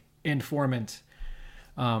just like informant.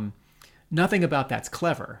 Nothing about that's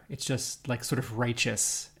clever. It's just like sort of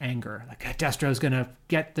righteous anger. Like Destro's gonna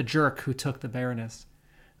get the jerk who took the Baroness.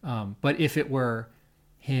 But if it were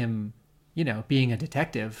him, being a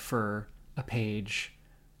detective for a page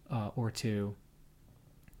or two,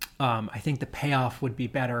 I think the payoff would be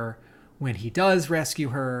better when he does rescue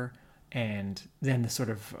her, and then the sort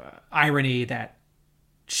of irony that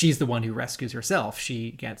she's the one who rescues herself.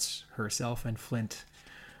 She gets herself and Flint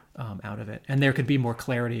out of it. And there could be more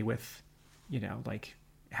clarity with, like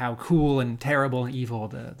how cool and terrible and evil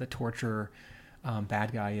the torturer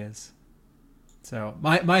bad guy is. So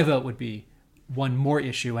my vote would be one more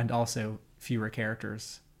issue and also fewer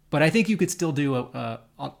characters. But I think you could still do a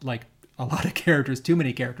lot of characters, too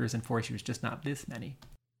many characters in 4 issues, just not this many.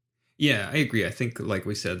 Yeah, I agree. I think, like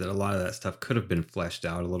we said, that a lot of that stuff could have been fleshed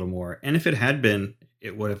out a little more. And if it had been,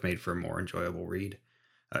 it would have made for a more enjoyable read.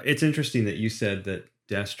 It's interesting that you said that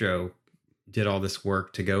Destro did all this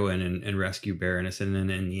work to go in and rescue Baroness, and then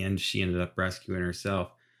in the end, she ended up rescuing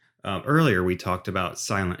herself. Earlier, we talked about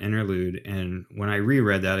Silent Interlude, and when I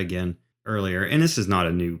reread that again earlier, and this is not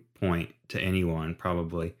a new point to anyone,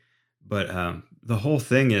 probably, but the whole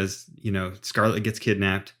thing is, Scarlet gets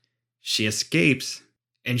kidnapped, she escapes,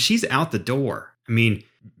 and she's out the door. I mean,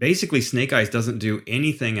 basically, Snake Eyes doesn't do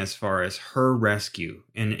anything as far as her rescue.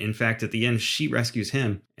 And in fact, at the end, she rescues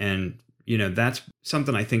him. And, that's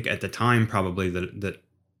something I think at the time probably that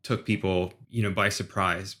took people, by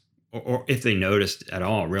surprise, or if they noticed at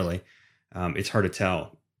all, really. It's hard to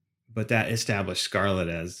tell. But that established Scarlet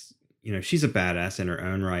as, she's a badass in her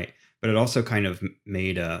own right. But it also kind of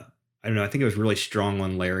made I think it was really strong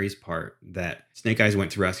on Larry's part that Snake Eyes went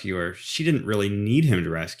to rescue her. She didn't really need him to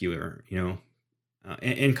rescue her,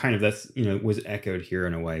 and kind of that's, was echoed here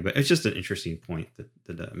in a way. But it's just an interesting point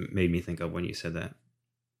that made me think of when you said that.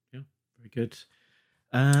 Yeah, very good.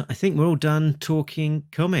 I think we're all done talking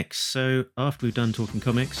comics. So after we've done talking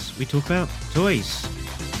comics, we talk about toys.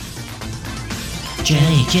 J,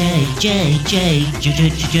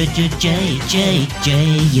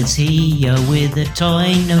 is here with a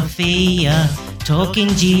toy no fear, talking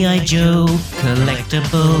G.I. Joe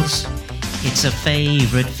collectibles. It's a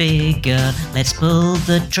favorite figure, let's pull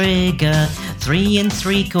the trigger, 3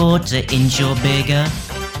 3/4 inch or bigger.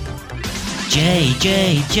 J.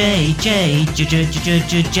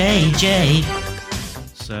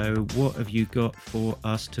 So what have you got for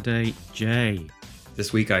us today, Jay?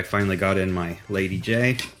 This week I finally got in my Lady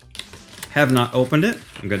J. Have not opened it.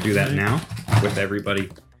 I'm going to do that now with everybody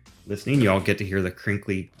listening. You all get to hear the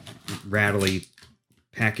crinkly, rattly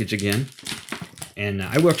package again. And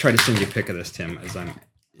I will try to send you a pic of this, Tim, as I'm,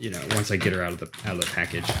 once I get her out of the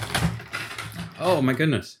package. Oh my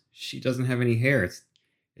goodness, she doesn't have any hair.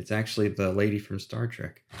 It's actually the lady from Star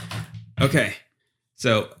Trek. Okay,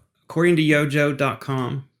 so according to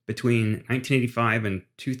Yojo.com, between 1985 and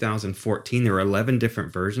 2014, there were 11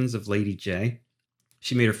 different versions of Lady J.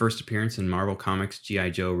 She made her first appearance in Marvel Comics' G.I.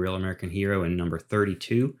 Joe Real American Hero in number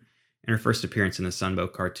 32, and her first appearance in the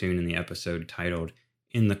Sunbow cartoon in the episode titled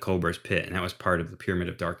In the Cobra's Pit, and that was part of the Pyramid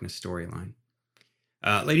of Darkness storyline.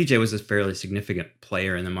 Lady J was a fairly significant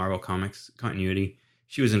player in the Marvel Comics continuity.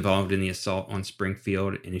 She was involved in the assault on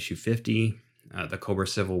Springfield in issue 50, the Cobra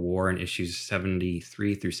Civil War in issues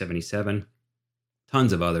 73 through 77,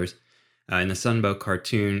 tons of others. In the Sunbow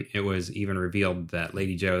cartoon, it was even revealed that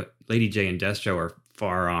Lady J and Destro are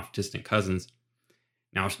far off distant cousins.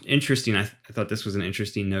 Now, interesting, I thought this was an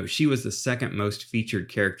interesting note. She was the second most featured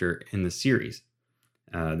character in the series.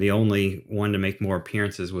 The only one to make more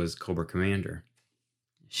appearances was Cobra Commander.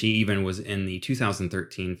 She even was in the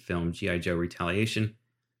 2013 film G.I. Joe Retaliation,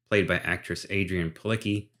 played by actress Adrienne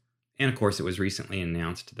Palicki, and of course it was recently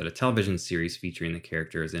announced that a television series featuring the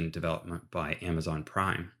character is in development by Amazon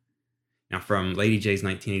Prime. Now, from Lady J's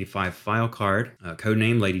 1985 file card,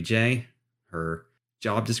 codename Lady J, her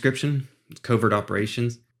job description, covert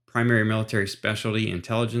operations, primary military specialty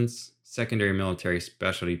intelligence, secondary military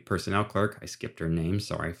specialty personnel clerk, I skipped her name,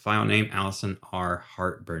 sorry, file name Allison R.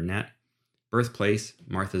 Hart Burnett, birthplace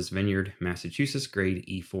Martha's Vineyard, Massachusetts, grade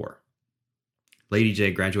E4. Lady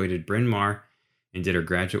J graduated Bryn Mawr and did her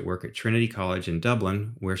graduate work at Trinity College in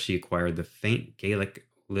Dublin, where she acquired the faint Gaelic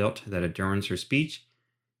lilt that adorns her speech.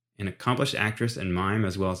 An accomplished actress and mime,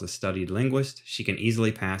 as well as a studied linguist, she can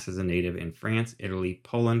easily pass as a native in France, Italy,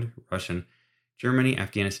 Poland, Russian, Germany,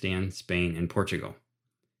 Afghanistan, Spain, and Portugal.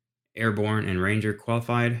 Airborne and Ranger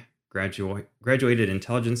qualified, graduated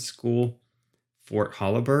intelligence school, Fort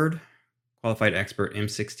Hollowbird, qualified expert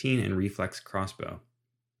M16 and reflex crossbow.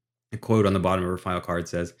 A quote on the bottom of her file card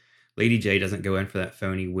says, Lady J doesn't go in for that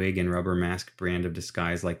phony wig and rubber mask brand of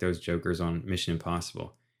disguise like those jokers on Mission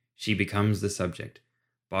Impossible. She becomes the subject.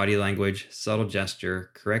 Body language, subtle gesture,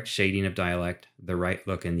 correct shading of dialect, the right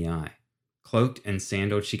look in the eye. Cloaked and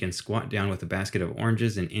sandaled, she can squat down with a basket of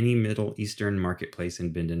oranges in any Middle Eastern marketplace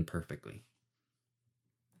and bend in perfectly.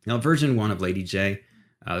 Now, version 1 of Lady J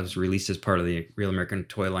was released as part of the Real American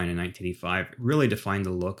Toy line in 1985. Really defined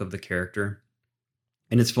the look of the character.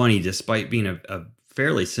 And it's funny, despite being a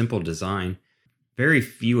fairly simple design, very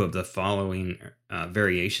few of the following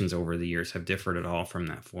variations over the years have differed at all from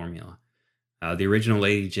that formula. The original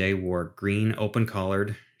Lady J wore green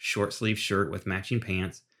open-collared short-sleeve shirt with matching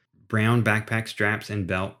pants, brown backpack straps and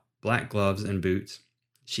belt, black gloves and boots.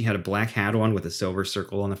 She had a black hat on with a silver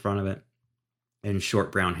circle on the front of it, and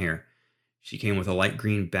short brown hair. She came with a light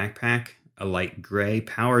green backpack, a light gray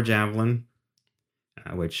power javelin,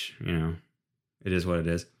 which, it is what it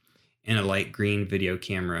is, and a light green video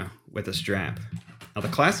camera with a strap. Now, the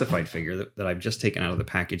classified figure that I've just taken out of the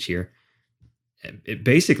package here, it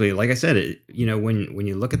basically, like I said, when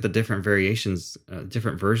you look at the different variations,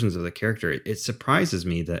 different versions of the character, it surprises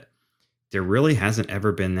me that there really hasn't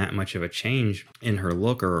ever been that much of a change in her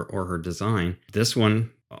look or her design. This one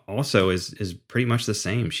also is pretty much the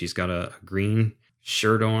same. She's got a green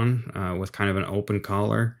shirt on with kind of an open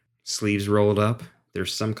collar, sleeves rolled up.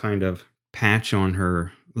 There's some kind of patch on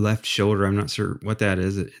her left shoulder. I'm not sure what that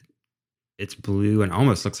is. It's blue and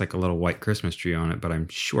almost looks like a little white Christmas tree on it, but I'm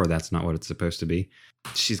sure that's not what it's supposed to be.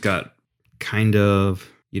 She's got kind of,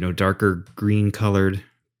 darker green colored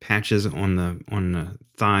patches on the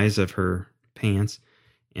thighs of her pants,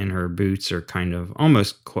 and her boots are kind of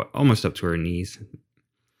almost up to her knees.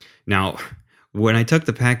 Now, when I took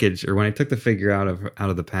the figure out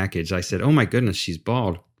of the package, I said, "Oh my goodness, she's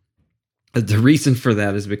bald." The reason for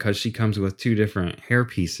that is because she comes with two different hair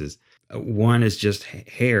pieces. One is just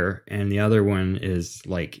hair, and the other one is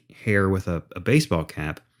like hair with a baseball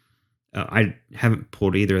cap. I haven't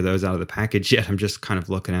pulled either of those out of the package yet. I'm just kind of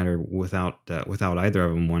looking at her without either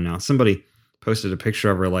of them on now. Somebody posted a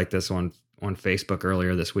picture of her like this on Facebook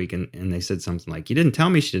earlier this week, and they said something like, "You didn't tell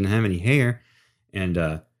me she didn't have any hair,"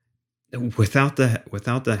 and without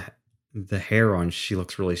the hair on, she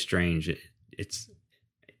looks really strange. It's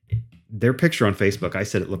their picture on Facebook. I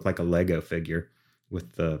said it looked like a Lego figure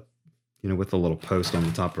with the little post on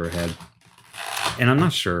the top of her head. And I'm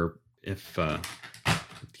not sure if,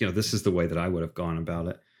 this is the way that I would have gone about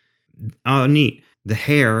it. Oh, neat. The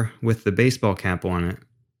hair with the baseball cap on it.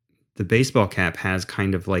 The baseball cap has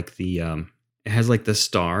kind of like it has like the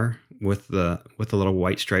star with the little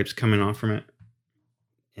white stripes coming off from it.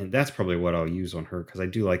 And that's probably what I'll use on her, because I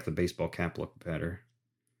do like the baseball cap look better.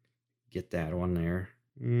 get that on there.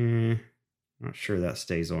 Not sure that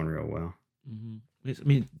stays on real well.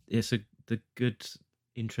 Mm-hmm. It's the good,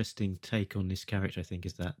 interesting take on this character, I think,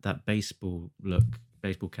 is that baseball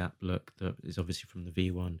cap look that is obviously from the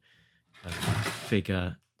V1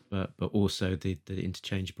 figure, but also the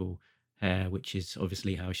interchangeable hair, which is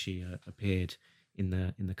obviously how she appeared in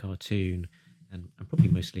the cartoon, and probably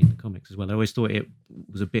mostly in the comics as well. I always thought it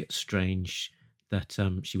was a bit strange that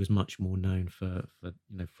she was much more known for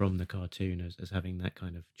from the cartoon as having that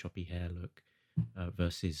kind of choppy hair look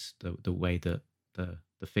versus the way that the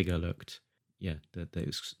figure looked. Yeah, that it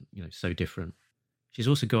was so different. She's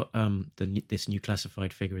also got this new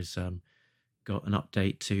classified figure has got an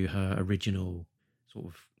update to her original sort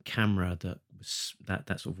of camera that was that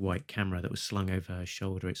sort of white camera that was slung over her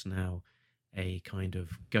shoulder. It's now a kind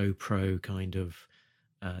of GoPro kind of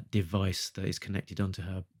device that is connected onto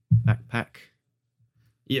her backpack.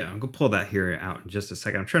 Yeah, I'm gonna pull that here out in just a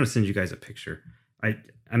second. I'm trying to send you guys a picture.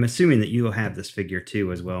 I'm assuming that you will have this figure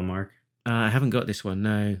too as well, Mark. I haven't got this one.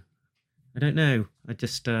 No, I don't know. I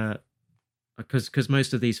just because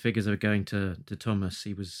most of these figures are going to Thomas.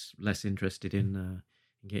 He was less interested in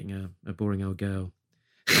getting a boring old girl.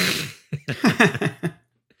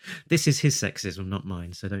 This is his sexism, not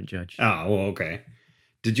mine, so don't judge. Oh, well, okay.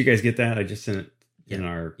 Did you guys get that? I just sent it in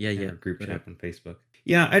our group chat on Facebook.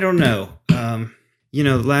 Yeah, I don't know.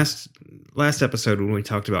 Last episode when we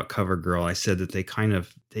talked about CoverGirl, I said that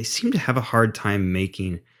they seem to have a hard time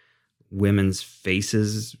making women's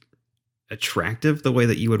faces attractive the way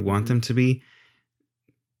that you would want them to be.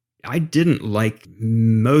 I didn't like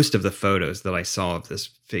most of the photos that I saw of this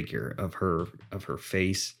figure of her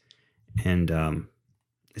face, and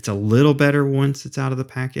it's a little better once it's out of the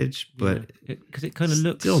package, but because it kind of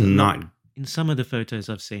looks still not. In some of the photos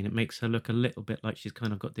I've seen, it makes her look a little bit like she's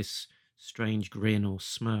kind of got this strange grin or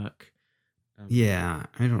smirk. Yeah,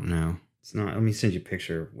 I don't know. It's not. Let me send you a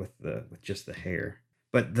picture with just the hair.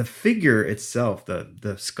 But the figure itself, the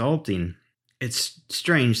sculpting, it's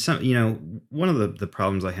strange. One of the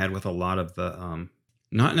problems I had with a lot of the,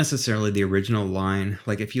 not necessarily the original line.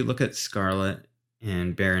 Like if you look at Scarlet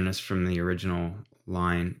and Baroness from the original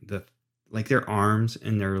line, their arms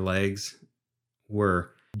and their legs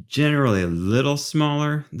were generally a little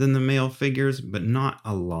smaller than the male figures, but not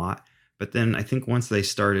a lot. But then I think once they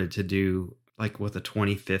started to do like with the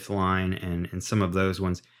 25th line and some of those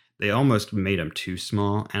ones, they almost made them too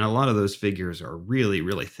small. And a lot of those figures are really,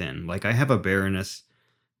 really thin. Like I have a Baroness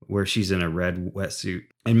where she's in a red wetsuit,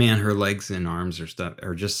 and man, her legs and arms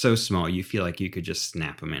are just so small. You feel like you could just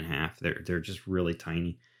snap them in half. They're just really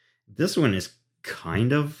tiny. This one is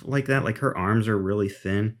kind of like that. Like her arms are really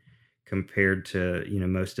thin compared to,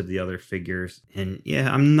 most of the other figures. And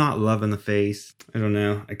yeah, I'm not loving the face. I don't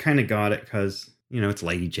know. I kind of got it because, it's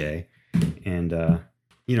Lady J. And,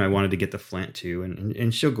 I wanted to get the Flint too.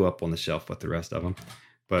 And she'll go up on the shelf with the rest of them.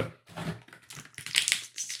 But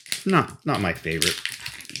not my favorite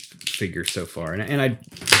figure so far. And I,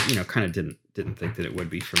 kind of didn't think that it would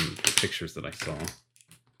be from the pictures that I saw.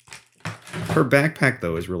 Her backpack,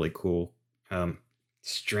 though, is really cool.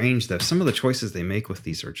 Strange, though. Some of the choices they make with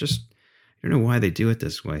these are just... I don't know why they do it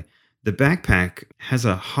this way. The backpack has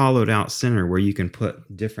a hollowed out center where you can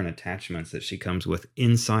put different attachments that she comes with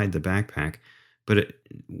inside the backpack. But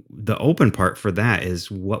the open part for that is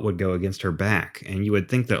what would go against her back. And you would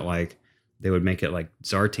think that like they would make it like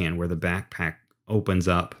Zartan, where the backpack opens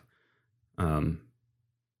up, from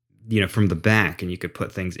the back, and you could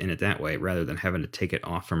put things in it that way rather than having to take it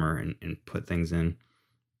off from her and put things in.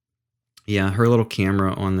 Yeah, her little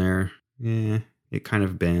camera on there. Yeah, it kind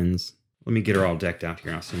of bends. Let me get her all decked out here,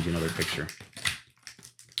 and I'll send you another picture.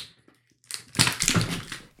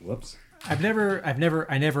 Whoops. I never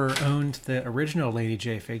owned the original Lady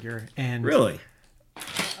J figure, and really,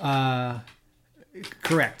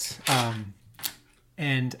 correct.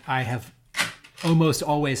 And I have almost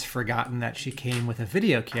always forgotten that she came with a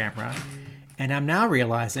video camera, and I'm now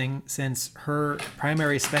realizing, since her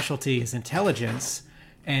primary specialty is intelligence,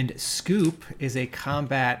 and Scoop is a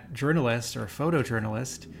combat journalist or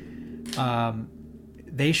photojournalist,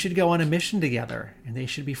 they should go on a mission together, and they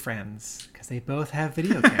should be friends because they both have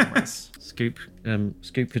video cameras. Scoop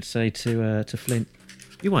could say to Flint,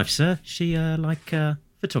 "Your wife, sir, she like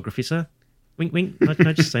photography, sir? Wink, wink. No,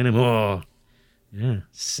 just say no more. Yeah,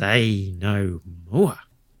 say no more."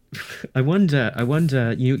 I wonder.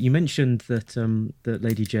 You mentioned that that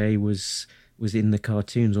Lady J was in the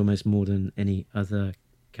cartoons almost more than any other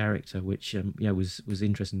character, which was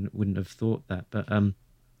interesting. Wouldn't have thought that, but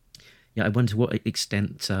I wonder to what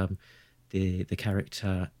extent the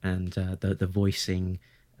character and the voicing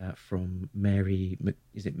from Mary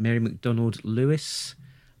McDonald Lewis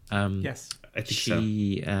Yes. I think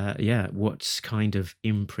she, what kind of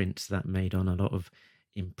imprints that made on a lot of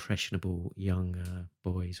impressionable young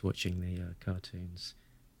boys watching the cartoons.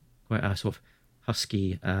 Quite a sort of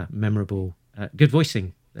husky, memorable, good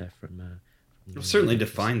voicing there from certainly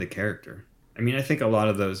defined the character. I mean, I think a lot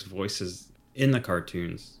of those voices in the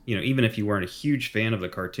cartoons, even if you weren't a huge fan of the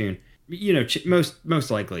cartoon,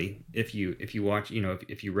 most likely if you watch,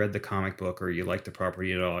 if you read the comic book or you liked the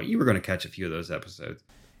property at all, you were going to catch a few of those episodes.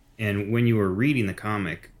 And when you were reading the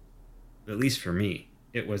comic, at least for me,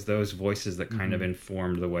 it was those voices that kind of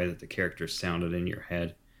informed the way that the characters sounded in your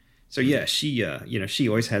head. So yeah, she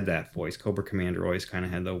always had that voice. Cobra Commander always kind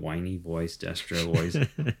of had the whiny voice. Destro always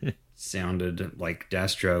sounded like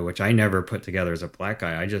Destro, which I never put together as a black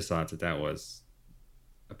guy. I just thought that was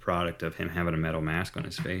a product of him having a metal mask on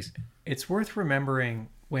his face. It's worth remembering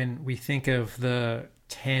when we think of the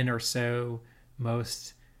 10 or so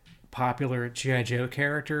most popular G.I. Joe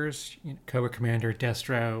characters, Cobra Commander,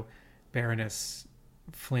 Destro, Baroness,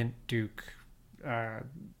 Flint, Duke,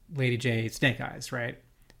 Lady J, Snake Eyes, right?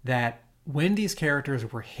 That when these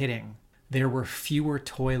characters were hitting, there were fewer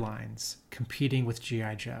toy lines competing with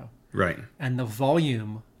G.I. Joe. Right. And the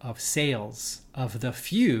volume of sales of the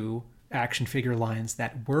few action figure lines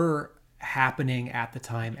that were happening at the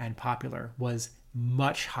time and popular was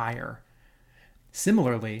much higher.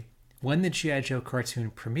 Similarly, when the G.I. Joe cartoon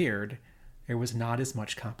premiered, there was not as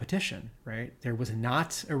much competition, right? There was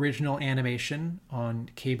not original animation on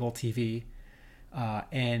cable TV.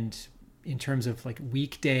 And in terms of like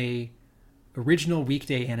original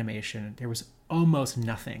weekday animation, there was almost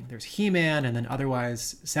nothing. There's He-Man, and then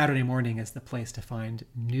otherwise Saturday morning is the place to find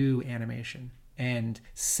new animation. And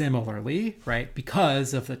similarly, right,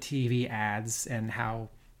 because of the TV ads and how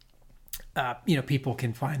people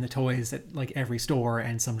can find the toys at like every store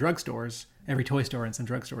and some drugstores, every toy store and some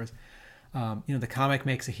drugstores. The comic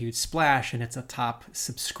makes a huge splash and it's a top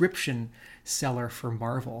subscription seller for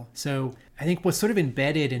Marvel. So I think what's sort of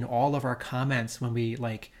embedded in all of our comments when we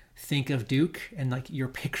like think of Duke and like your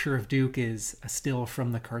picture of Duke is a still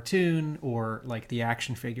from the cartoon or like the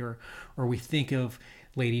action figure, or we think of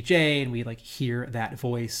Lady J and we like hear that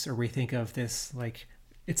voice, or we think of this, like,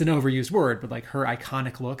 it's an overused word, but like her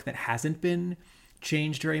iconic look that hasn't been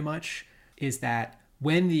changed very much, is that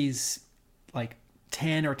when these like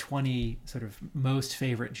 10 or 20 sort of most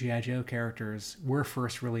favorite G.I. Joe characters were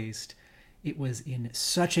first released, it was in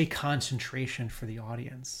such a concentration for the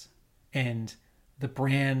audience. And the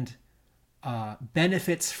brand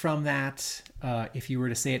benefits from that. If you were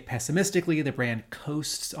to say it pessimistically, the brand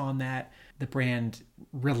coasts on that. The brand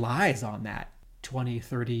relies on that 20,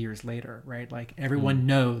 30 years later, right? Like everyone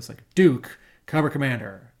knows like Duke, Cobra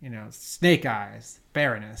Commander, Snake Eyes,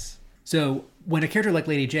 Baroness. So when a character like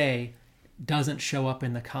Lady J doesn't show up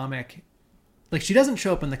in the comic, like she doesn't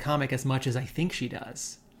show up in the comic as much as I think she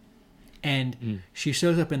does. And she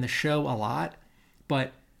shows up in the show a lot,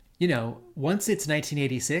 but once it's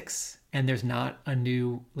 1986 and there's not a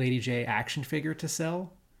new Lady J action figure to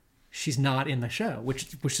sell, she's not in the show,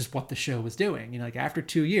 which is what the show was doing. Like after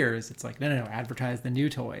 2 years, it's like, no, advertise the new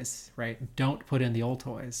toys, right? Don't put in the old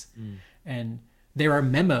toys. And there are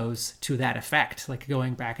memos to that effect, like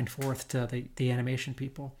going back and forth to the animation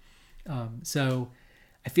people. So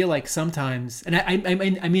I feel like sometimes, and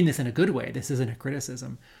I mean this in a good way, this isn't a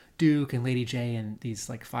criticism, Duke and Lady J and these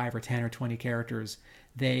like 5 or 10 or 20 characters,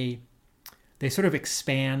 they sort of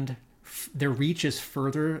expand, their reach is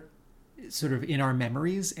further sort of in our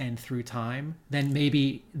memories and through time than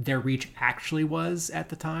maybe their reach actually was at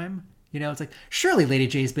the time. It's like, surely Lady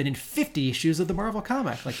J's been in 50 issues of the Marvel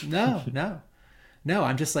comic. Like, no,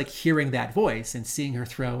 I'm just like hearing that voice and seeing her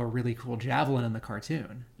throw a really cool javelin in the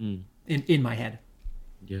cartoon in my head.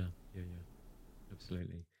 Yeah,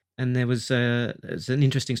 absolutely. And there's an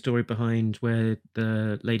interesting story behind where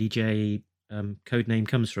the Lady J code name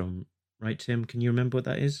comes from, right, Tim? Can you remember what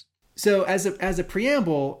that is? So as a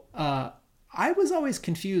preamble, I was always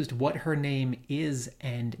confused what her name is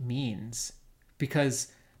and means,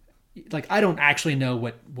 because like I don't actually know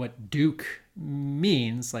what Duke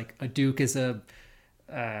means. Like a Duke is a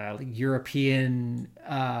European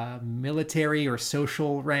military or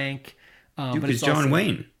social rank. Duke is John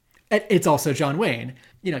Wayne. It's also John Wayne.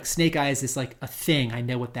 Snake Eyes is like a thing. I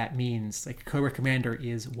know what that means. Like Cobra Commander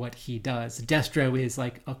is what he does. Destro is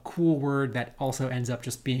like a cool word that also ends up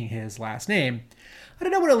just being his last name. I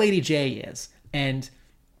don't know what a Lady J is. And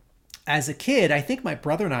as a kid, I think my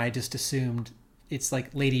brother and I just assumed it's like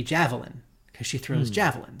Lady Javelin because she throws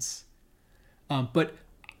javelins. But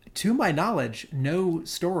to my knowledge, no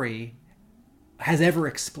story has ever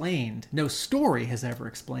explained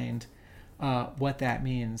what that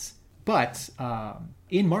means. But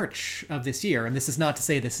in March of this year, and this is not to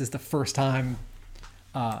say this is the first time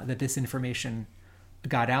that this information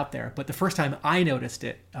got out there, but the first time I noticed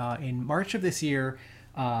it in March of this year,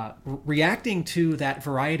 reacting to that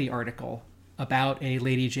Variety article about a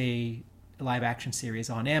Lady J live action series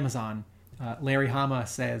on Amazon, Larry Hama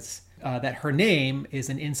says that her name is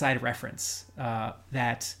an inside reference,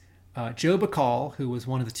 that Joe Bacall, who was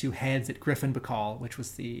one of the two heads at Griffin Bacall, which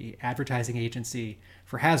was the advertising agency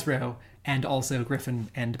for Hasbro, and also Griffin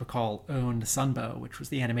and Bacall owned Sunbow, which was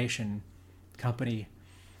the animation company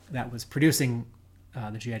that was producing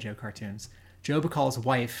the G.I. Joe cartoons. Joe Bacall's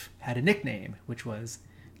wife had a nickname, which was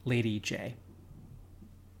Lady J.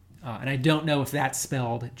 And I don't know if that's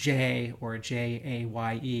spelled J or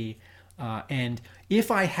Jaye. And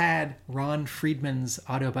if I had Ron Friedman's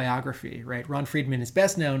autobiography, right? Ron Friedman is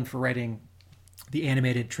best known for writing the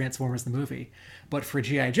animated Transformers the movie. But for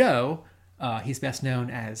G.I. Joe, he's best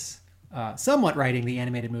known as somewhat writing the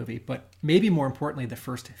animated movie, but maybe more importantly, the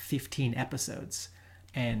first 15 episodes.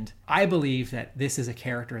 And I believe that this is a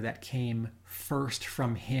character that came first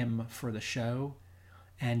from him for the show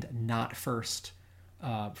and not first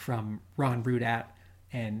from Ron Rudat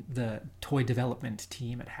and the toy development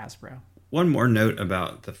team at Hasbro. One more note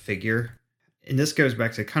about the figure, and this goes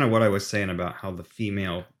back to kind of what I was saying about how the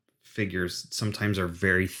female figures sometimes are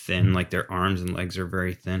very thin, like their arms and legs are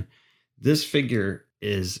very thin. This figure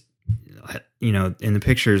is, in the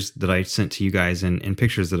pictures that I sent to you guys and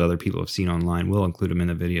pictures that other people have seen online, we'll include them in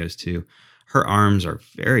the videos too. Her arms are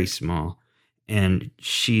very small, and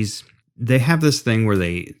they have this thing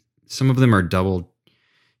where some of them are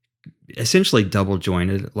essentially double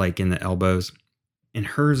jointed, like in the elbows. And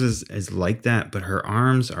hers is like that, but her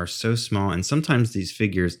arms are so small. And sometimes these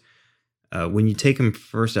figures, when you take them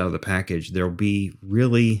first out of the package,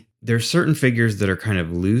 there's certain figures that are kind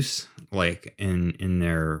of loose, like in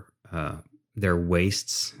their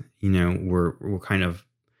waists, will kind of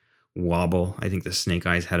wobble. I think the Snake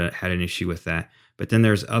Eyes had an issue with that. But then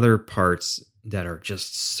there's other parts that are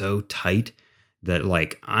just so tight that,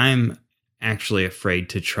 like, I'm actually afraid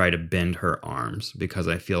to try to bend her arms, because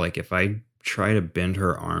I feel like if I try to bend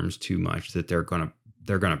her arms too much, that they're gonna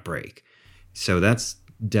break. So that's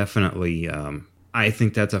definitely I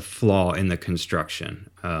think that's a flaw in the construction.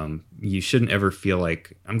 You shouldn't ever feel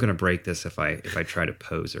like I'm gonna break this if I try to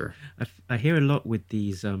pose her. I hear a lot with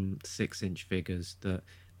these 6-inch figures that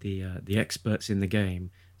the experts in the game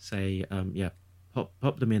say,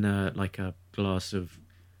 pop them in a glass of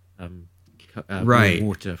right.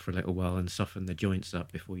 water for a little while and soften the joints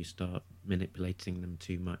up before you start manipulating them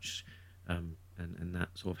too much. And that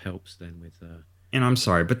sort of helps then with... And I'm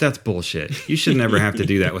sorry, but that's bullshit. You should never have to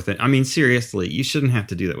do that with it. I mean, seriously, you shouldn't have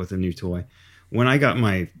to do that with a new toy. When I got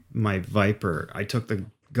my Viper, I took the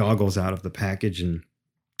goggles out of the package and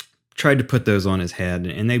tried to put those on his head,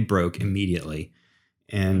 and they broke immediately.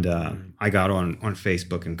 And I got on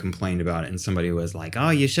Facebook and complained about it, and somebody was like,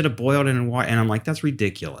 "Oh, you should have boiled it in water." And I'm like, that's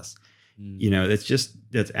ridiculous.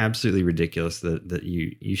 That's absolutely ridiculous that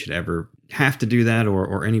you should ever have to do that,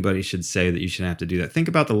 or anybody should say that you should have to do that. Think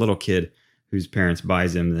about the little kid whose parents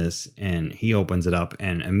buys him this, and he opens it up,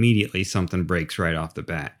 and immediately something breaks right off the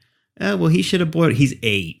bat. Well, he should have boiled it. He's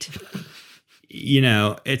 8.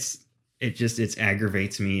 It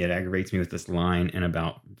aggravates me. It aggravates me with this line and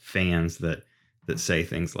about fans that say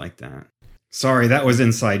things like that. Sorry, that was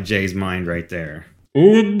inside Jay's mind right there.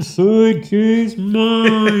 Inside Jay's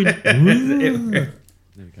mind. There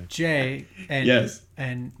we go. Jay and yes.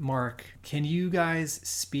 And Mark, can you guys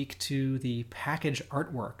speak to the package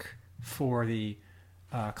artwork for the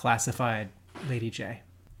classified Lady J?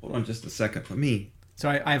 Hold on just a second for me. So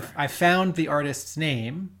I found the artist's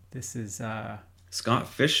name. This is Scott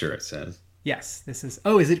Fisher, it says. Yes, this is...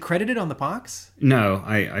 Oh, is it credited on the box? No,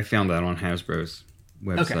 I found that on Hasbro's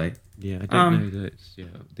website. Okay. Yeah, I don't know that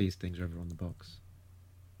these things are ever on the box.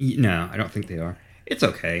 No, I don't think they are. It's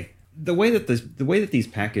okay. The way that these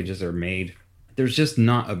packages are made, there's just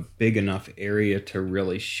not a big enough area to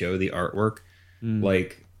really show the artwork.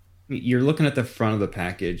 Like, you're looking at the front of the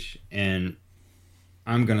package, and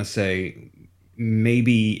I'm gonna say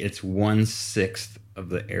maybe it's 1/6 of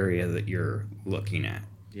the area that you're looking at.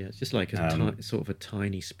 Yeah, it's just like sort of a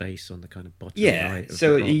tiny space on the kind of bottom right of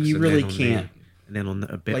so the box, you really can't. And then on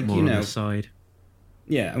a bit more on the side.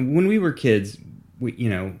 Yeah, when we were kids,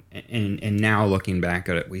 and now looking back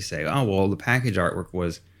at it, we say, oh well, the package artwork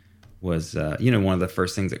was one of the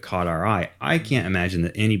first things that caught our eye. I can't imagine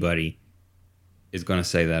that anybody is going to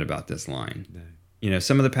say that about this line. No.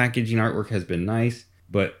 Some of the packaging artwork has been nice,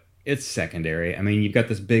 but it's secondary. I mean, you've got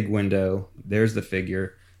this big window. There's the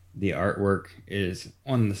figure. The artwork is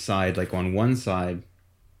on the side, like on one side,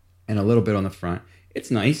 and a little bit on the front. It's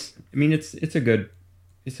nice. I mean, it's a good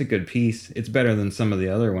piece. It's better than some of the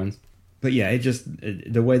other ones. But yeah,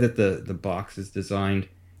 the way that the box is designed,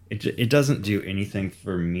 it doesn't do anything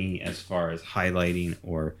for me as far as highlighting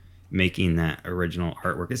or making that original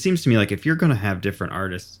artwork. It seems to me like if you're going to have different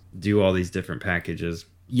artists do all these different packages,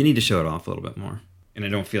 you need to show it off a little bit more. And I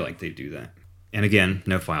don't feel like they do that. And again,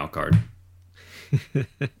 no file card.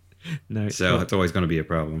 No, it's always going to be a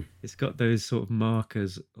problem. It's got those sort of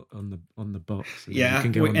markers on the box. Yeah, you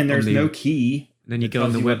can go and there's no key. Then you go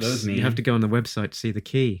on the website. You have to go on the website to see the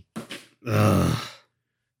key. Ugh.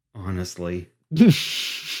 Honestly.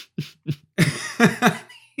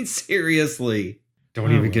 Seriously.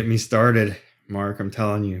 Don't even get me started, Mark. I'm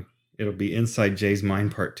telling you. It'll be Inside Jay's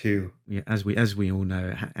Mind Part 2. Yeah, as we all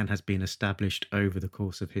know, and has been established over the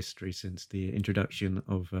course of history since the introduction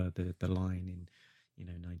of the line in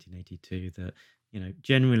 1982, that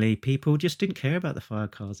generally people just didn't care about the file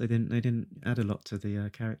cards. They didn't add a lot to the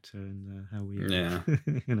character and how we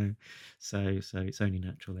so it's only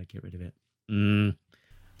natural they get rid of it. Okay.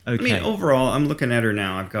 I mean, overall, I'm looking at her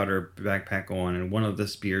now. I've got her backpack on, and one of the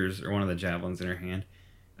spears or one of the javelins in her hand.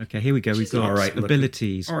 Okay, here we go. We've got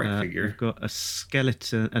abilities. Figure. We've got a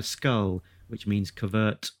skull, which means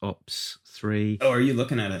covert ops 3. Oh, are you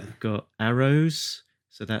looking at it? We've got arrows,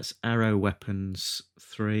 so that's arrow weapons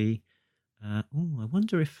 3. I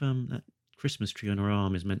wonder if that Christmas tree on her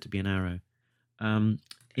arm is meant to be an arrow.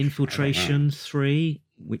 Infiltration 3,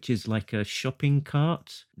 which is like a shopping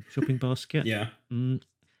basket. Yeah.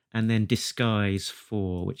 And then disguise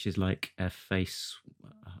 4, which is like a face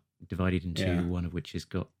divided in two, one of which has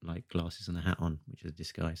got like glasses and a hat on, which is a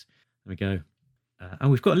disguise. There we go.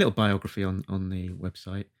 We've got a little biography on the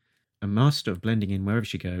website. A master of blending in wherever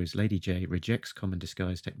she goes, Lady J rejects common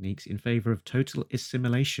disguise techniques in favour of total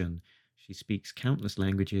assimilation. She speaks countless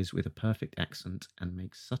languages with a perfect accent and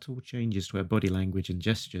makes subtle changes to her body language and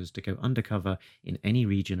gestures to go undercover in any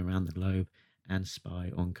region around the globe and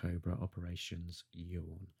spy on Cobra operations.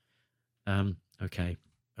 Yawn. Okay.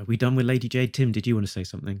 Are we done with Lady J? Tim, did you want to say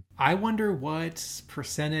something? I wonder what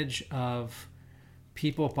percentage of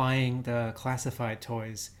people buying the classified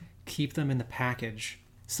toys keep them in the package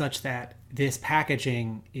such that this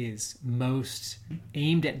packaging is most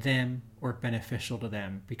aimed at them or beneficial to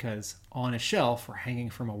them, because on a shelf or hanging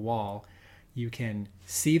from a wall, you can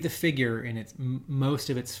see the figure in its most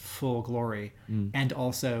of its full glory, and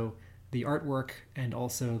also the artwork and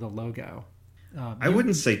also the logo. I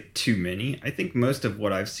wouldn't say too many. I think most of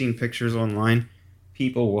what I've seen pictures online,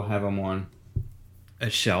 people will have them on a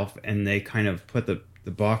shelf and they kind of put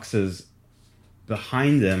the boxes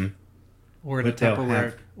behind them. Or in a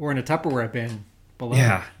Tupperware bin below.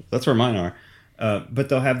 Yeah, that's where mine are. But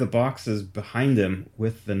they'll have the boxes behind them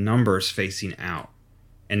with the numbers facing out.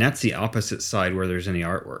 And that's the opposite side where there's any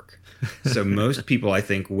artwork. So most people, I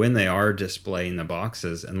think, when they are displaying the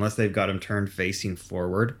boxes, unless they've got them turned facing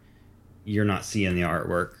forward, you're not seeing the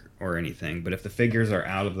artwork or anything. But if the figures are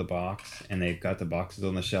out of the box and they've got the boxes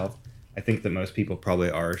on the shelf, I think that most people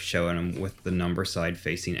probably are showing them with the number side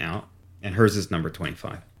facing out. And hers is number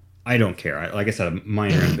 25. I don't care. Like I said,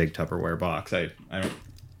 mine are in a big Tupperware box. I don't,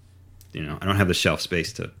 I don't have the shelf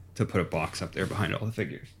space to put a box up there behind all the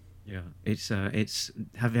figures. Yeah, it's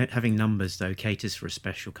having numbers though caters for a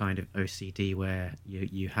special kind of OCD where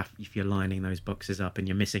you have, if you're lining those boxes up and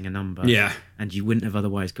you're missing a number, and you wouldn't have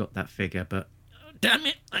otherwise got that figure, but damn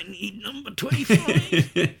it, I need number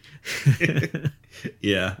 25.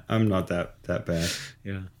 Yeah, I'm not that bad.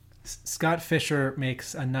 Yeah. Scott Fisher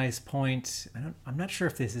makes a nice point. I'm not sure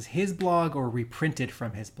if this is his blog or reprinted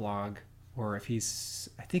from his blog, or if he's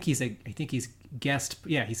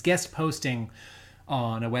guest posting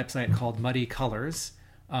on a website called Muddy Colors,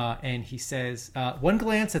 and he says, one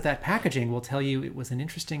glance at that packaging will tell you it was an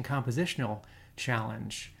interesting compositional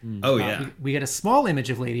challenge. Oh yeah. We get a small image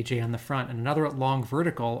of Lady J on the front and another long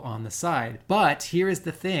vertical on the side. But here is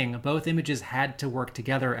the thing. Both images had to work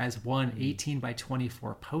together as one 18 by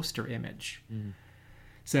 24 poster image.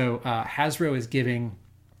 So Hasbro is giving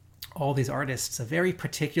all these artists a very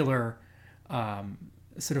particular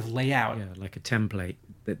sort of layout. Yeah, like a template.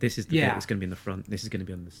 That this is the bit that's going to be in the front, this is going to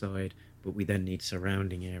be on the side, but we then need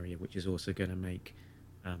surrounding area, which is also going to make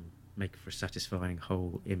for a satisfying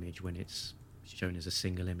whole image when it's shown as a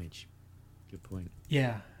single image. Good point.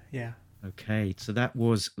 Yeah. Okay, so that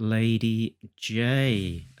was Lady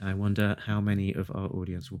J. I wonder how many of our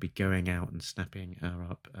audience will be going out and snapping her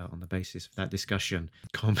up on the basis of that discussion.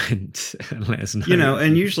 Comment and let us know.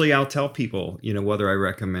 And usually I'll tell people, whether I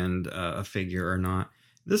recommend a figure or not.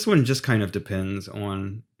 This one just kind of depends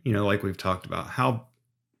on, like we've talked about, how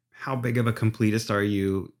big of a completist are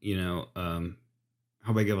you,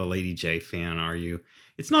 how big of a Lady J fan are you?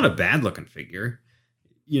 It's not a bad looking figure.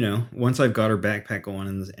 Once I've got her backpack on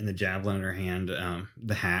and the javelin in her hand,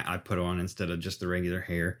 the hat I put on instead of just the regular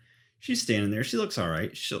hair, she's standing there. She looks all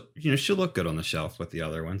right. She'll look good on the shelf with the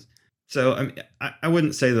other ones. So I mean, I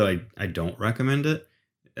wouldn't say that I don't recommend it.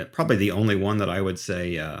 Probably the only one that I would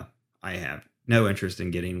say I have no interest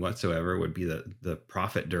in getting whatsoever would be the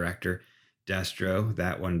Prophet Director Destro.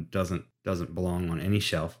 That one doesn't belong on any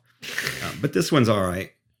shelf. But this one's all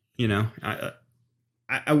right.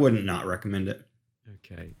 I wouldn't not recommend it.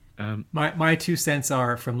 Okay. My 2 cents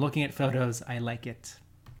are, from looking at photos, I like it.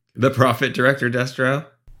 The Prophet Director Destro?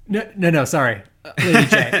 No, sorry. Lady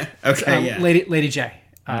J. Okay, yeah. Lady J.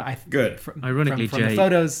 Good. Ironically, from Jay, the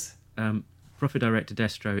photos... Prophet Director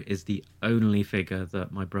Destro is the only figure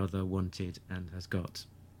that my brother wanted and has got.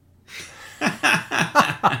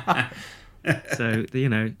 So,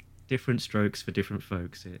 different strokes for different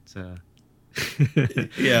folks. It's yeah,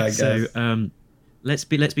 I guess. So, let's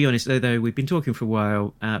be honest though. We've been talking for a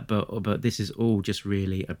while, but this is all just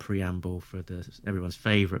really a preamble for everyone's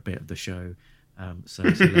favourite bit of the show. So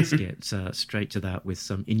let's get straight to that with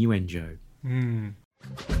some innuendo.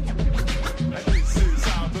 This is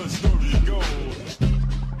how the story goes.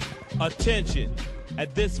 Attention.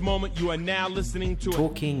 At this moment, you are now listening to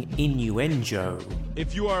Talking innuendo.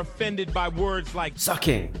 If you are offended by words like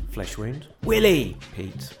Sucking, flesh wound. Willy,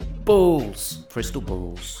 Pete. Balls, crystal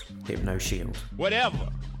balls. Hypno shield. whatever,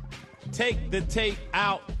 take the tape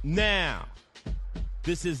out now.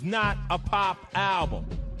 This is not a pop album.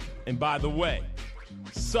 And by the way,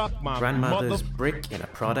 suck my Grandmother's brick in a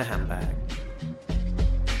Prada handbag.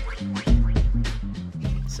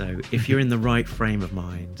 So if you're in the right frame of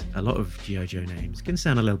mind, a lot of G.I. Joe names can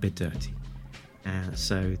sound a little bit dirty.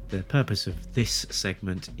 So the purpose of this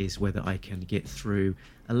segment is whether I can get through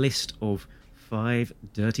a list of 5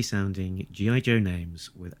 dirty sounding G.I. Joe names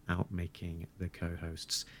without making the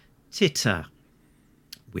co-hosts titter,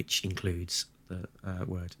 which includes the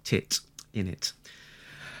word tit in it.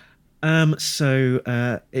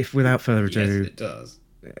 So if without further ado... Yes, it does.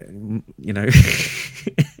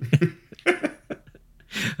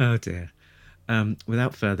 Oh dear.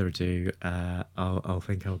 Without further ado,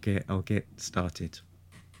 I'll get started.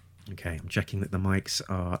 Okay, I'm checking that the mics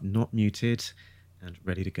are not muted and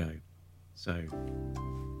ready to go. So,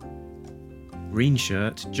 Green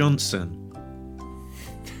Shirt Johnson.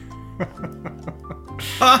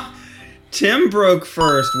 Tim broke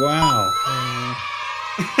first. Wow.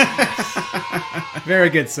 Very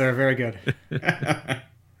good, sir. Very good.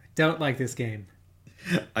 Don't like this game.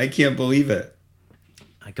 I can't believe it.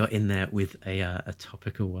 I got in there with a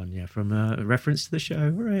topical one, from a reference to the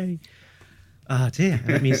show. Hooray! Ah, dear.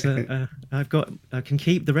 That means that I can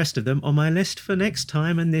keep the rest of them on my list for next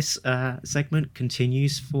time, and this segment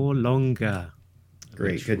continues for longer.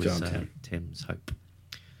 Great, good job, Tim. Tim's hope.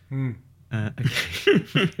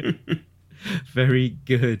 Okay. Very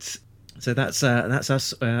good. So that's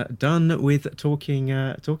us done with talking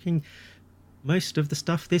most of the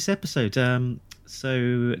stuff this episode.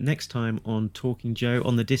 So next time on Talking Joe,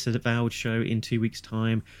 on the Disavowed show in 2 weeks'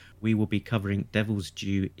 time, we will be covering Devil's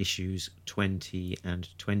Due issues 20 and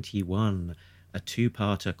 21, a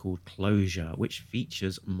 2-parter called Closure, which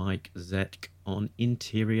features Mike Zeck on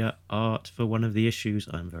interior art for one of the issues.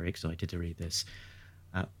 I'm very excited to read this.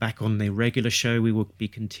 Back on the regular show, we will be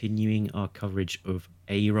continuing our coverage of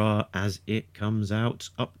ARA as it comes out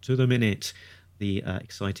up to the minute. The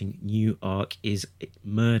exciting new arc is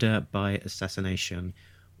Murder by Assassination,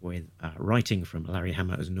 with writing from Larry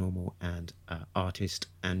Hama as normal and artist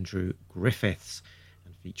Andrew Griffiths,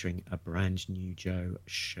 and featuring a brand new Joe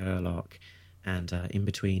Sherlock. And in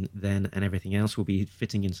between then and everything else, we'll be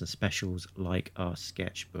fitting in some specials like our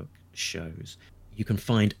sketchbook shows. You can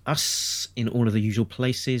find us in all of the usual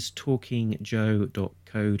places,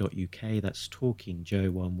 talkingjoe.co.uk. That's talkingjoe,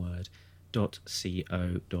 one word.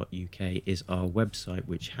 .co.uk is our website,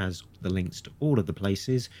 which has the links to all of the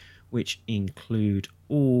places, which include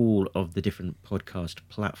all of the different podcast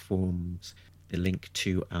platforms, the link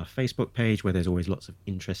to our Facebook page where there's always lots of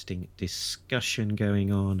interesting discussion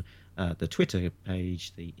going on, the Twitter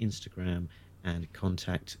page, the Instagram, and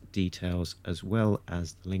contact details, as well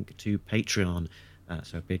as the link to Patreon.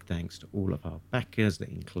 So big thanks to all of our backers that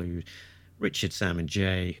include Richard, Sam and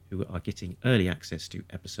Jay, who are getting early access to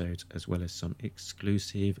episodes as well as some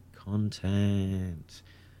exclusive content.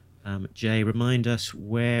 Jay, remind us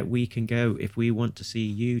where we can go if we want to see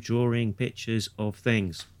you drawing pictures of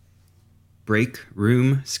things. Break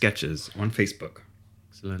Room Sketches on Facebook.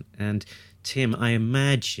 Excellent. And Tim, I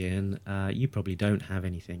imagine you probably don't have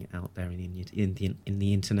anything out there in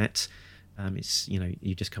the internet. It's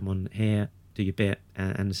you just come on here, do your bit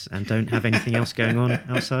and don't have anything else going on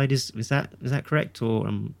outside. Is that correct? Or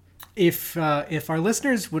if our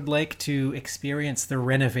listeners would like to experience the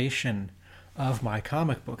renovation of my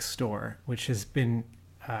comic book store, which has been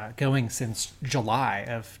going since July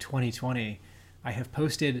of 2020, I have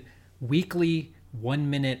posted weekly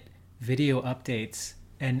 1-minute video updates,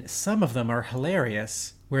 and some of them are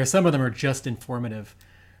hilarious, whereas some of them are just informative.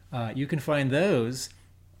 You can find those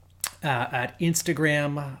at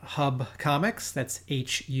Instagram Hub Comics, that's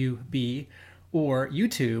HUB, or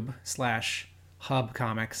YouTube/Hub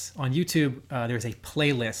Comics. On YouTube, there's a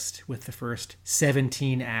playlist with the first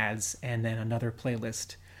 17 ads, and then another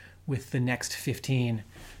playlist with the next 15.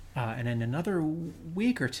 And in another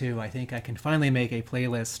week or two, I think I can finally make a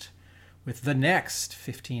playlist with the next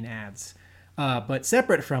 15 ads. But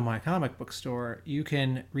separate from my comic book store, you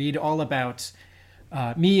can read all about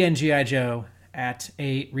me and G.I. Joe at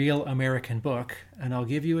A Real American Book, and I'll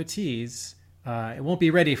give you a tease. It won't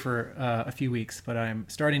be ready for a few weeks, but I'm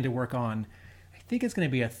starting to work on, I think it's going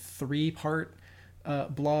to be a 3-part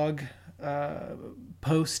blog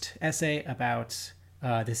post essay about,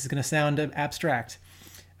 this is going to sound abstract,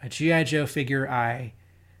 a G.I. Joe figure I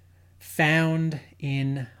found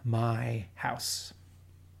in my house.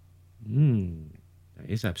 That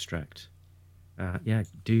is abstract. Yeah,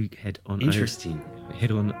 do head on over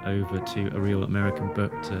to A Real American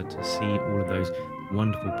Book to see all of those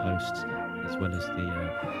wonderful posts, as well as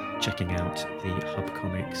the checking out the Hub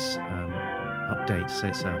Comics updates. So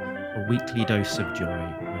it's a weekly dose of joy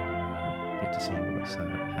when you get to see what's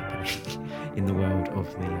happening in the world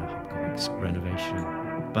of the Hub Comics renovation.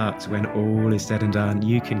 But when all is said and done,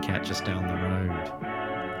 you can catch us down the road.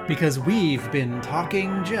 Because we've been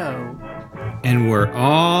Talking Joe. And we're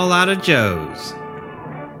all out of Joes.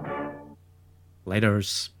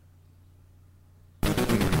 Laters.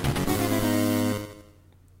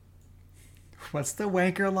 What's the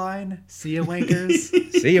wanker line? See ya, wankers.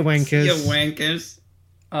 See ya, wankers. See ya, wankers.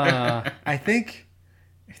 I think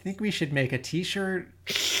we should make a T-shirt,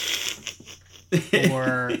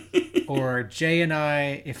 or Jay and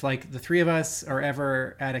I, if like the three of us are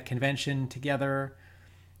ever at a convention together,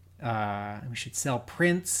 we should sell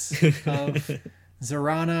prints of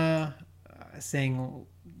Zorana saying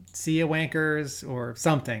 "See ya, wankers" or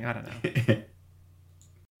something. I don't know.